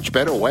a much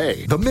better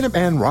way. The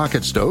Minuteman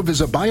Rocket Stove is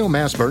a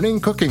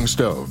biomass-burning cooking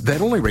stove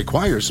that only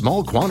requires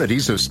small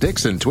quantities of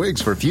sticks and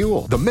twigs for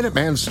fuel. The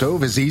Minuteman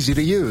Stove is easy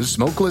to use,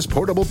 smokeless,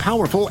 portable,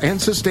 powerful, and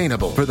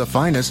sustainable. For the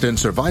finest in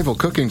survival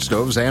cooking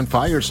stoves and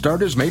fire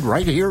starters made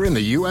right here in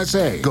the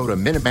USA, go to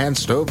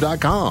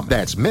MinutemanStove.com.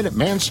 That's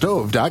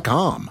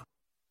MinutemanStove.com.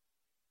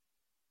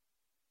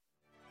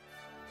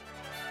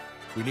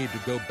 We need to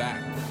go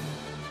back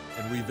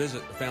and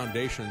revisit the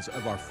foundations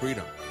of our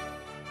freedom.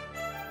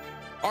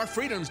 Our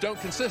freedoms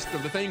don't consist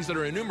of the things that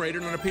are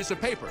enumerated on a piece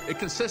of paper. It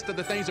consists of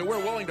the things that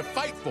we're willing to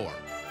fight for.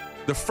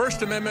 The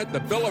First Amendment, the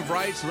Bill of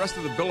Rights, the rest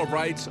of the Bill of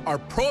Rights are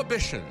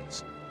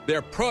prohibitions.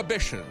 They're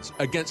prohibitions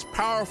against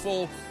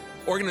powerful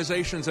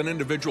organizations and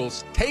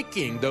individuals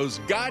taking those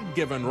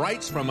God-given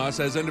rights from us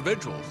as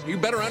individuals. You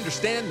better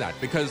understand that,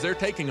 because they're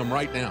taking them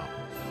right now.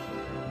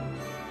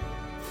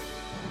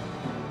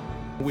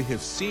 We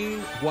have seen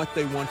what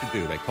they want to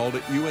do. They called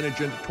it UN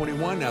Agenda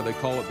 21. Now they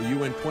call it the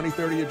UN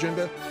 2030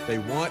 Agenda. They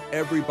want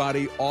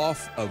everybody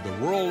off of the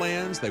rural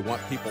lands. They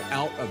want people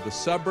out of the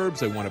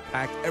suburbs. They want to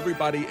pack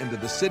everybody into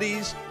the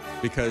cities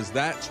because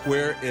that's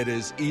where it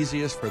is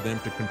easiest for them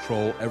to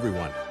control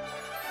everyone.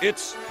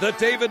 It's the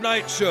David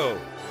Knight Show.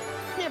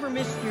 Never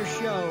miss your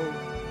show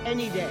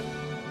any day.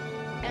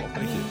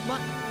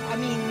 I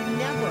mean,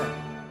 never.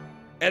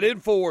 At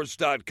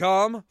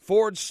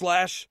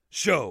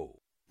Infowars.com/show.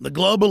 The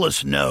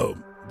globalists know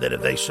that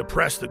if they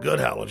suppress the good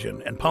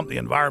halogen and pump the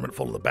environment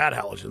full of the bad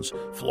halogens,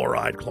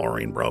 fluoride,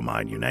 chlorine,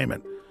 bromide, you name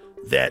it,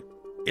 that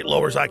it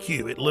lowers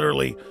IQ. It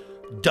literally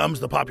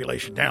dumbs the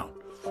population down.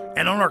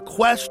 And on our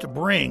quest to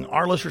bring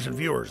our listeners and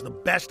viewers the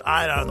best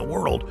iodine in the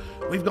world,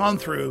 we've gone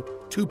through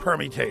two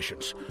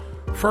permutations.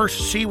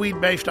 First,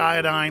 seaweed-based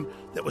iodine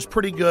that was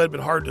pretty good but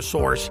hard to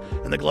source,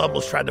 and the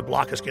globalists tried to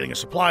block us getting a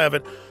supply of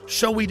it.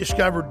 So we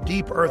discovered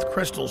deep earth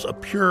crystals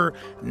of pure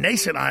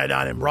nascent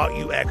iodine and brought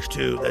you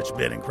X2 that's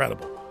been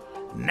incredible.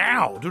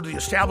 Now, due to the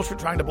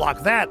establishment trying to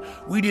block that,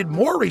 we did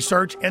more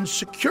research and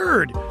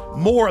secured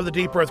more of the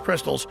deep earth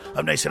crystals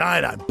of nascent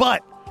iodine.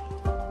 But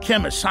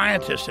chemists,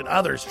 scientists, and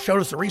others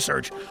showed us the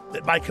research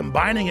that by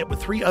combining it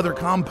with 3 other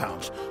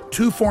compounds,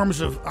 2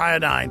 forms of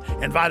iodine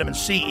and vitamin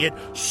C, it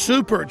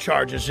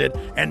supercharges it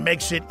and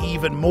makes it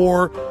even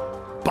more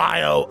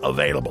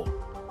bioavailable.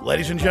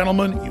 Ladies and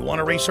gentlemen, you want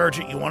to research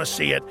it, you want to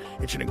see it.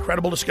 It's an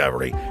incredible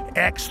discovery.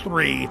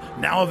 X3,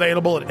 now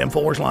available at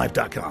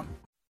InfoWarsLife.com.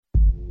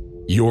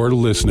 You're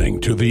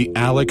listening to The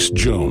Alex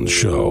Jones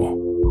Show.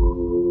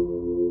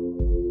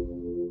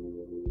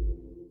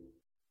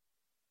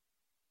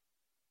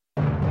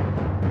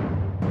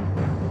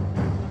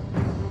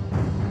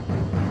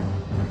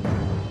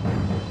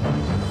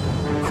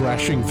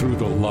 Crashing through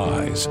the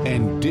lies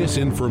and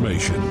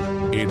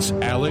disinformation, it's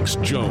Alex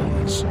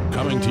Jones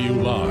coming to you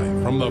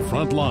live from the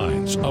front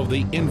lines of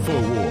the info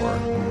war.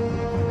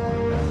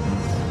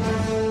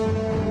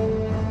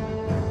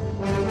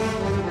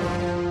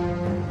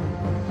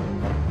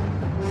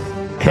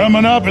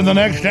 Coming up in the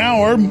next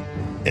hour,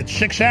 at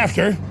 6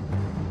 after,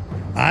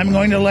 I'm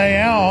going to lay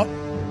out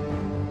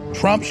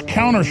Trump's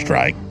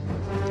counterstrike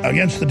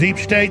against the deep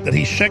state that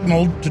he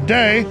signaled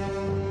today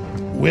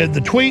with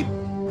the tweet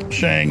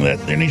saying that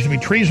there needs to be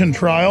treason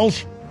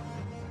trials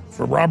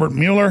for Robert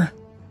Mueller,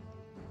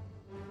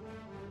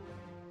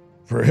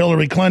 for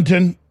Hillary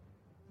Clinton,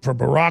 for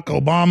Barack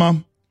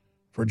Obama,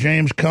 for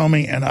James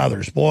Comey, and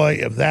others. Boy,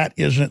 if that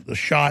isn't the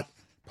shot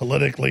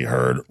politically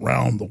heard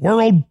around the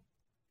world.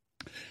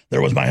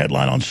 There was my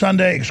headline on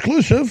Sunday,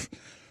 exclusive.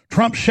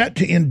 Trump set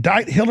to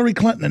indict Hillary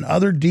Clinton and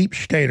other deep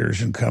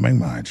staters in coming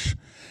months.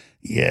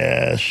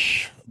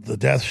 Yes, the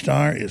Death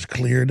Star is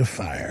clear to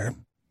fire.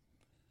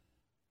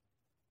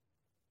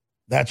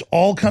 That's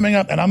all coming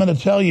up, and I'm going to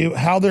tell you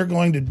how they're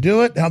going to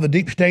do it, how the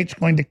deep state's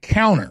going to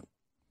counter.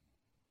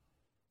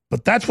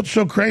 But that's what's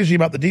so crazy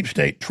about the deep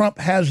state. Trump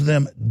has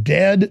them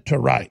dead to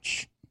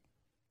rights.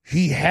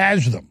 He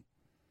has them.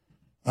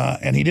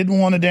 And he didn't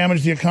want to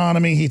damage the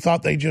economy. He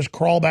thought they'd just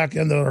crawl back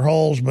into their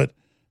holes, but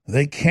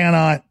they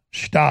cannot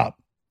stop.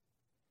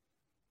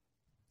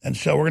 And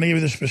so we're going to give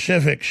you the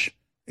specifics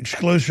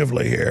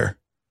exclusively here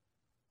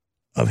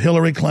of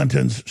Hillary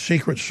Clinton's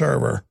secret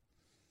server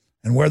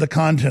and where the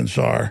contents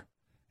are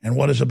and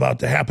what is about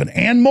to happen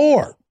and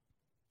more.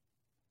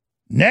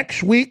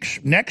 Next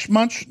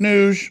month's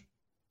news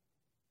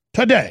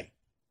today.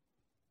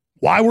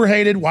 Why we're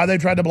hated, why they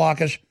tried to block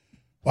us,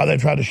 why they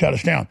tried to shut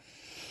us down.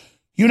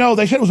 You know,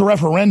 they said it was a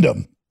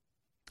referendum,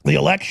 the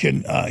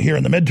election here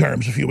in the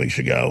midterms a few weeks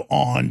ago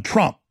on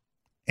Trump.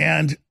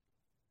 And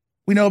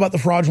we know about the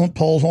fraudulent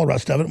polls and all the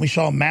rest of it. And we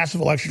saw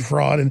massive election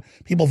fraud and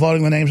people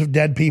voting the names of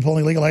dead people,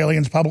 illegal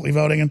aliens publicly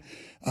voting, and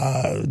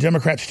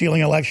Democrats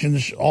stealing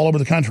elections all over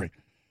the country.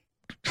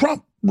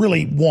 Trump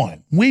really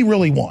won. We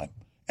really won.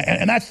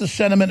 And that's the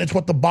sentiment. It's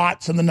what the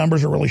bots and the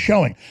numbers are really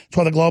showing. It's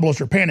why the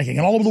globalists are panicking.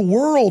 And all over the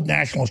world,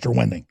 nationalists are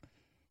winning.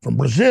 From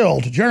Brazil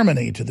to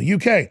Germany to the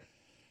UK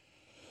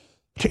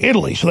to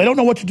Italy. So they don't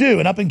know what to do.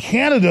 And up in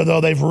Canada,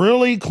 though, they've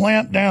really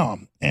clamped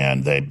down.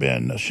 And they've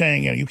been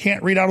saying, you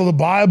can't read out of the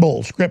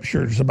Bible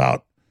scriptures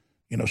about,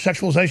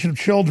 sexualization of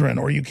children,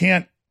 or you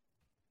can't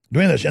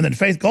do this. And then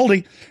Faith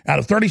Goldy, out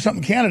of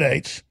 30-something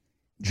candidates,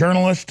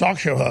 journalist, talk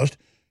show host,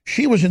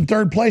 she was in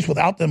third place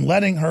without them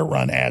letting her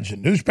run ads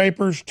in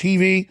newspapers,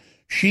 TV.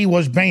 She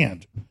was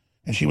banned.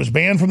 And she was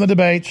banned from the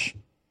debates.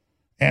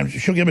 And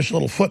she'll give us a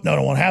little footnote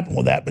on what happened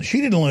with that. But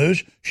she didn't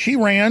lose. She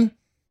ran.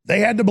 They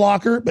had to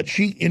block her, but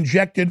she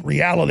injected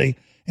reality,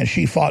 and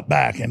she fought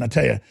back. And I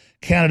tell you,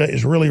 Canada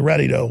is really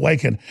ready to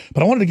awaken.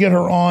 But I wanted to get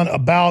her on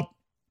about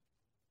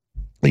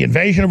the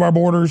invasion of our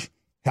borders,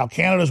 how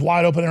Canada's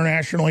wide open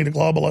internationally to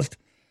globalists,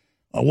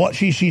 what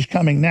she sees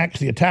coming next,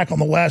 the attack on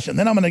the West. And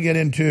then I'm going to get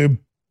into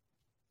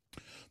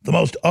the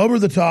most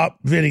over-the-top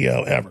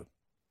video ever.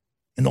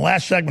 In the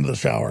last segment of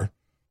this hour,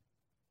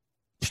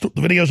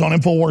 the video's on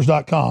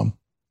Infowars.com.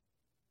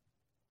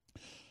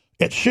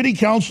 At city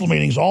council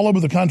meetings all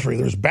over the country,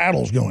 there's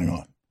battles going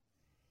on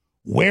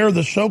where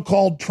the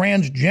so-called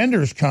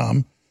transgenders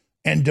come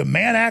and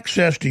demand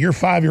access to your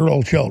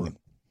 5-year-old children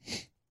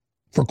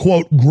for,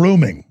 quote,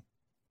 grooming.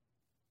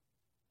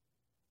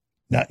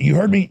 Now, you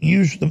heard me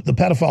use the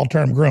pedophile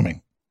term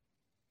grooming.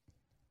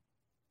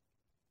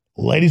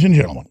 Ladies and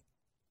gentlemen,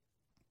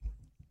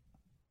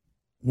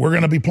 we're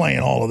going to be playing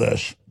all of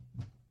this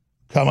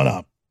coming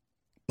up.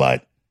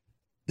 But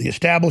the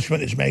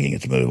establishment is making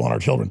its move on our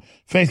children.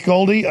 Faith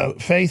Goldy,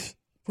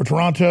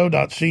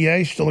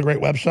 faithfortoronto.ca, still a great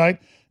website.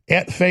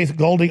 At Faith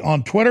Goldy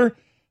on Twitter.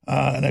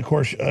 And, of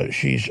course,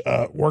 she's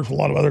worked with a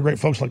lot of other great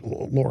folks like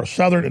Laura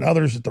Southern and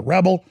others at The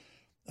Rebel.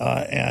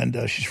 And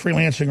she's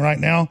freelancing right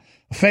now.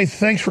 Faith,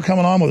 thanks for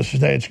coming on with us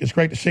today. It's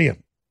great to see you.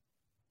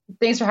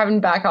 Thanks for having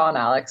me back on,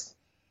 Alex.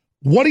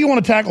 What do you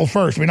want to tackle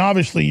first? I mean,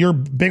 obviously, you're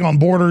big on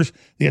borders,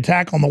 the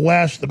attack on the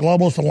West, the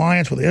globalist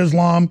alliance with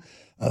Islam,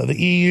 the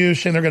EU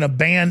saying they're going to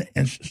ban,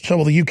 and so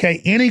will the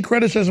UK, any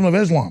criticism of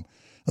Islam.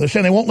 They're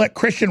saying they won't let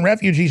Christian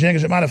refugees in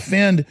because it might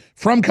offend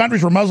from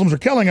countries where Muslims are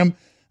killing them,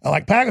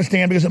 like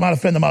Pakistan, because it might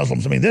offend the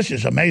Muslims. I mean, this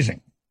is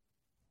amazing.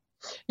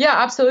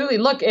 Yeah, absolutely.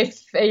 Look,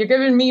 if you're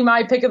giving me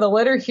my pick of the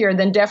litter here,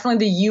 then definitely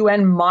the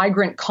UN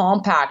Migrant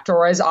Compact,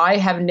 or as I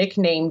have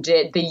nicknamed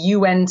it, the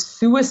UN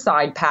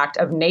Suicide Pact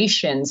of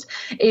Nations,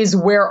 is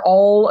where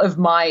all of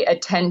my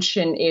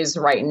attention is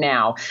right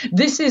now.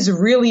 This is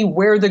really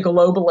where the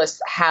globalists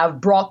have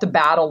brought the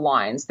battle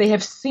lines. They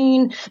have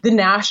seen the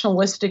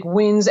nationalistic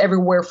winds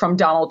everywhere from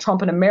Donald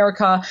Trump in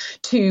America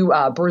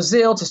to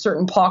Brazil to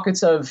certain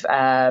pockets of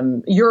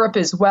Europe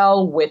as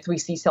well, we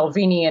see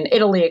Salvini in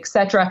Italy,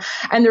 etc.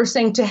 And they're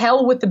saying to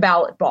hell with the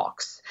ballot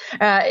box.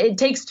 It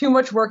takes too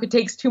much work. It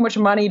takes too much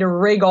money to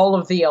rig all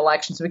of the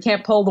elections. We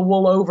can't pull the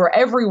wool over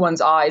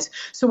everyone's eyes.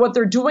 So what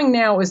they're doing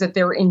now is that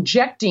they're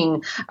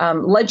injecting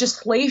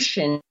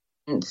legislation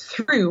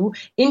through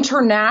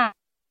internationalist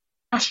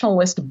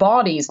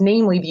bodies,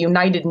 namely the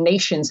United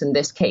Nations in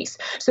this case.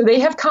 So they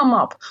have come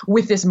up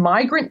with this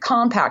migrant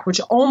compact, which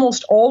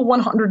almost all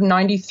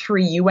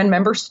 193 UN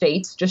member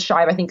states, just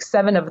shy of, I think,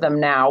 7 of them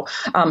now,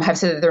 have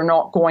said that they're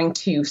not going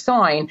to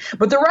sign.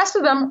 But the rest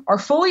of them are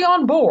fully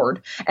on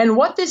board. And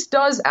what this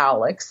does,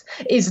 Alex,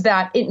 is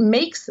that it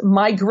makes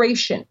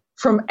migration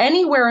from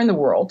anywhere in the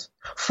world,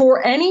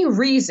 for any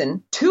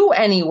reason, to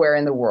anywhere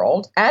in the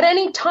world, at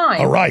any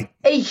time,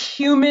 a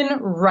human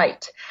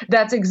right.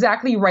 That's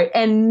exactly right.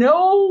 And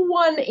no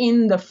one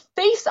in the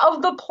face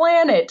of the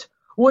planet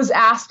was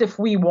asked if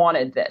we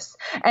wanted this.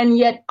 And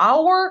yet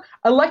our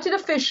elected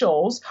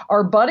officials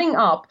are butting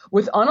up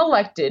with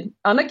unelected,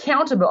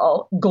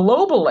 unaccountable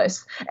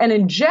globalists and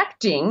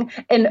injecting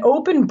an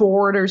open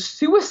borders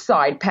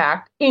suicide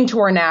pact into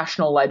our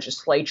national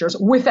legislatures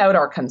without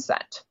our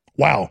consent.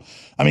 Wow.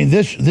 I mean,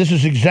 this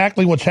is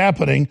exactly what's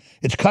happening.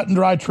 It's cut and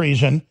dry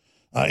treason.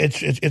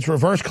 It's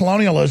reverse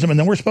colonialism, and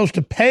then we're supposed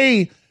to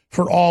pay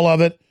for all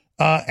of it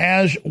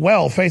as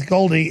well. Faith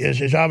Goldy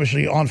is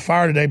obviously on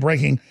fire today,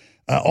 breaking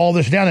all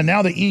this down. And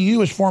now the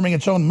EU is forming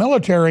its own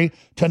military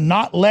to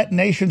not let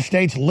nation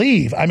states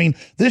leave. I mean,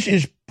 this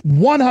is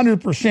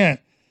 100%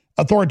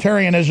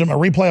 authoritarianism,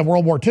 a replay of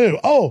World War II.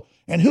 Oh,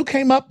 and who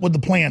came up with the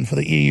plan for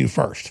the EU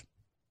first?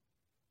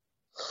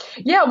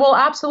 Yeah, well,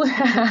 absolutely.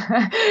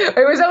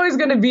 It was always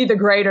going to be the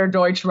greater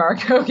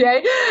Deutschmark,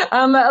 okay?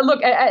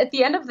 Look, at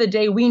the end of the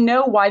day, we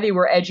know why they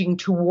were edging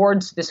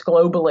towards this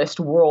globalist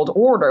world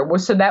order,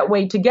 was so that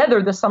way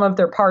together the sum of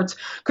their parts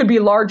could be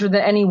larger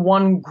than any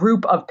one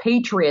group of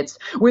patriots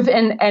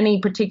within any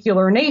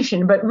particular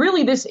nation. But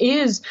really, this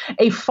is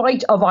a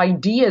fight of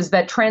ideas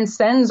that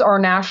transcends our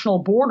national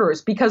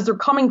borders because they're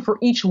coming for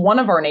each one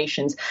of our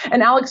nations.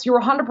 And Alex,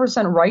 you're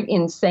 100% right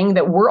in saying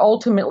that we're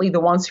ultimately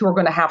the ones who are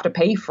going to have to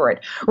pay for it.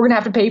 We're going to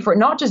have to pay for it,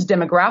 not just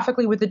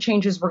demographically with the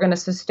changes we're going to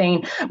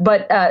sustain,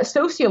 but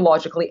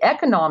sociologically,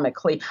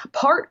 economically.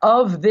 Part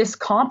of this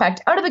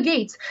compact out of the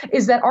gates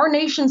is that our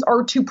nations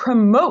are to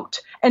promote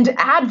and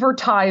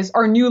advertise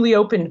our newly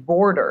opened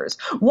borders.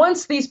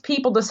 Once these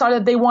people decide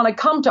that they want to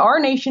come to our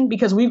nation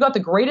because we've got the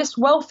greatest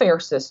welfare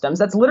systems,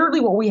 that's literally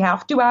what we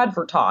have to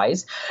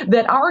advertise,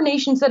 that our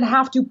nations then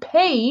have to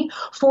pay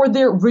for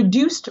their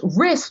reduced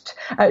risk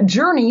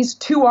journeys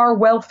to our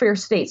welfare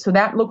state. So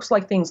that looks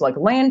like things like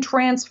land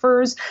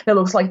transfers. That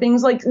looks like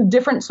things like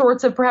different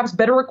sorts of perhaps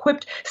better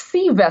equipped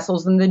sea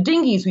vessels than the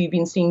dinghies we've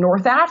been seeing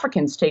North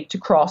Africans take to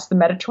cross the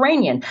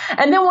Mediterranean.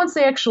 And then once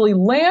they actually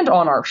land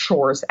on our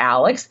shores,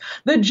 Alex,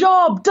 the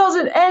job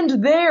doesn't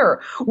end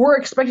there. We're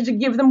expected to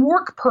give them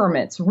work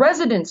permits,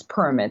 residence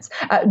permits,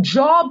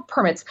 job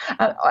permits,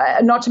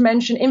 not to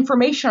mention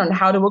information on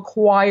how to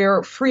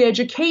acquire free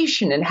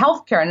education and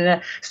healthcare. And in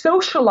a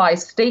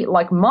socialized state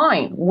like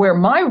mine, where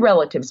my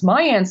relatives,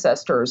 my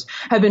ancestors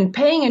have been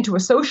paying into a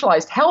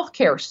socialized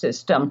healthcare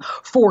system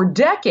for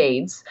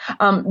decades,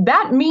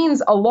 that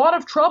means a lot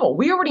of trouble.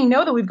 We already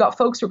know that we've got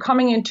folks who are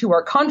coming into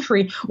our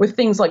country with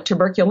things like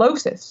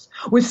tuberculosis,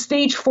 with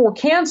stage 4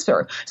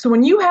 cancer. So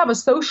when you have a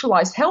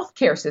socialized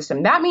healthcare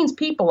system, that means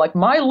people like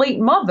my late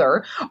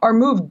mother are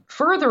moved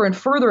further and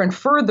further and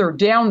further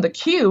down the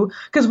queue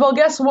because, well,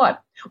 guess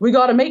what? We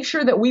got to make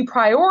sure that we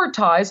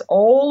prioritize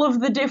all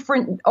of the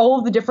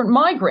different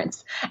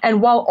migrants.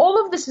 And while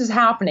all of this is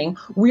happening,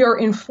 we are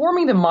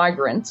informing the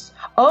migrants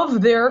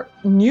of their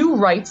new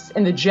rights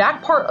in the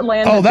jackpot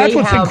land. Oh, that's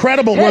what's have.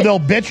 incredible, where they'll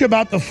bitch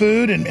about the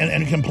food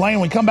and complain.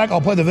 When we come back,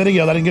 I'll play the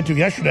video that I didn't get to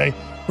yesterday,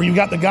 where you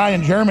got the guy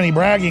in Germany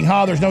bragging,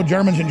 there's no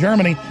Germans in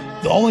Germany.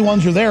 The only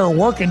ones who are there are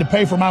working to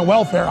pay for my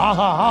welfare.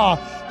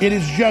 It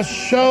is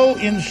just so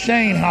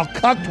insane how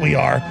cucked we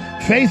are.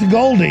 Faith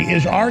Goldie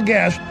is our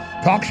guest,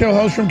 talk show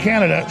host from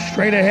Canada,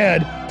 straight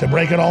ahead to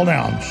break it all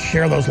down.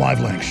 Share those live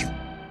links.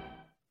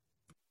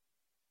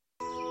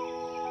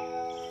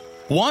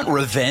 Want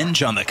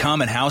revenge on the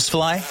common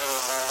housefly?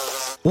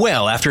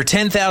 Well, after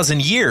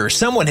 10,000 years,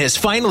 someone has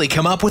finally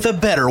come up with a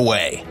better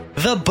way.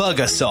 The Bug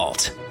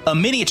Assault, a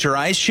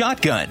miniaturized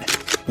shotgun,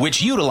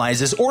 which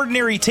utilizes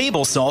ordinary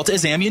table salt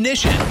as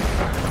ammunition.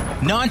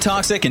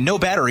 Non-toxic and no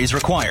batteries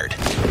required.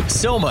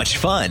 So much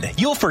fun,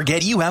 you'll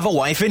forget you have a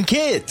wife and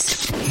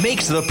kids.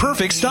 Makes the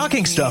perfect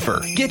stocking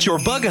stuffer. Get your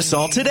Bug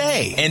Assault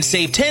today and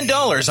save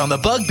 $10 on the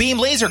Bug Beam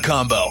Laser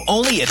Combo,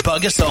 only at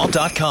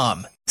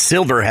bugassault.com.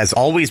 Silver has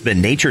always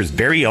been nature's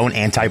very own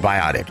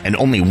antibiotic, and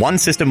only one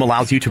system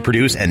allows you to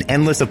produce an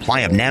endless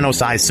supply of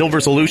nano-sized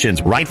silver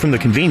solutions right from the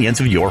convenience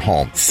of your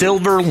home.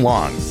 Silver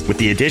Lungs. With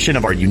the addition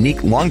of our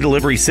unique lung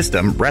delivery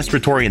system,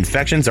 respiratory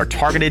infections are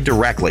targeted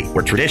directly,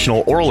 where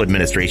traditional oral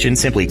administration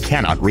simply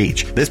cannot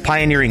reach. This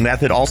pioneering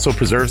method also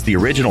preserves the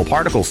original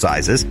particle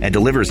sizes and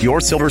delivers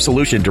your silver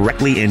solution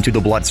directly into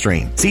the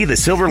bloodstream. See the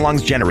Silver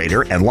Lungs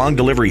generator and lung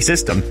delivery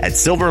system at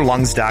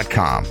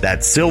silverlungs.com.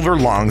 That's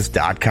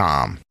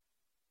silverlungs.com.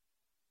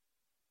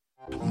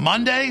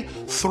 Monday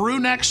through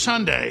next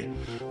Sunday,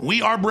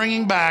 we are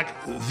bringing back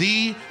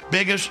the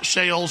biggest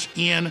sales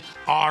in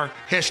our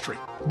history.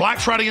 Black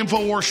Friday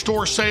InfoWars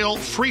store sale,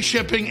 free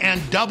shipping,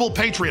 and double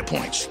Patriot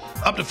points.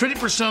 Up to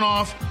 50%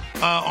 off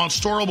on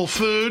storable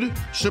food,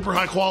 super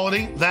high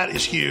quality. That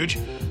is huge.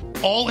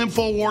 All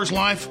InfoWars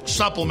Life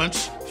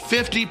supplements,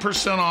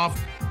 50%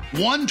 off.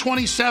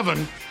 127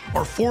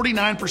 or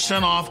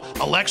 49%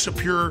 off Alexa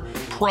Pure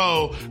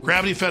Pro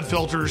gravity-fed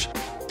filters.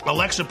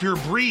 Alexa Pure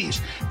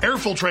Breeze air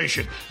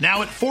filtration,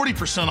 now at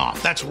 40%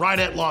 off. That's right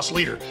at loss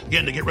leader,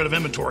 again, to get rid of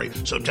inventory.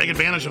 So take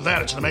advantage of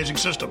that. It's an amazing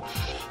system.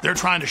 They're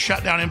trying to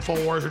shut down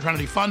InfoWars. They're trying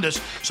to defund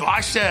us. So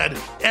I said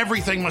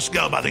everything must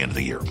go by the end of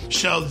the year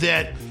so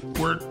that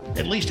we're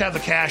at least have the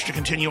cash to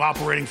continue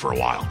operating for a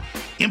while.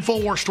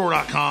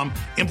 InfoWarsStore.com,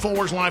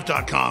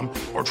 InfoWarsLife.com,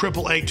 or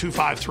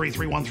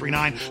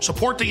 888-253-3139.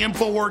 Support the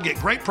InfoWar. Get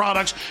great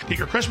products. Get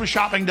your Christmas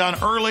shopping done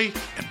early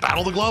and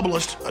battle the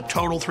globalist. A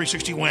total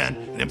 360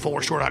 win at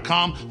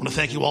InfoWarsStore.com. I want to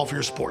thank you all for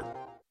your support.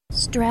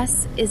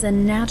 Stress is a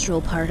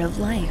natural part of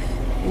life.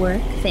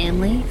 Work,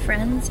 family,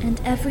 friends, and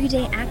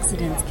everyday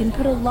accidents can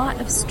put a lot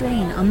of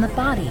strain on the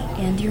body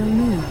and your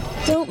mood.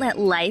 Don't let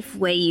life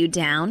weigh you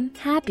down.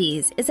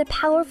 Happies is a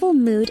powerful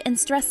mood and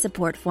stress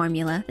support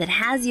formula that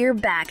has your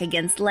back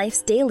against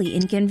life's daily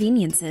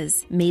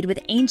inconveniences. Made with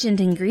ancient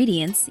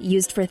ingredients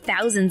used for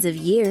thousands of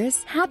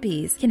years,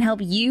 Happies can help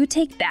you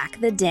take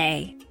back the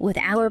day. With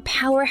our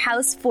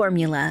powerhouse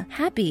formula,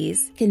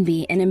 Happies can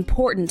be an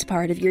important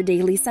part of your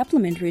daily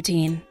supplement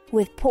routine.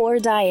 With poor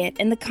diet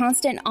and the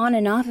constant on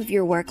and off of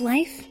your work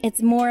life,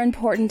 it's more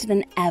important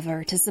than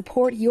ever to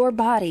support your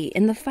body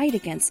in the fight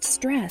against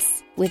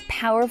stress. With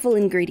powerful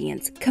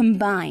ingredients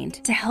combined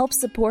to help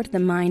support the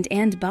mind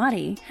and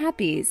body,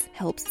 Happies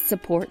helps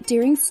support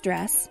during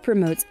stress,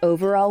 promotes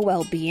overall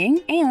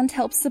well-being, and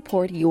helps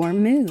support your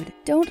mood.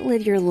 Don't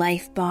live your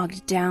life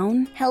bogged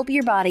down. Help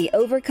your body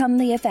overcome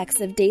the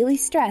effects of daily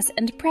stress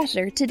and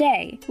pressure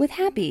today with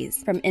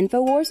Happies from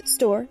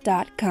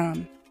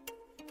InfoWarsStore.com.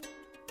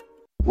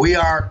 We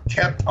are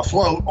kept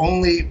afloat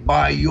only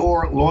by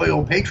your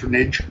loyal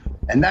patronage,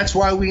 and that's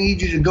why we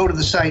need you to go to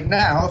the site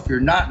now. If you're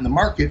not in the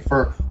market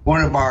for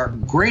one of our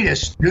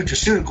greatest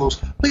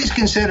nutraceuticals, please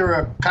consider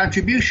a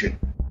contribution.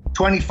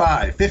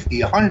 $25,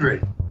 $50,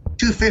 $100,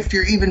 $250,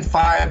 or even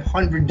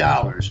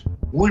 $500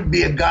 would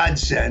be a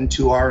godsend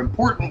to our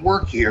important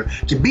work here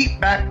to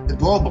beat back the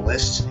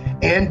globalists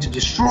and to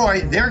destroy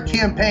their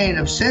campaign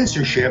of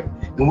censorship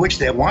in which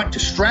they want to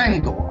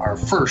strangle our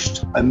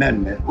First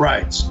Amendment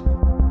rights.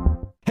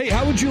 Hey,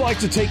 how would you like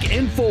to take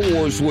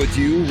InfoWars with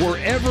you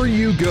wherever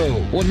you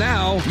go? Well,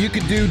 now you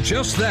can do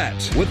just that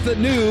with the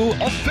new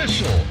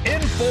official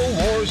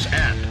InfoWars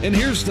app. And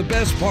here's the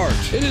best part.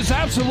 It is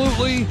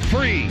absolutely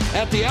free.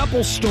 At the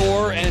Apple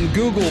Store and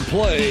Google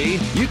Play,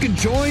 you can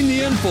join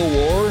the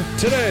InfoWar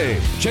today.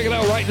 Check it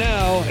out right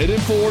now at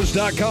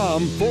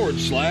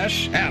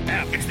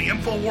InfoWars.com/app. It's the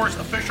InfoWars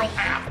official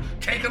app,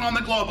 taking on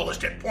the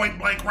globalist at point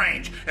blank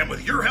range. And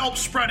with your help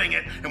spreading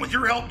it, and with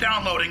your help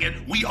downloading it,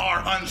 we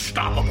are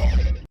unstoppable.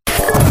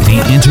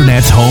 The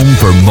Internet's home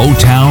for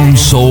Motown,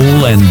 soul,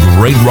 and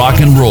great rock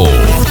and roll.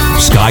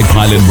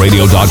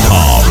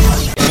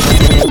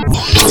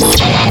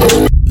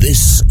 SkyPilotRadio.com.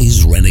 This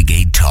is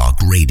Renegade Talk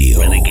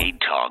Radio. Renegade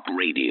Talk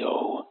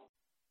Radio.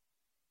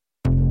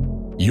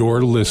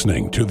 You're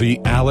listening to The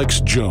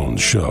Alex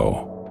Jones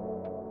Show.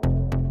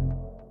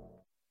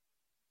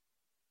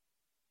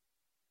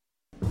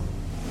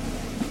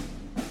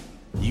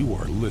 You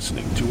are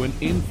listening to an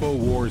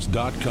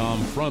Infowars.com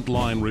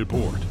frontline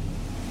report.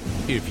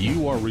 If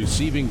you are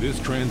receiving this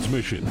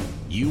transmission,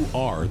 you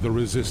are the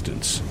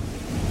resistance.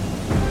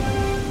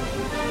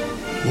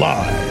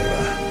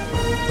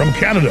 Live from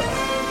Canada.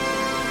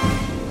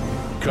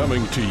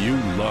 Coming to you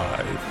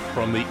live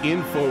from the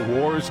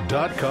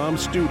Infowars.com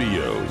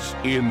studios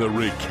in the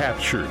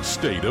recaptured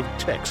state of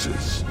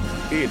Texas.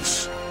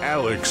 It's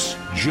Alex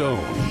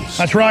Jones.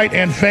 That's right,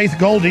 and Faith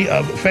Goldy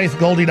of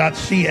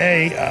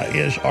faithgoldy.ca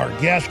is our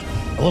guest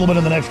a little bit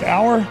in the next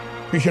hour.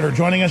 Appreciate her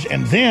joining us.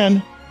 And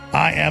then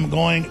I am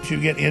going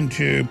to get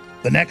into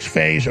the next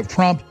phase of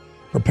Trump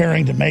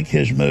preparing to make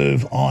his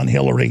move on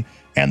Hillary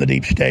and the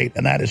deep state,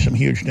 and that is some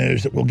huge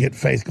news that we'll get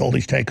Faith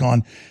Goldy's take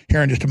on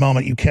here in just a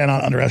moment. You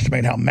cannot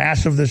underestimate how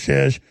massive this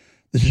is.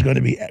 This is going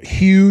to be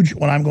huge,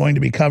 what I'm going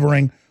to be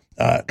covering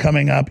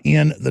coming up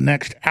in the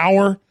next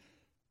hour.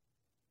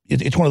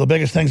 It's one of the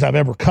biggest things I've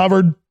ever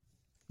covered,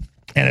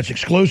 and it's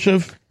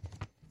exclusive,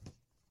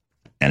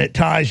 and it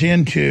ties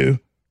into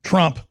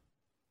Trump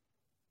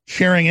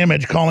sharing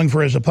image calling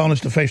for his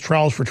opponents to face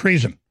trials for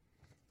treason.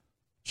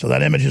 So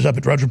that image is up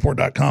at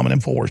drudgereport.com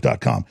and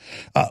Infowars.com.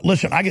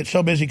 Listen, I get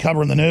so busy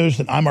covering the news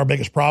that I'm our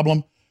biggest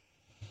problem.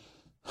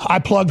 I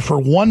plugged for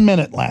 1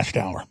 minute last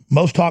hour.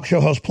 Most talk show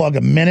hosts plug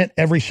a minute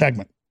every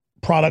segment.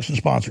 Products and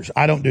sponsors.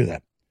 I don't do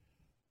that.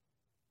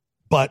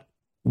 But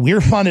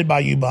we're funded by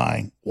you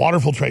buying water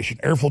filtration,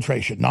 air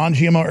filtration,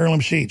 non-GMO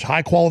heirloom seeds,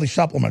 high-quality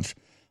supplements,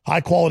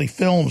 high-quality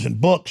films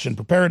and books and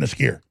preparedness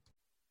gear.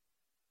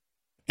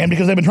 And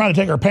because they've been trying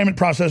to take our payment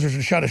processors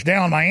and shut us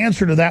down, my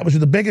answer to that was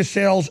the biggest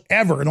sales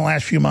ever in the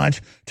last few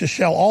months to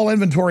sell all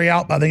inventory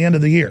out by the end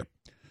of the year.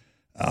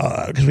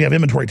 Because we have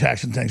inventory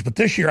tax and things. But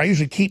this year, I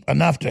usually keep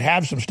enough to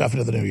have some stuff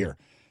into the new year.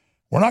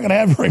 We're not going to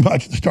have very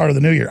much at the start of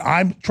the new year.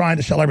 I'm trying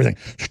to sell everything.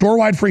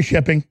 Store-wide free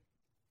shipping,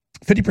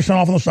 50%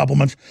 off on the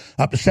supplements,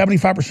 up to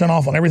 75%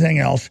 off on everything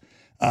else.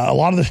 A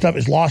lot of the stuff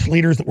is lost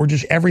leaders that we're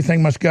just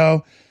everything must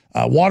go.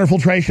 Water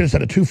filtration is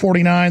at a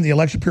 $249. The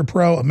Alexa Pure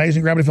Pro,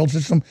 amazing gravity field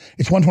system,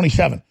 it's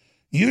 $127.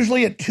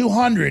 Usually at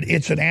 $200,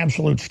 it's an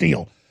absolute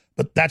steal.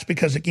 But that's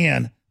because,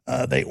 again,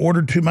 they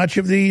ordered too much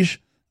of these.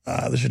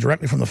 This is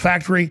directly from the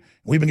factory.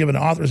 We've been given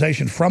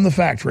authorization from the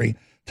factory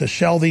to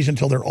sell these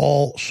until they're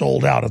all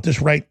sold out. At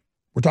this rate,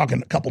 we're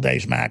talking a couple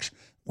days max.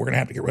 We're going to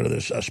have to get rid of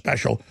this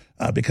special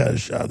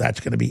because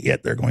that's going to be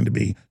it. They're going to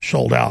be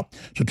sold out.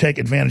 So take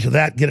advantage of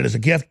that. Get it as a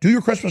gift. Do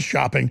your Christmas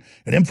shopping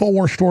at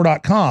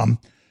InfoWarsStore.com.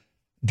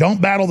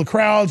 Don't battle the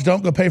crowds.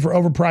 Don't go pay for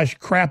overpriced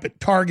crap at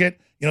Target,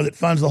 that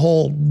funds the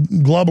whole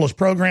globalist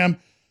program.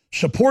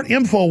 Support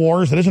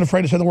InfoWars that isn't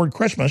afraid to say the word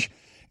Christmas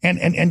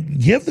and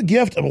give the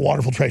gift of a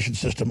water filtration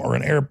system or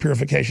an air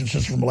purification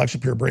system from Alexa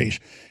Pure Breeze.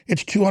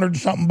 It's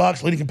 $200-something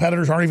bucks. Leading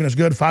competitors aren't even as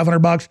good,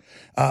 $500.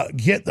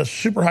 Get the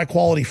super high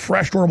quality,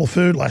 fresh, durable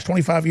food, last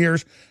 25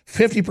 years,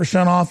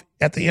 50% off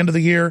at the end of the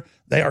year.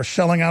 They are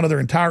selling out of their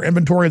entire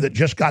inventory that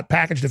just got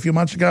packaged a few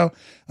months ago.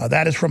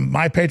 That is from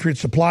My Patriot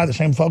Supply, the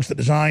same folks that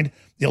designed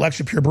the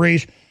Alexa Pure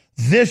Breeze.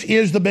 This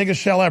is the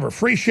biggest sell ever.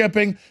 Free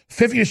shipping,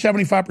 50 to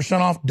 75%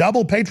 off,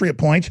 double Patriot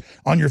points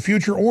on your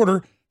future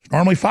order.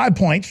 Normally 5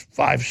 points,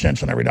 5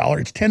 cents on every dollar.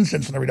 It's 10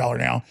 cents on every dollar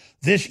now.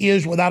 This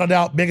is, without a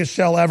doubt, biggest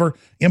sell ever.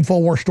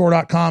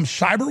 InfoWarsStore.com,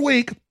 Cyber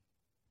Week.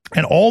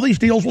 And all these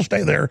deals will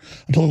stay there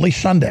until at least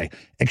Sunday,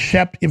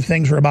 except if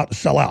things are about to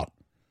sell out.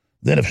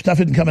 Then if stuff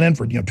isn't coming in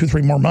for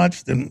 2-3 more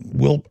months, then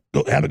we'll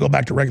have it go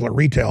back to regular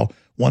retail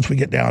once we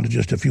get down to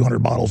just a few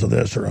hundred bottles of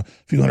this or a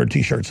few hundred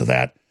T-shirts of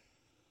that.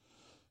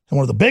 And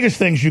one of the biggest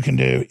things you can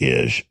do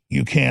is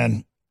you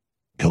can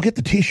go get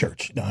the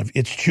T-shirts. Now,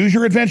 it's Choose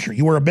Your Adventure.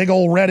 You wear a big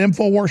old red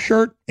InfoWars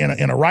shirt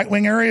in a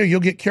right-wing area, you'll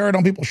get carried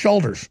on people's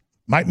shoulders.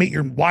 Might meet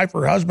your wife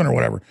or husband or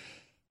whatever.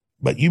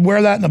 But you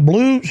wear that in the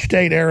blue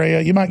state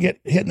area, you might get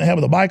hit in the head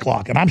with a bike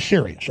lock. And I'm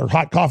serious. Or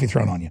hot coffee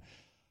thrown on you.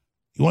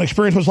 You want to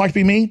experience what it's like to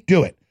be me?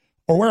 Do it.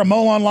 Or wear a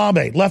Molon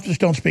Labe. Leftists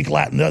don't speak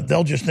Latin.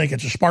 They'll just think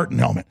it's a Spartan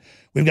helmet.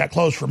 We've got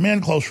clothes for men,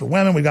 clothes for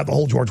women. We've got the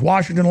whole George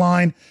Washington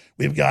line.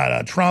 We've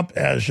got Trump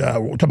as,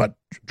 we're talking about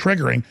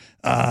triggering,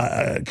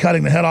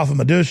 cutting the head off of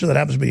Medusa. That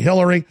happens to be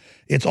Hillary.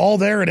 It's all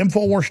there at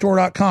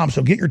InfoWarsStore.com.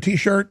 So get your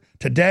T-shirt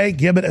today.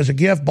 Give it as a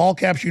gift. Ball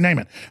caps, you name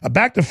it.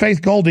 Back to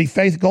Faith Goldy,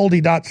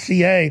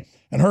 faithgoldy.ca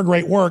and her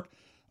great work.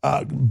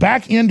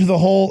 Back into the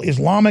whole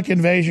Islamic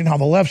invasion, how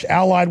the left's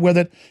allied with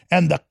it,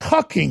 and the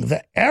cucking,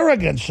 the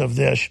arrogance of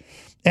this,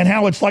 and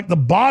how it's like the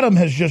bottom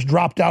has just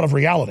dropped out of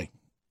reality.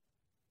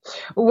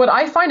 What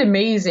I find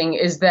amazing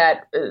is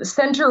that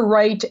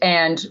center-right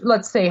and,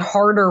 let's say,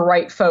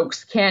 harder-right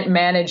folks can't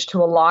manage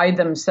to ally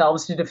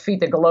themselves to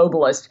defeat the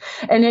globalist.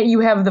 And yet you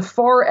have the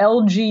far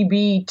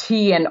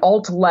LGBT and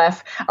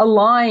alt-left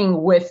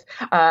allying with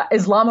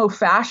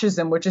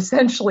Islamofascism, which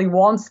essentially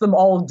wants them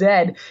all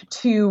dead,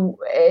 to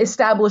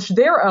establish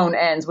their own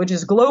ends, which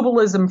is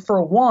globalism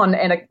for one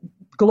and a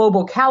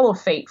global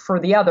caliphate for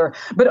the other.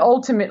 But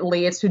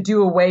ultimately, it's to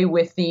do away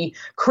with the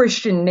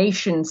Christian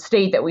nation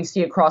state that we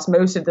see across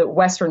most of the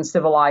Western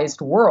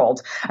civilized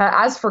world.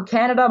 As for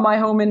Canada, my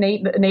home and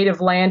native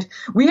land,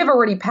 we have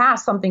already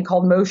passed something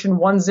called Motion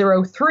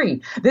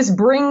 103. This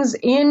brings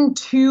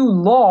into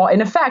law, in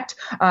effect,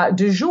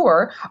 de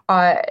jure,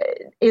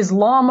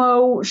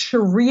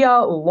 Islamo-Sharia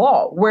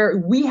law, where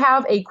we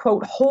have a,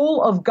 quote,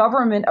 whole of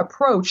government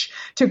approach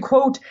to,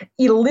 quote,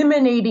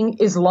 eliminating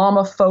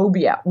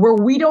Islamophobia, where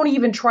we don't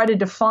even try to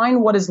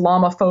define what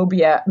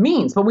Islamophobia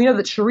means. But we know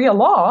that Sharia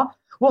law,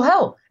 well,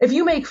 hell, if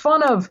you make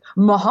fun of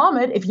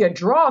Muhammad, if you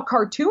draw a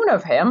cartoon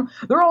of him,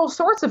 there are all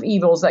sorts of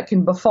evils that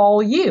can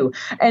befall you.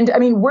 And I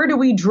mean, where do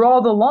we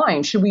draw the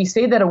line? Should we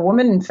say that a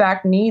woman, in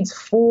fact, needs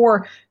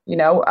 4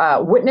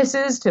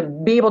 witnesses to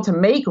be able to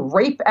make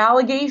rape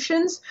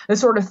allegations, the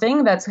sort of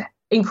thing that's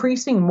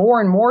increasing more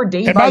and more day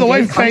by day? And by the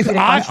way, Faith,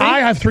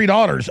 I have 3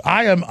 daughters.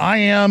 I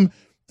am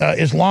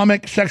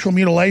Islamic sexual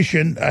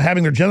mutilation,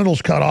 having their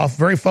genitals cut off,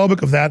 very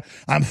phobic of that.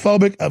 I'm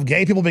phobic of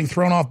gay people being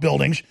thrown off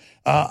buildings.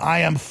 I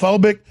am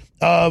phobic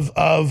of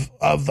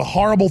the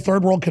horrible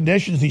third world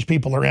conditions these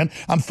people are in.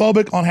 I'm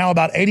phobic on how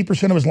about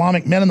 80% of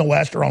Islamic men in the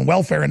West are on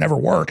welfare and never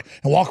work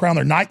and walk around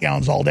their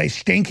nightgowns all day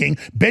stinking,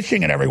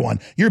 bitching at everyone.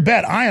 You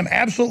bet I am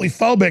absolutely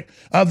phobic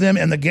of them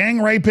and the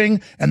gang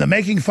raping and the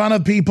making fun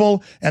of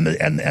people and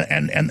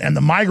the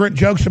migrant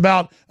jokes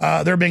about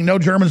there being no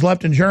Germans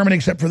left in Germany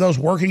except for those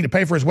working to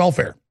pay for his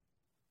welfare.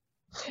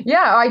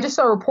 Yeah, I just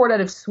saw a report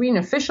out of Sweden,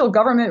 official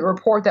government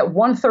report that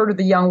 1/3 of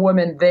the young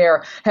women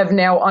there have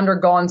now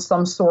undergone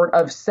some sort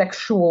of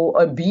sexual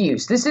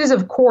abuse. This is,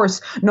 of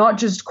course, not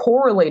just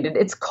correlated.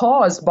 It's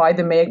caused by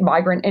the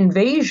migrant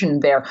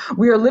invasion there.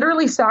 We are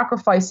literally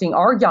sacrificing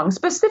our young,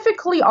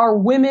 specifically our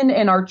women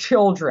and our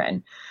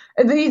children.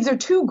 These are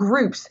 2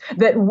 groups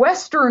that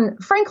Western,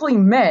 frankly,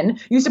 men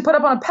used to put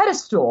up on a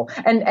pedestal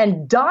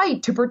and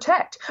died to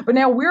protect. But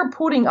now we're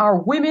putting our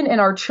women and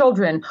our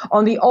children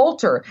on the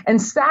altar and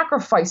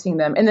sacrificing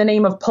them in the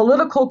name of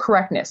political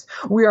correctness.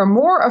 We are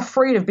more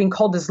afraid of being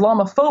called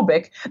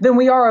Islamophobic than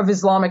we are of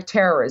Islamic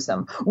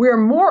terrorism. We are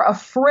more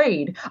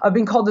afraid of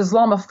being called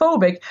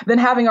Islamophobic than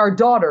having our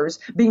daughters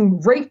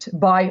being raped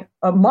by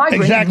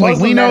migrants. Exactly.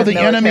 We know the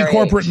enemy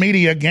corporate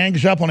media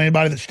gangs up on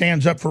anybody that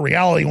stands up for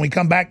reality. When we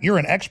come back, you're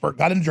an expert,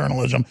 got in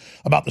journalism,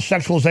 about the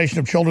sexualization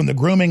of children, the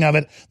grooming of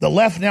it. The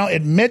left now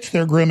admits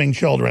they're grooming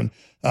children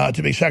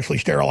to be sexually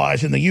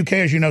sterilized. In the UK,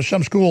 as you know,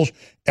 some schools,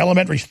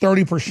 elementaries,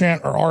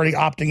 30% are already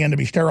opting in to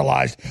be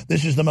sterilized.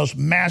 This is the most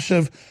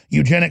massive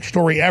eugenic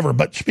story ever.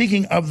 But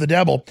speaking of the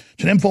devil,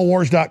 it's an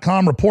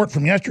Infowars.com report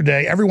from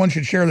yesterday. Everyone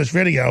should share this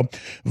video.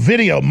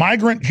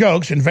 Migrant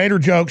jokes, invader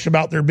jokes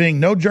about there being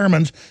no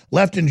Germans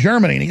left in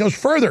Germany. And he goes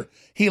further.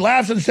 He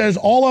laughs and says,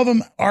 all of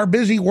them are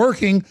busy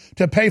working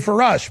to pay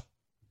for us.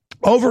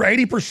 Over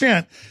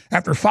 80%,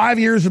 after 5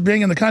 years of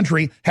being in the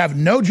country, have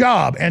no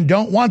job and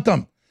don't want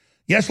them.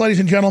 Yes, ladies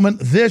and gentlemen,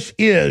 this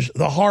is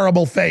the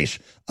horrible face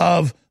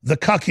of the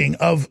cucking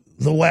of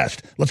the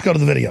West. Let's go to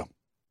the video.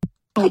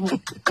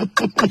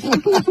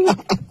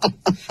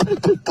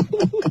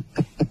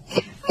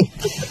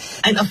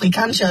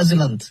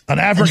 An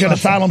African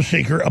asylum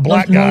seeker, a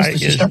black guy,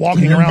 is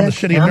walking around the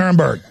city of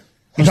Nuremberg.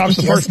 He talks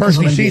to the first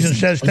person he sees and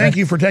says, thank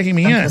you for taking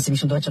me in,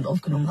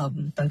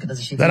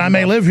 that I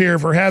may live here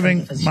for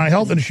having my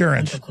health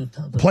insurance,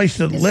 a place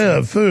to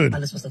live, food,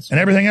 and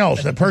everything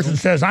else. That person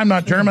says, I'm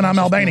not German, I'm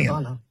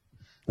Albanian,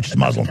 which is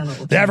Muslim.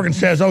 The African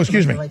says, oh,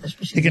 excuse me.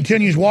 He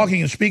continues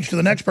walking and speaks to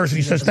the next person.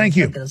 He says, thank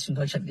you.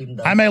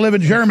 I may live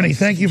in Germany.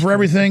 Thank you for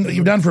everything that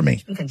you've done for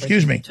me.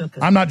 Excuse me.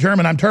 I'm not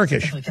German, I'm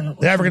Turkish.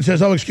 The African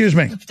says, oh, excuse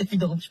me.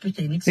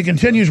 He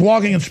continues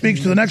walking and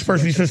speaks to the next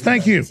person. He says,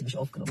 thank you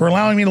for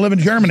allowing me to live in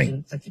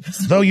Germany,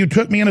 though you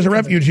took me in as a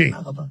refugee.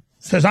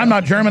 Says, I'm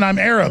not German, I'm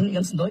Arab.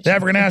 The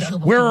African asks,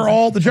 where are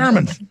all the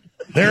Germans?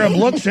 The Arab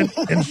looks and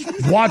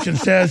watches and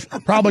says,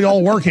 probably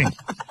all working.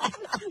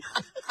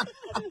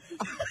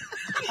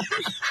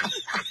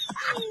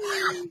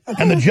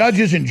 And the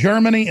judges in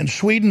Germany and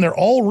Sweden, they're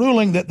all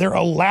ruling that they're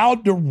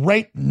allowed to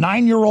rape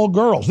 9-year-old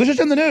girls. This is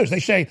in the news. They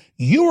say,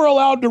 you are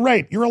allowed to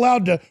rape. You're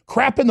allowed to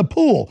crap in the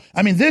pool.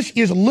 I mean, this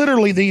is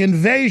literally the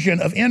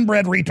invasion of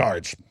inbred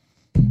retards.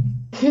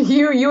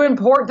 You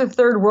import the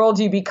third world,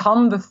 you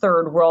become the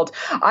third world.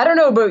 I don't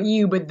know about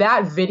you, but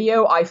that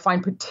video I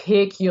find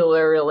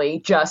particularly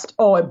just,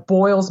 it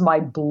boils my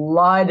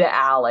blood,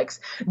 Alex.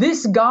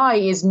 This guy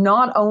is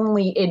not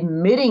only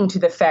admitting to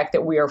the fact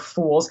that we are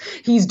fools,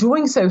 he's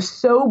doing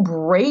so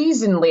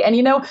brazenly. And,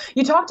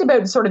 you talked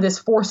about sort of this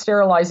forced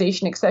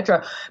sterilization,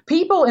 etc.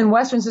 People in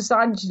Western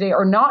society today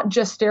are not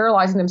just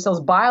sterilizing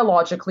themselves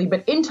biologically,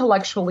 but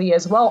intellectually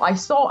as well. I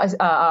saw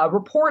a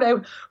report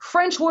out,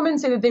 French women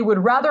say that they would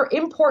rather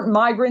import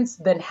migrants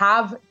than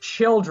have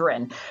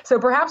children. So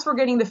perhaps we're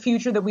getting the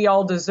future that we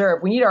all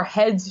deserve. We need our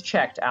heads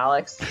checked,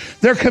 Alex.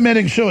 They're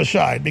committing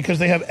suicide because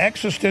they have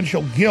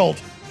existential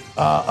guilt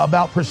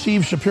about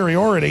perceived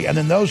superiority, and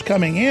then those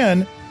coming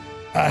in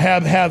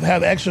have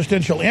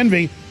existential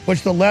envy,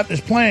 which the left is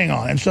playing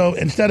on. And so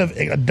instead of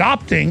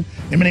adopting,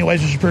 in many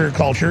ways, a superior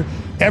culture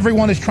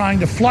everyone is trying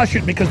to flush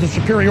it because the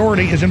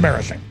superiority is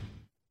embarrassing.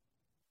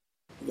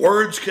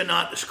 Words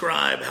cannot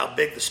describe how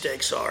big the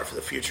stakes are for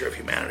the future of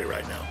humanity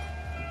right now.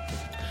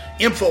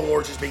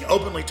 InfoWars is being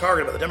openly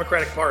targeted by the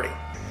Democratic Party,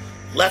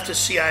 leftist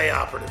CIA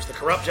operatives, the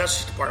corrupt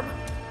Justice Department,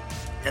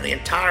 and the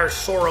entire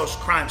Soros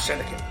crime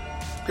syndicate.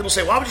 People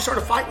say, why would you start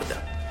a fight with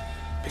them?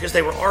 Because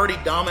they were already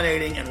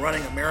dominating and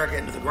running America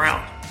into the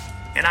ground.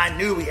 And I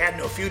knew we had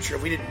no future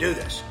if we didn't do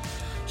this.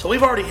 So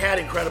we've already had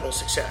incredible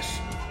success.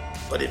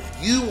 But if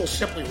you will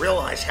simply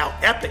realize how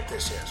epic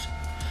this is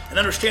and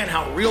understand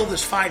how real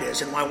this fight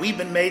is and why we've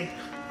been made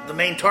the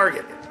main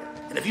target,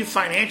 and if you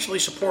financially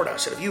support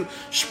us, and if you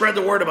spread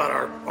the word about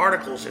our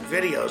articles and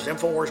videos at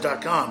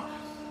Infowars.com,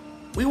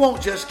 we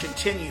won't just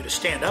continue to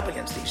stand up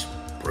against these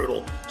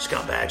brutal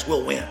scumbags,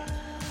 we'll win.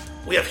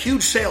 We have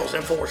huge sales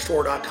at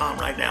InfoWarsStore.com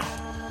right now.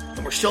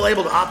 And we're still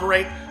able to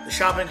operate the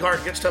shopping cart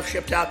and get stuff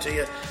shipped out to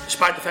you,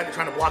 despite the fact they're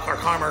trying to block our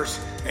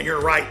commerce and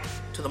your right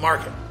to the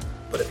market.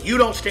 But if you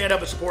don't stand up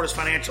and support us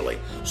financially,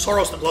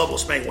 Soros and the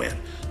globalists may win.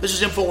 This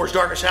is InfoWars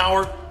Darkest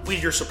Hour. We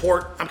need your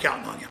support. I'm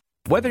counting on you.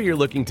 Whether you're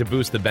looking to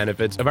boost the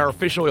benefits of our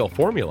fish oil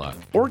formula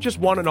or just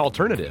want an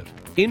alternative,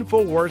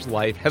 InfoWars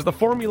Life has the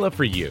formula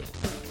for you.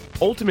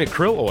 Ultimate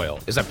Krill Oil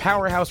is a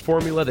powerhouse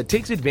formula that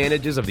takes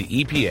advantages of the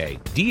EPA,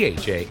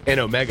 DHA, and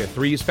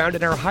omega-3s found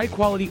in our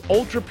high-quality,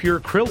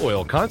 ultra-pure krill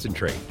oil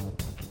concentrate.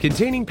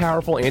 Containing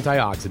powerful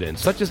antioxidants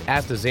such as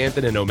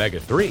astaxanthin and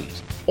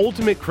omega-3s,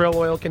 Ultimate Krill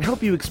Oil can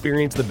help you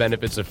experience the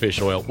benefits of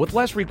fish oil with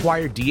less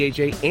required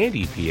DHA and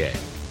EPA.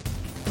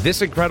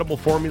 This incredible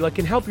formula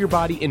can help your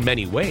body in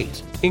many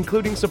ways,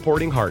 including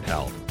supporting heart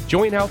health,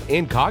 joint health,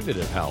 and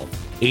cognitive health,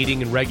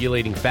 aiding and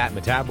regulating fat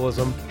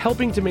metabolism,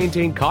 helping to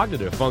maintain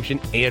cognitive function,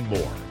 and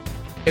more.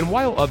 And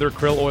while other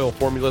krill oil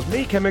formulas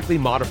may chemically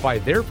modify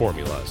their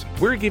formulas,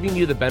 we're giving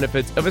you the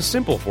benefits of a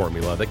simple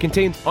formula that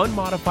contains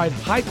unmodified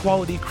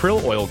high-quality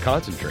krill oil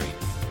concentrate.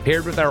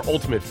 Paired with our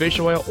Ultimate Fish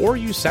Oil or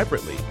used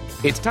separately,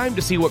 it's time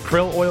to see what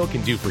krill oil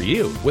can do for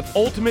you with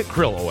Ultimate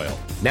Krill Oil,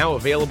 now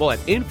available at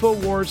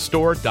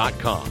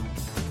InfoWarsStore.com.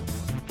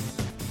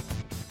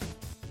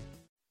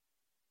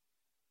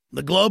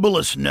 The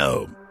globalists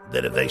know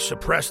that if they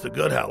suppress the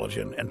good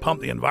halogen and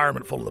pump the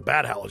environment full of the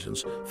bad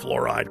halogens,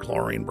 fluoride,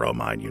 chlorine,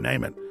 bromide, you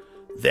name it,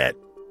 that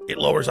it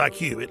lowers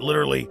IQ. It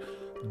literally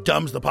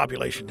dumbs the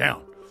population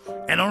down.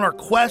 And on our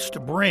quest to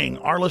bring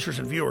our listeners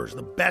and viewers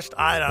the best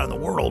iodine in the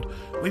world,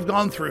 we've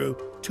gone through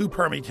two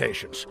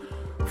permutations.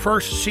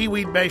 First,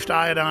 seaweed-based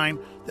iodine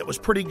that was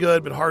pretty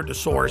good but hard to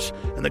source,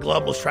 and the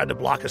globalists tried to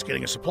block us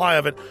getting a supply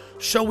of it.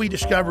 So we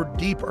discovered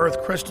deep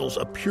earth crystals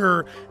of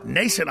pure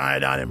nascent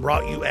iodine and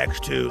brought you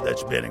X2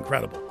 that's been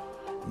incredible.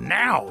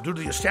 Now, due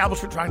to the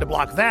establishment trying to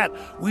block that,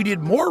 we did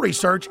more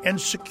research and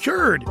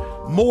secured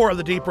more of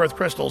the deep earth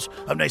crystals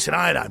of nascent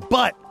iodine.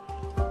 But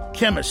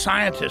chemists,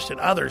 scientists, and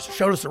others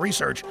showed us the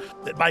research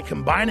that by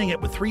combining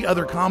it with 3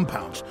 other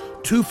compounds,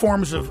 2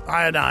 forms of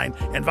iodine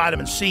and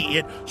vitamin C,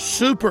 it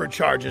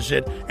supercharges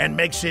it and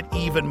makes it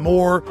even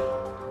more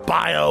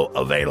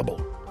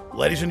bioavailable.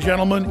 Ladies and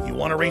gentlemen, you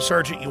want to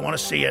research it, you want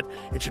to see it.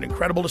 It's an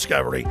incredible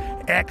discovery.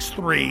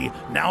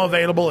 X3, now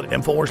available at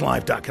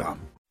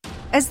InfoWarsLife.com.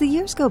 As the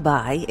years go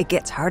by, it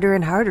gets harder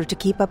and harder to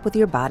keep up with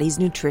your body's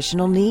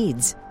nutritional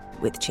needs.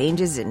 With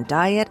changes in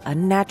diet,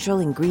 unnatural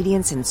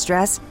ingredients, and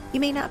stress, you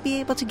may not be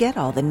able to get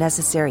all the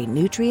necessary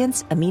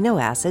nutrients,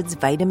 amino acids,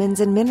 vitamins,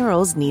 and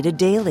minerals needed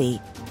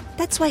daily.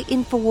 That's why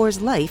InfoWars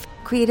Life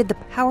created the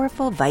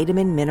powerful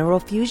Vitamin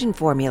Mineral Fusion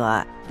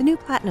formula. The new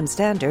platinum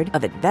standard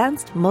of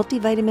advanced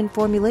multivitamin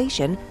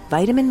formulation,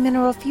 Vitamin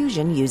Mineral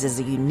Fusion uses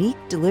a unique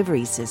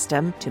delivery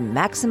system to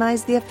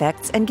maximize the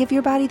effects and give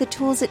your body the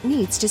tools it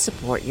needs to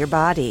support your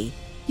body.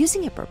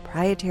 Using a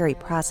proprietary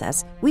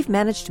process, we've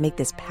managed to make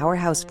this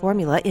powerhouse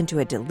formula into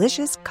a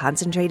delicious,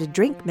 concentrated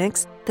drink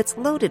mix that's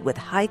loaded with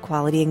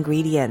high-quality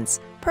ingredients.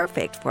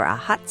 Perfect for a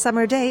hot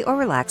summer day or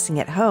relaxing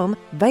at home,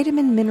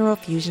 Vitamin Mineral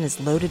Fusion is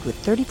loaded with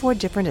 34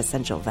 different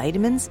essential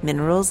vitamins,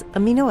 minerals,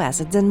 amino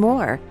acids, and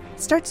more.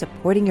 Start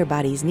supporting your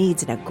body's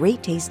needs in a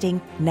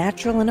great-tasting,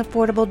 natural, and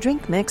affordable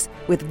drink mix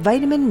with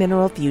Vitamin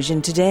Mineral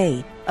Fusion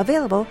today.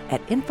 Available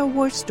at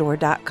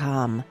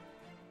InfoWarsStore.com.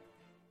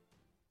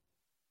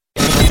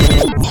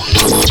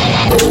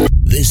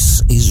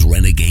 This is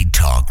Renegade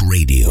Talk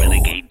Radio.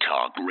 Renegade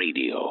Talk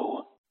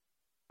Radio.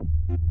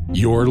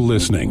 You're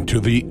listening to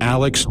The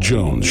Alex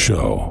Jones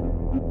Show.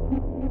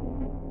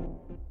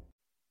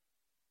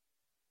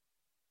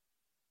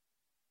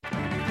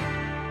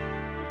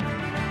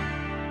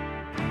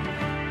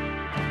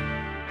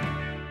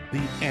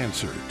 The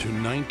answer to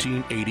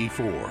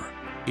 1984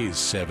 is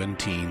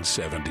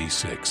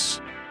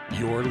 1776.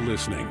 You're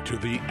listening to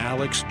The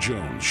Alex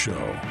Jones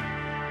Show.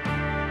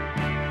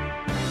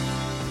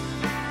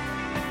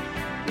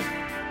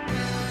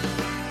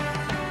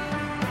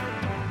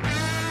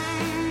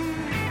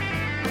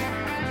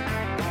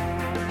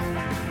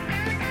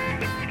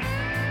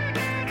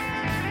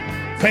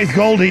 Faith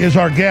Goldie is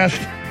our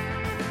guest.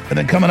 And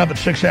then coming up at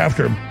 6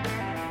 after,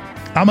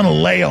 I'm going to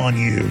lay on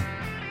you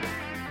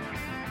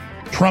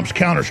Trump's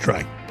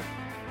counterstrike.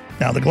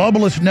 Now, the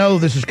globalists know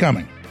this is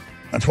coming.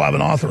 That's why I've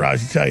been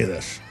authorized to tell you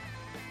this.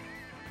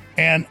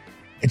 And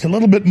it's a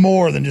little bit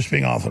more than just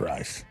being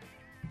authorized.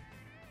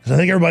 Because I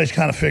think everybody's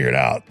kind of figured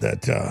out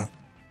that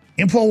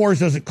InfoWars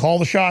doesn't call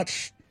the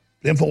shots.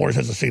 InfoWars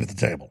has a seat at the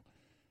table.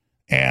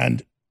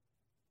 And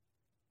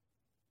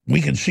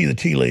we can see the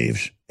tea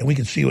leaves, and we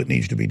can see what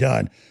needs to be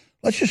done.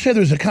 Let's just say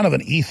there's a kind of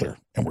an ether,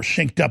 and we're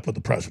synced up with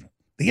the president.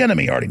 The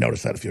enemy already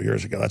noticed that a few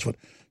years ago. That's what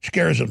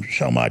scares them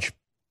so much.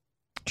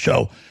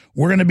 So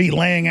we're going to be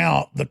laying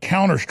out the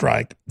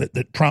counterstrike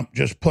that Trump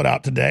just put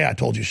out today. I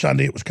told you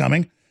Sunday it was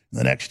coming. In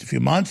the next few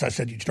months, I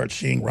said you'd start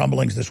seeing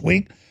rumblings this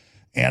week.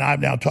 And I've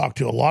now talked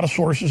to a lot of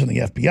sources in the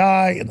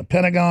FBI, in the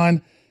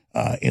Pentagon,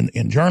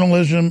 in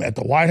journalism, at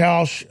the White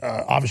House.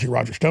 Obviously,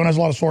 Roger Stone has a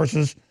lot of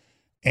sources.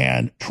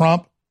 And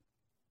Trump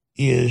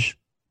is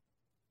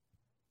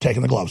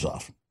taking the gloves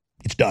off.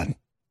 It's done.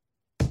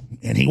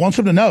 And he wants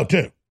them to know,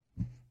 too.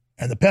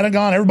 And the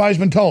Pentagon, everybody's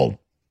been told.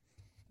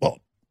 Well,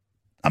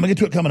 I'm going to get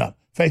to it coming up.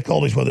 Faith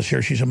Goldie's with us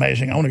here. She's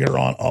amazing. I want to get her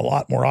on a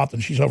lot more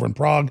often. She's over in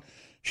Prague.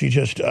 She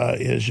just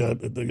is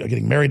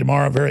getting married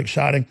tomorrow. Very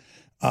exciting.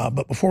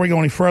 But before we go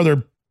any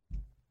further,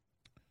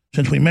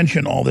 since we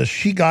mentioned all this,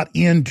 she got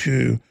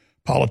into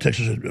politics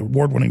as an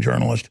award-winning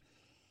journalist.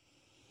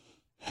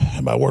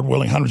 And by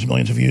award-winning, hundreds of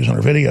millions of views on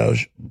her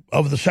videos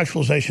of the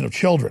sexualization of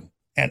children.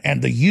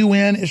 And the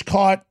UN is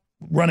caught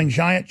running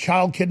giant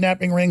child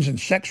kidnapping rings and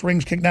sex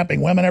rings,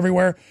 kidnapping women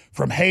everywhere,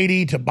 from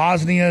Haiti to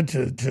Bosnia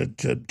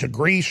to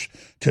Greece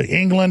to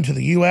England to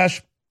the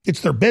U.S.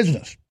 It's their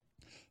business.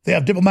 They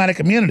have diplomatic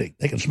immunity.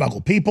 They can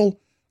smuggle people,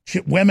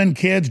 ship women,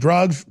 kids,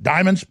 drugs,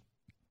 diamonds.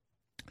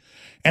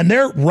 And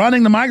they're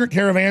running the migrant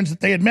caravans that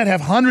they admit have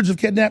hundreds of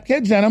kidnapped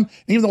kids in them. And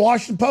even the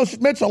Washington Post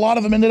admits a lot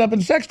of them ended up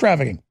in sex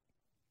trafficking.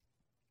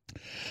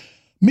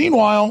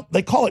 Meanwhile,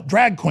 they call it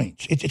drag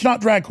queens. It's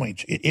not drag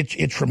queens.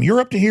 It's from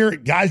Europe to here.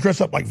 Guys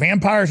dress up like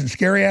vampires in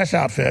scary-ass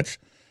outfits.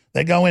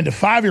 They go into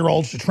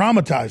 5-year-olds to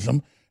traumatize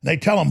them. They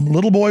tell them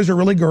little boys are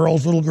really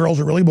girls, little girls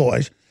are really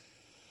boys.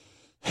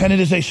 And it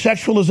is a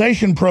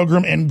sexualization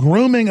program and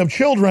grooming of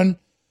children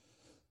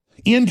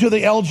into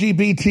the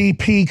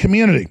LGBTP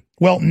community.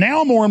 Well,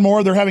 now more and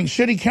more they're having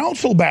city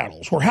council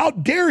battles where how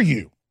dare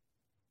you?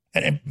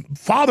 And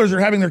fathers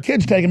are having their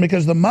kids taken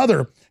because the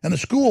mother and the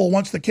school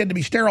wants the kid to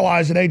be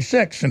sterilized at age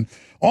 6 and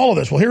all of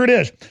this. Well, here it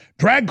is.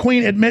 Drag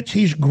queen admits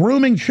he's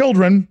grooming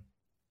children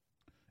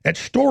at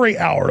story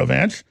hour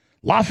events,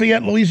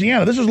 Lafayette,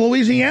 Louisiana. This is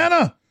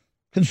Louisiana,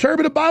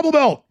 conservative Bible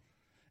Belt.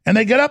 And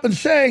they get up and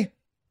say,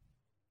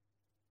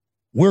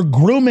 we're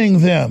grooming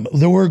them.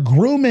 We're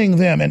grooming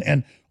them.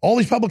 And all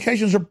these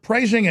publications are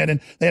praising it. And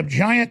they have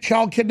giant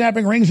child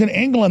kidnapping rings in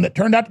England that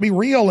turned out to be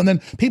real. And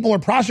then people are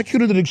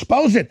prosecuted that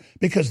expose it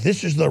because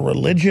this is the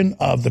religion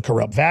of the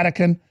corrupt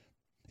Vatican.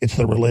 It's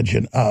the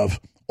religion of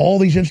all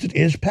these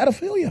is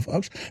pedophilia,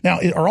 folks. Now,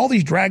 are all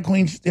these drag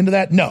queens into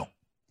that? No.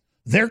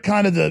 They're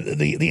kind of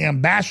the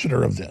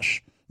ambassador of this,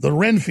 the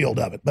Renfield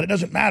of it. But it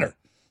doesn't matter.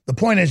 The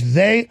point is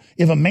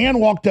if a man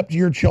walked up to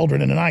your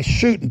children in a nice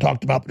suit and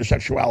talked about their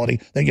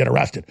sexuality, they get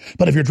arrested.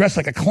 But if you're dressed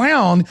like a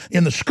clown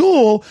in the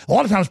school, a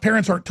lot of times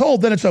parents aren't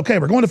told, then it's okay.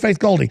 We're going to Faith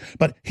Goldie.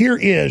 But here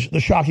is the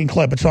shocking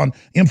clip. It's on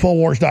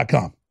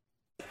Infowars.com.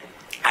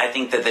 I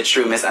think that the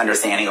true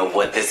misunderstanding of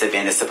what this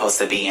event is supposed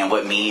to be and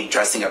what me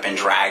dressing up in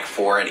drag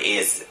for it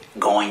is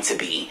going to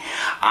be.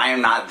 I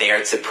am not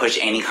there to push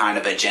any kind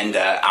of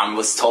agenda. I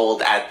was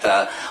told at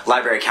the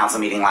Library Council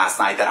meeting last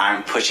night that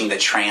I'm pushing the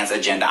trans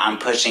agenda. I'm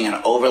pushing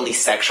an overly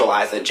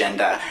sexualized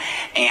agenda,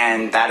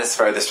 and that is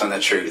furthest from the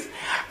truth.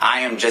 I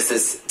am just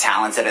as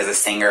talented as a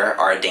singer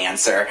or a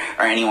dancer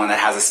or anyone that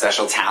has a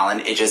special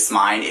talent. It just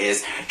mine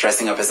is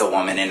dressing up as a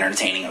woman,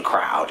 entertaining a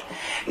crowd.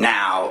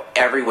 Now,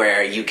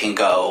 everywhere you can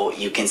go,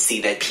 you can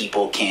see that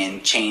people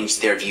can change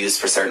their views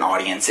for certain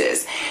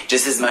audiences.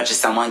 Just as much as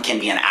someone can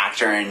be an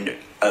actor and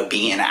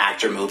be in an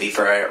actor movie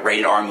for a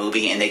rated R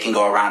movie, and they can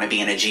go around and be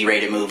in a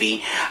G-rated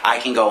movie, I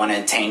can go and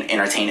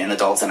entertain an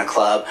adults in a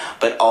club,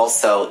 but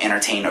also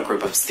entertain a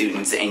group of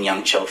students and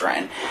young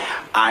children.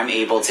 I'm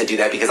able to do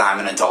that because I'm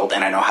an adult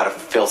and I know how to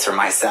filter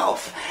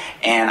myself.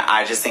 And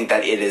I just think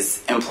that it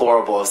is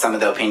implorable of some of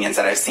the opinions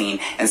that I've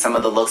seen and some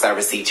of the looks I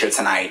received here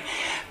tonight.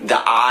 The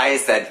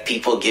eyes that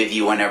people give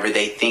you whenever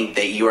they think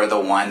that you are the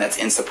one that's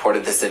in support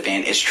of this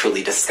event is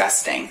truly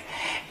disgusting.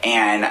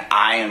 And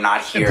I am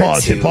not here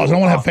Pause. I don't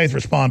want to have Faith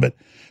respond, but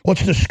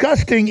what's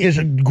disgusting is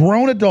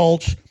grown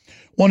adults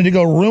wanting to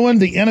go ruin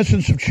the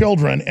innocence of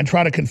children and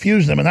try to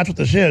confuse them, and that's what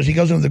this is. He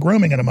goes into the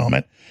grooming in a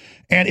moment.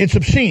 And it's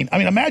obscene. I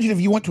mean, imagine if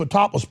you went to a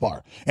topless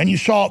bar and you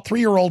saw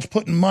 3-year-olds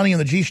putting money in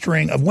the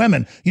G-string of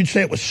women. You'd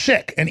say it was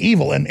sick and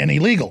evil and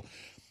illegal.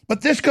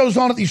 But this goes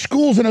on at these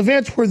schools and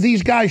events where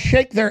these guys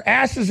shake their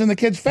asses in the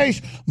kids'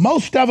 face.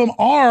 Most of them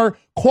are,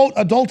 quote,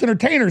 adult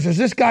entertainers, as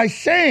this guy's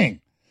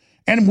saying.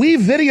 And we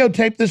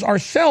videotaped this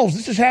ourselves.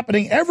 This is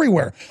happening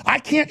everywhere. I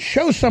can't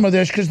show some of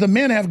this because the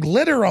men have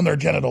glitter on their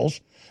genitals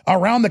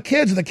around the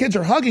kids, and the kids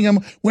are hugging them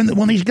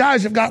when these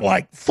guys have got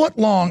like foot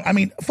long. I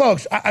mean,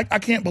 folks, I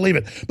can't believe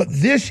it. But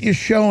this is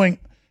showing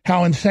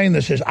how insane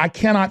this is. I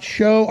cannot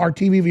show our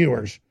TV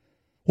viewers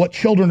what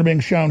children are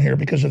being shown here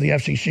because of the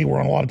FCC. We're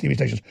on a lot of TV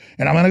stations.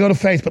 And I'm going to go to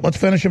Faith, but let's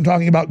finish him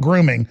talking about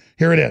grooming.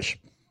 Here it is.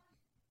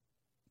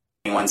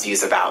 Anyone's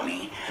views about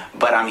me,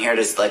 but I'm here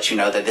to let you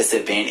know that this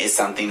event is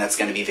something that's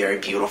going to be very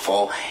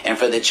beautiful, and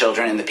for the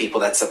children and the people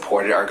that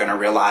support it are going to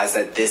realize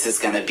that this is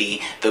going to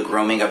be the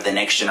grooming of the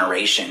next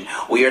generation.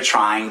 We are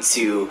trying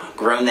to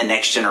groom the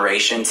next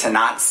generation to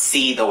not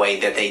see the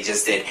way that they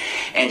just did.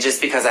 And just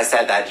because I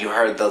said that, you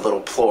heard the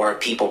little plure of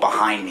people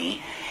behind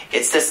me.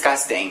 It's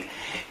disgusting.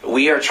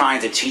 We are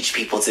trying to teach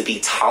people to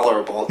be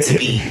tolerable, to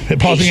be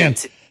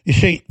patient. You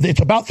see,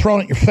 it's about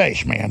throwing at your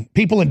face, man.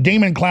 People in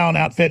demon clown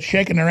outfits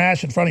shaking their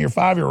ass in front of your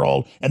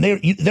 5-year-old, and they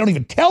don't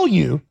even tell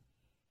you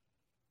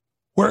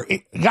where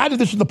a guy did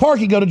this in the park,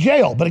 you go to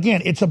jail. But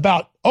again, it's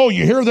about, oh,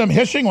 you hear them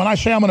hissing when I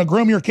say I'm going to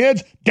groom your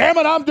kids? Damn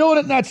it, I'm doing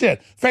it, and that's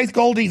it. Faith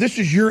Goldy, this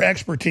is your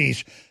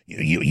expertise.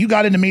 You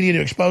got into media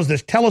to expose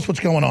this. Tell us what's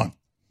going on.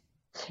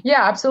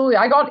 Yeah, absolutely.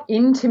 I got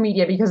into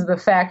media because of the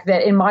fact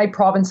that in my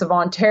province of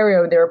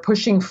Ontario, they're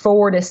pushing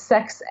forward a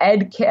sex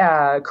ed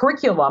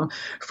curriculum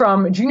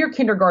from junior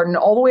kindergarten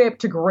all the way up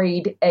to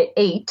grade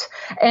 8.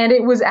 And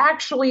it was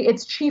actually,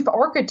 its chief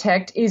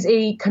architect is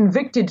a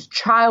convicted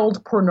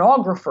child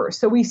pornographer.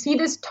 So we see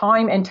this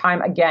time and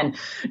time again.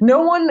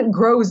 No one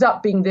grows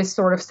up being this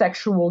sort of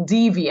sexual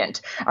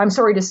deviant. I'm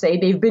sorry to say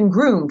they've been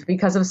groomed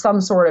because of some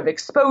sort of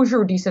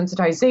exposure,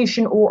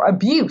 desensitization, or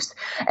abuse.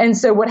 And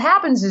so what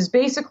happens is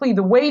basically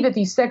the way that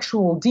these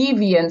sexual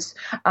deviants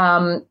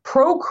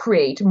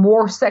procreate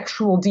more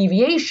sexual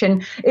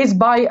deviation is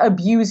by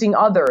abusing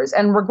others.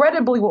 And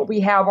regrettably, what we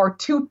have are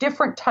two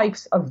different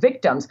types of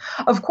victims.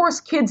 Of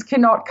course, kids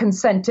cannot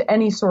consent to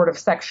any sort of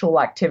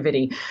sexual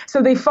activity.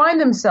 So they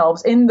find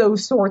themselves in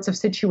those sorts of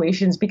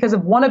situations because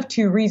of one of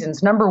two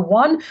reasons. Number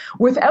one,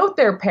 without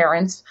their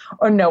parents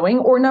knowing,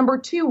 or number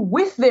two,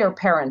 with their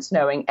parents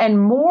knowing. And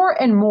more,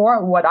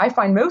 what I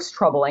find most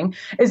troubling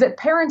is that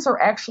parents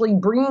are actually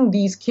bringing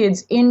these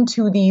kids into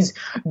these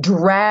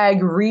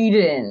drag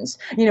read-ins,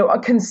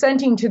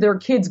 consenting to their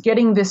kids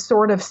getting this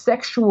sort of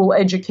sexual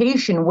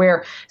education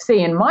where, say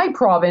in my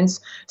province,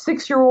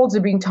 6-year-olds are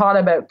being taught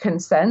about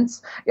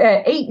consents,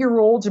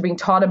 8-year-olds are being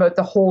taught about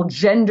the whole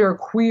gender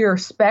queer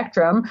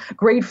spectrum,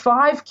 grade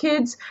 5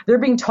 kids, they're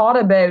being taught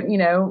about,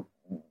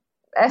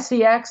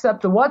 sex up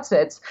to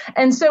whatsits.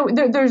 And so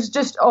there's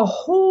just a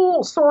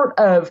whole sort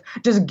of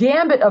just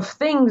gambit of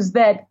things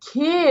that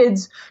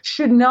kids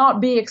should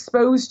not be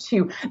exposed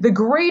to. The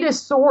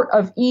greatest sort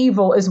of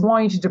evil is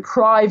wanting to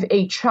deprive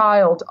a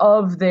child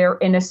of their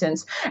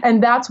innocence.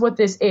 And that's what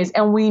this is.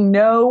 And we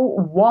know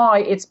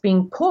why it's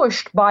being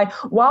pushed by,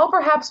 while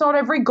perhaps not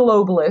every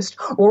globalist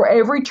or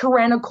every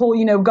tyrannical,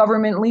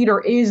 government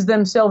leader is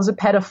themselves a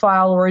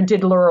pedophile or a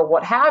diddler or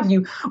what have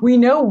you, we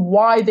know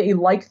why they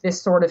like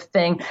this sort of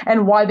thing.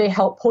 And why they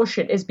help push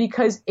it is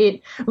because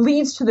it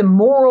leads to the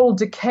moral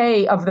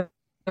decay of the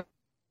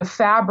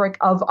fabric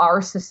of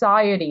our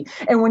society.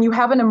 And when you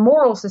have an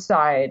immoral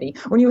society,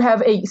 when you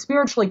have a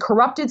spiritually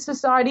corrupted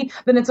society,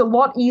 then it's a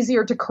lot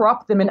easier to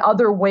corrupt them in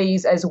other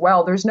ways as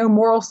well. There's no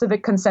moral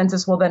civic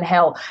consensus. Well, then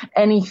hell,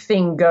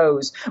 anything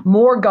goes.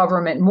 More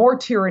government, more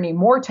tyranny,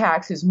 more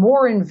taxes,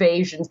 more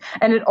invasions.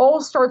 And it all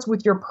starts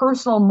with your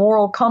personal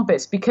moral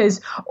compass, because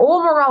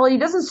old morality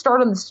doesn't start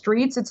on the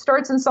streets. It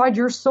starts inside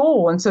your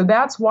soul. And so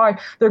that's why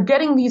they're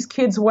getting these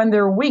kids when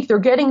they're weak. They're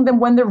getting them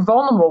when they're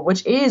vulnerable,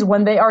 which is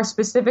when they are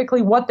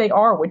specifically what they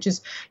are, which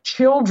is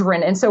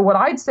children. And so what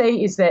I'd say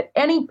is that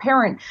any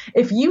parent,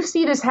 if you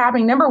see this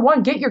happening, number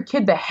one, get your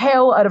kid the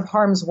hell out of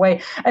harm's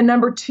way. And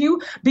number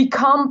two,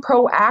 become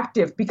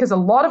proactive, because a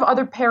lot of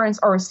other parents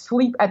are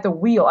asleep at the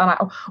wheel.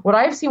 And what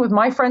I've seen with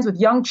my friends with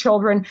young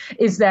children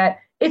is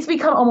that it's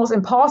become almost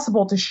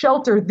impossible to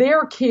shelter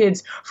their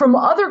kids from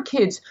other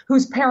kids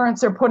whose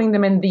parents are putting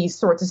them in these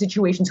sorts of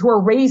situations, who are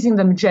raising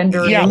them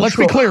gender neutral. Let's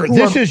be clear.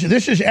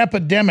 This is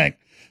epidemic.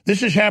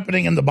 This is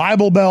happening in the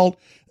Bible Belt.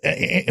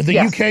 The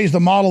UK is the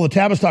model of the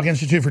Tavistock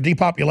Institute for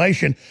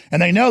Depopulation,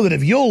 and they know that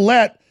if you'll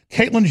let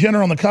Caitlyn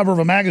Jenner on the cover of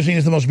a magazine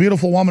is the most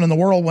beautiful woman in the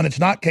world when it's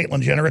not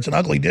Caitlyn Jenner, it's an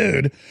ugly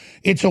dude,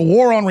 it's a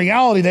war on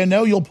reality. They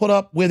know you'll put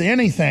up with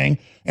anything,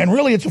 and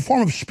really it's a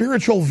form of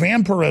spiritual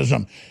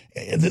vampirism.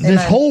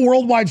 This whole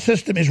worldwide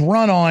system is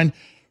run on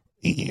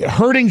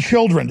hurting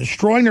children,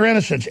 destroying their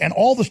innocence, and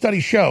all the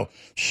studies show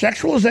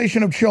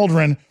sexualization of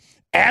children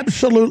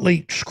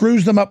absolutely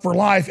screws them up for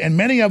life, and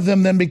many of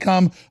them then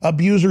become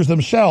abusers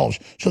themselves.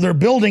 So they're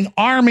building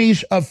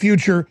armies of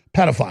future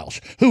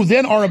pedophiles who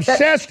then are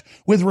obsessed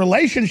with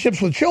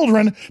relationships with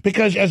children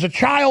because as a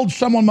child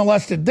someone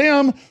molested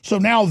them, so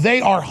now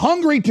they are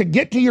hungry to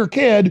get to your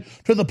kid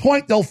to the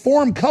point they'll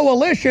form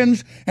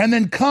coalitions and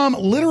then come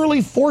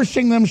literally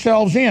forcing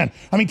themselves in.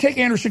 I mean, take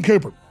Anderson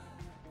Cooper.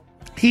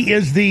 He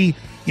is the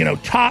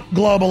top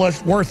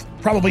globalist, worth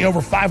probably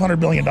over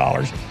 $500 billion.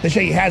 They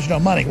say he has no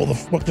money. Well,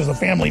 because the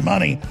family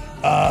money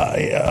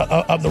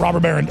of the robber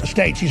baron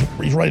estates, he's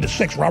related to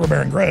 6 robber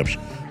baron groups,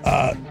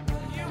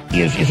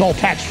 is all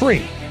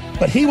tax-free.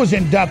 But he was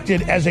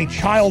inducted as a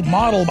child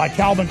model by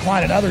Calvin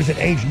Klein and others at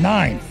age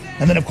 9.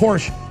 And then, of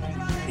course,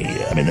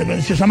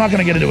 it's just, I'm not going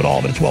to get into it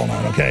all, but it's well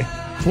known, okay?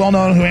 It's well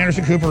known who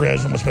Anderson Cooper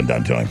is and what's been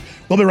done to him.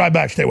 We'll be right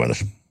back. Stay with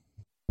us.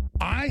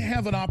 I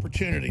have an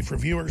opportunity for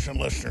viewers and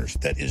listeners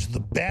that is the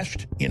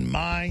best in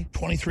my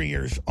 23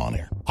 years on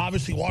air.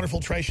 Obviously, water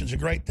filtration is a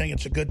great thing.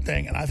 It's a good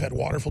thing. And I've had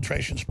water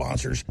filtration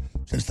sponsors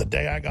since the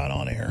day I got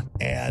on air.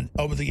 And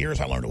over the years,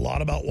 I learned a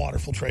lot about water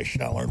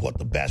filtration. I learned what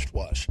the best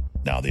was.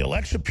 Now, the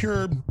Alexa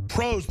Pure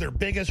Pro's their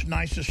biggest,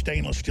 nicest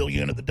stainless steel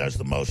unit that does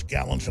the most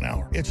gallons an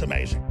hour. It's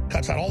amazing.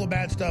 Cuts out all the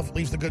bad stuff,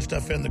 leaves the good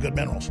stuff in, the good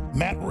minerals.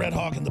 Matt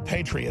Redhawk and the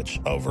Patriots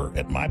over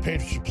at My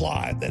Patriot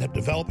Supply that have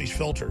developed these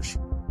filters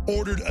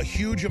ordered a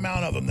huge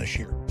amount of them this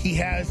year. He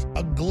has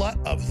a glut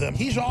of them.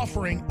 He's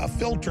offering a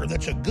filter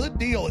that's a good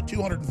deal at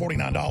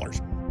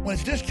 $249. When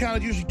it's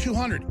discounted, usually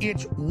 $200.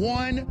 It's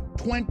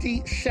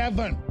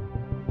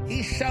 $127.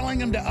 He's selling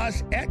them to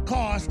us at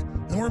cost,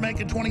 and we're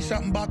making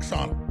 20-something bucks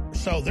on them.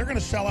 So they're going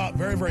to sell out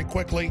very, very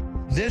quickly.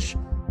 This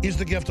is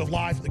the gift of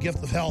life, the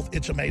gift of health.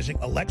 It's amazing.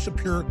 Alexa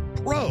Pure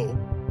Pro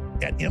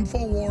at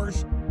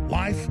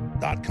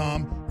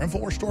InfoWarsLife.com or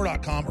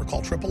InfoWarsStore.com or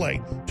call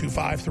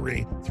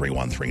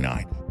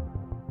 888-253-3139.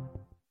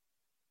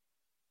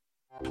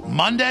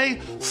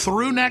 Monday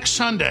through next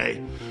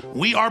Sunday,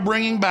 we are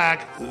bringing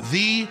back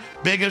the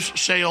biggest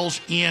sales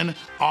in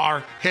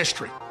our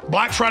history.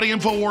 Black Friday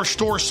InfoWars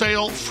store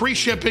sale, free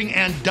shipping,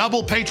 and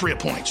double Patriot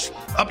points.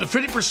 Up to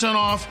 50%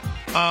 off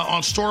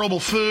on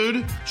storable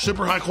food,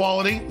 super high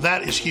quality.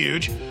 That is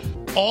huge.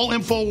 All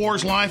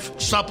InfoWars Life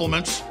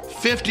supplements,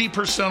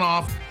 50%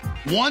 off.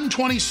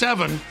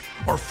 127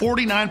 or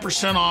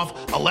 49%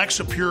 off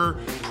Alexa Pure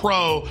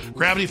Pro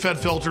gravity-fed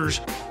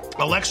filters.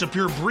 Alexa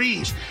Pure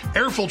Breeze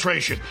air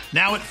filtration,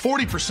 now at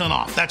 40%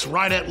 off. That's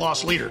right at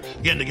loss leader,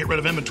 again, to get rid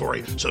of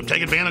inventory. So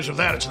take advantage of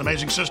that. It's an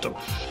amazing system.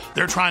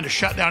 They're trying to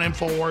shut down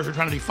InfoWars. They're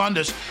trying to defund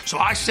us. So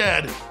I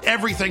said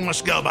everything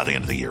must go by the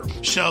end of the year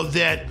so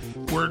that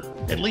we're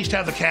at least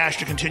have the cash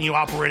to continue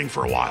operating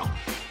for a while.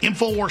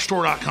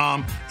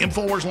 InfoWarsStore.com,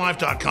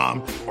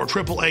 InfoWarsLife.com, or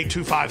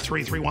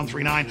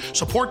 888-253-3139.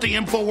 Support the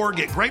InfoWar.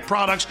 Get great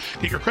products.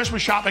 Get your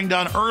Christmas shopping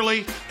done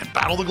early and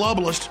battle the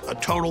globalist. A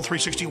total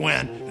 360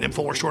 win at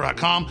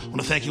InfoWarsStore.com. I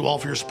want to thank you all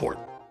for your support.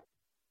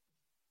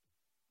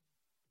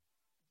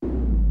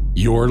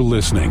 You're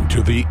listening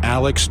to The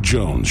Alex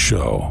Jones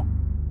Show.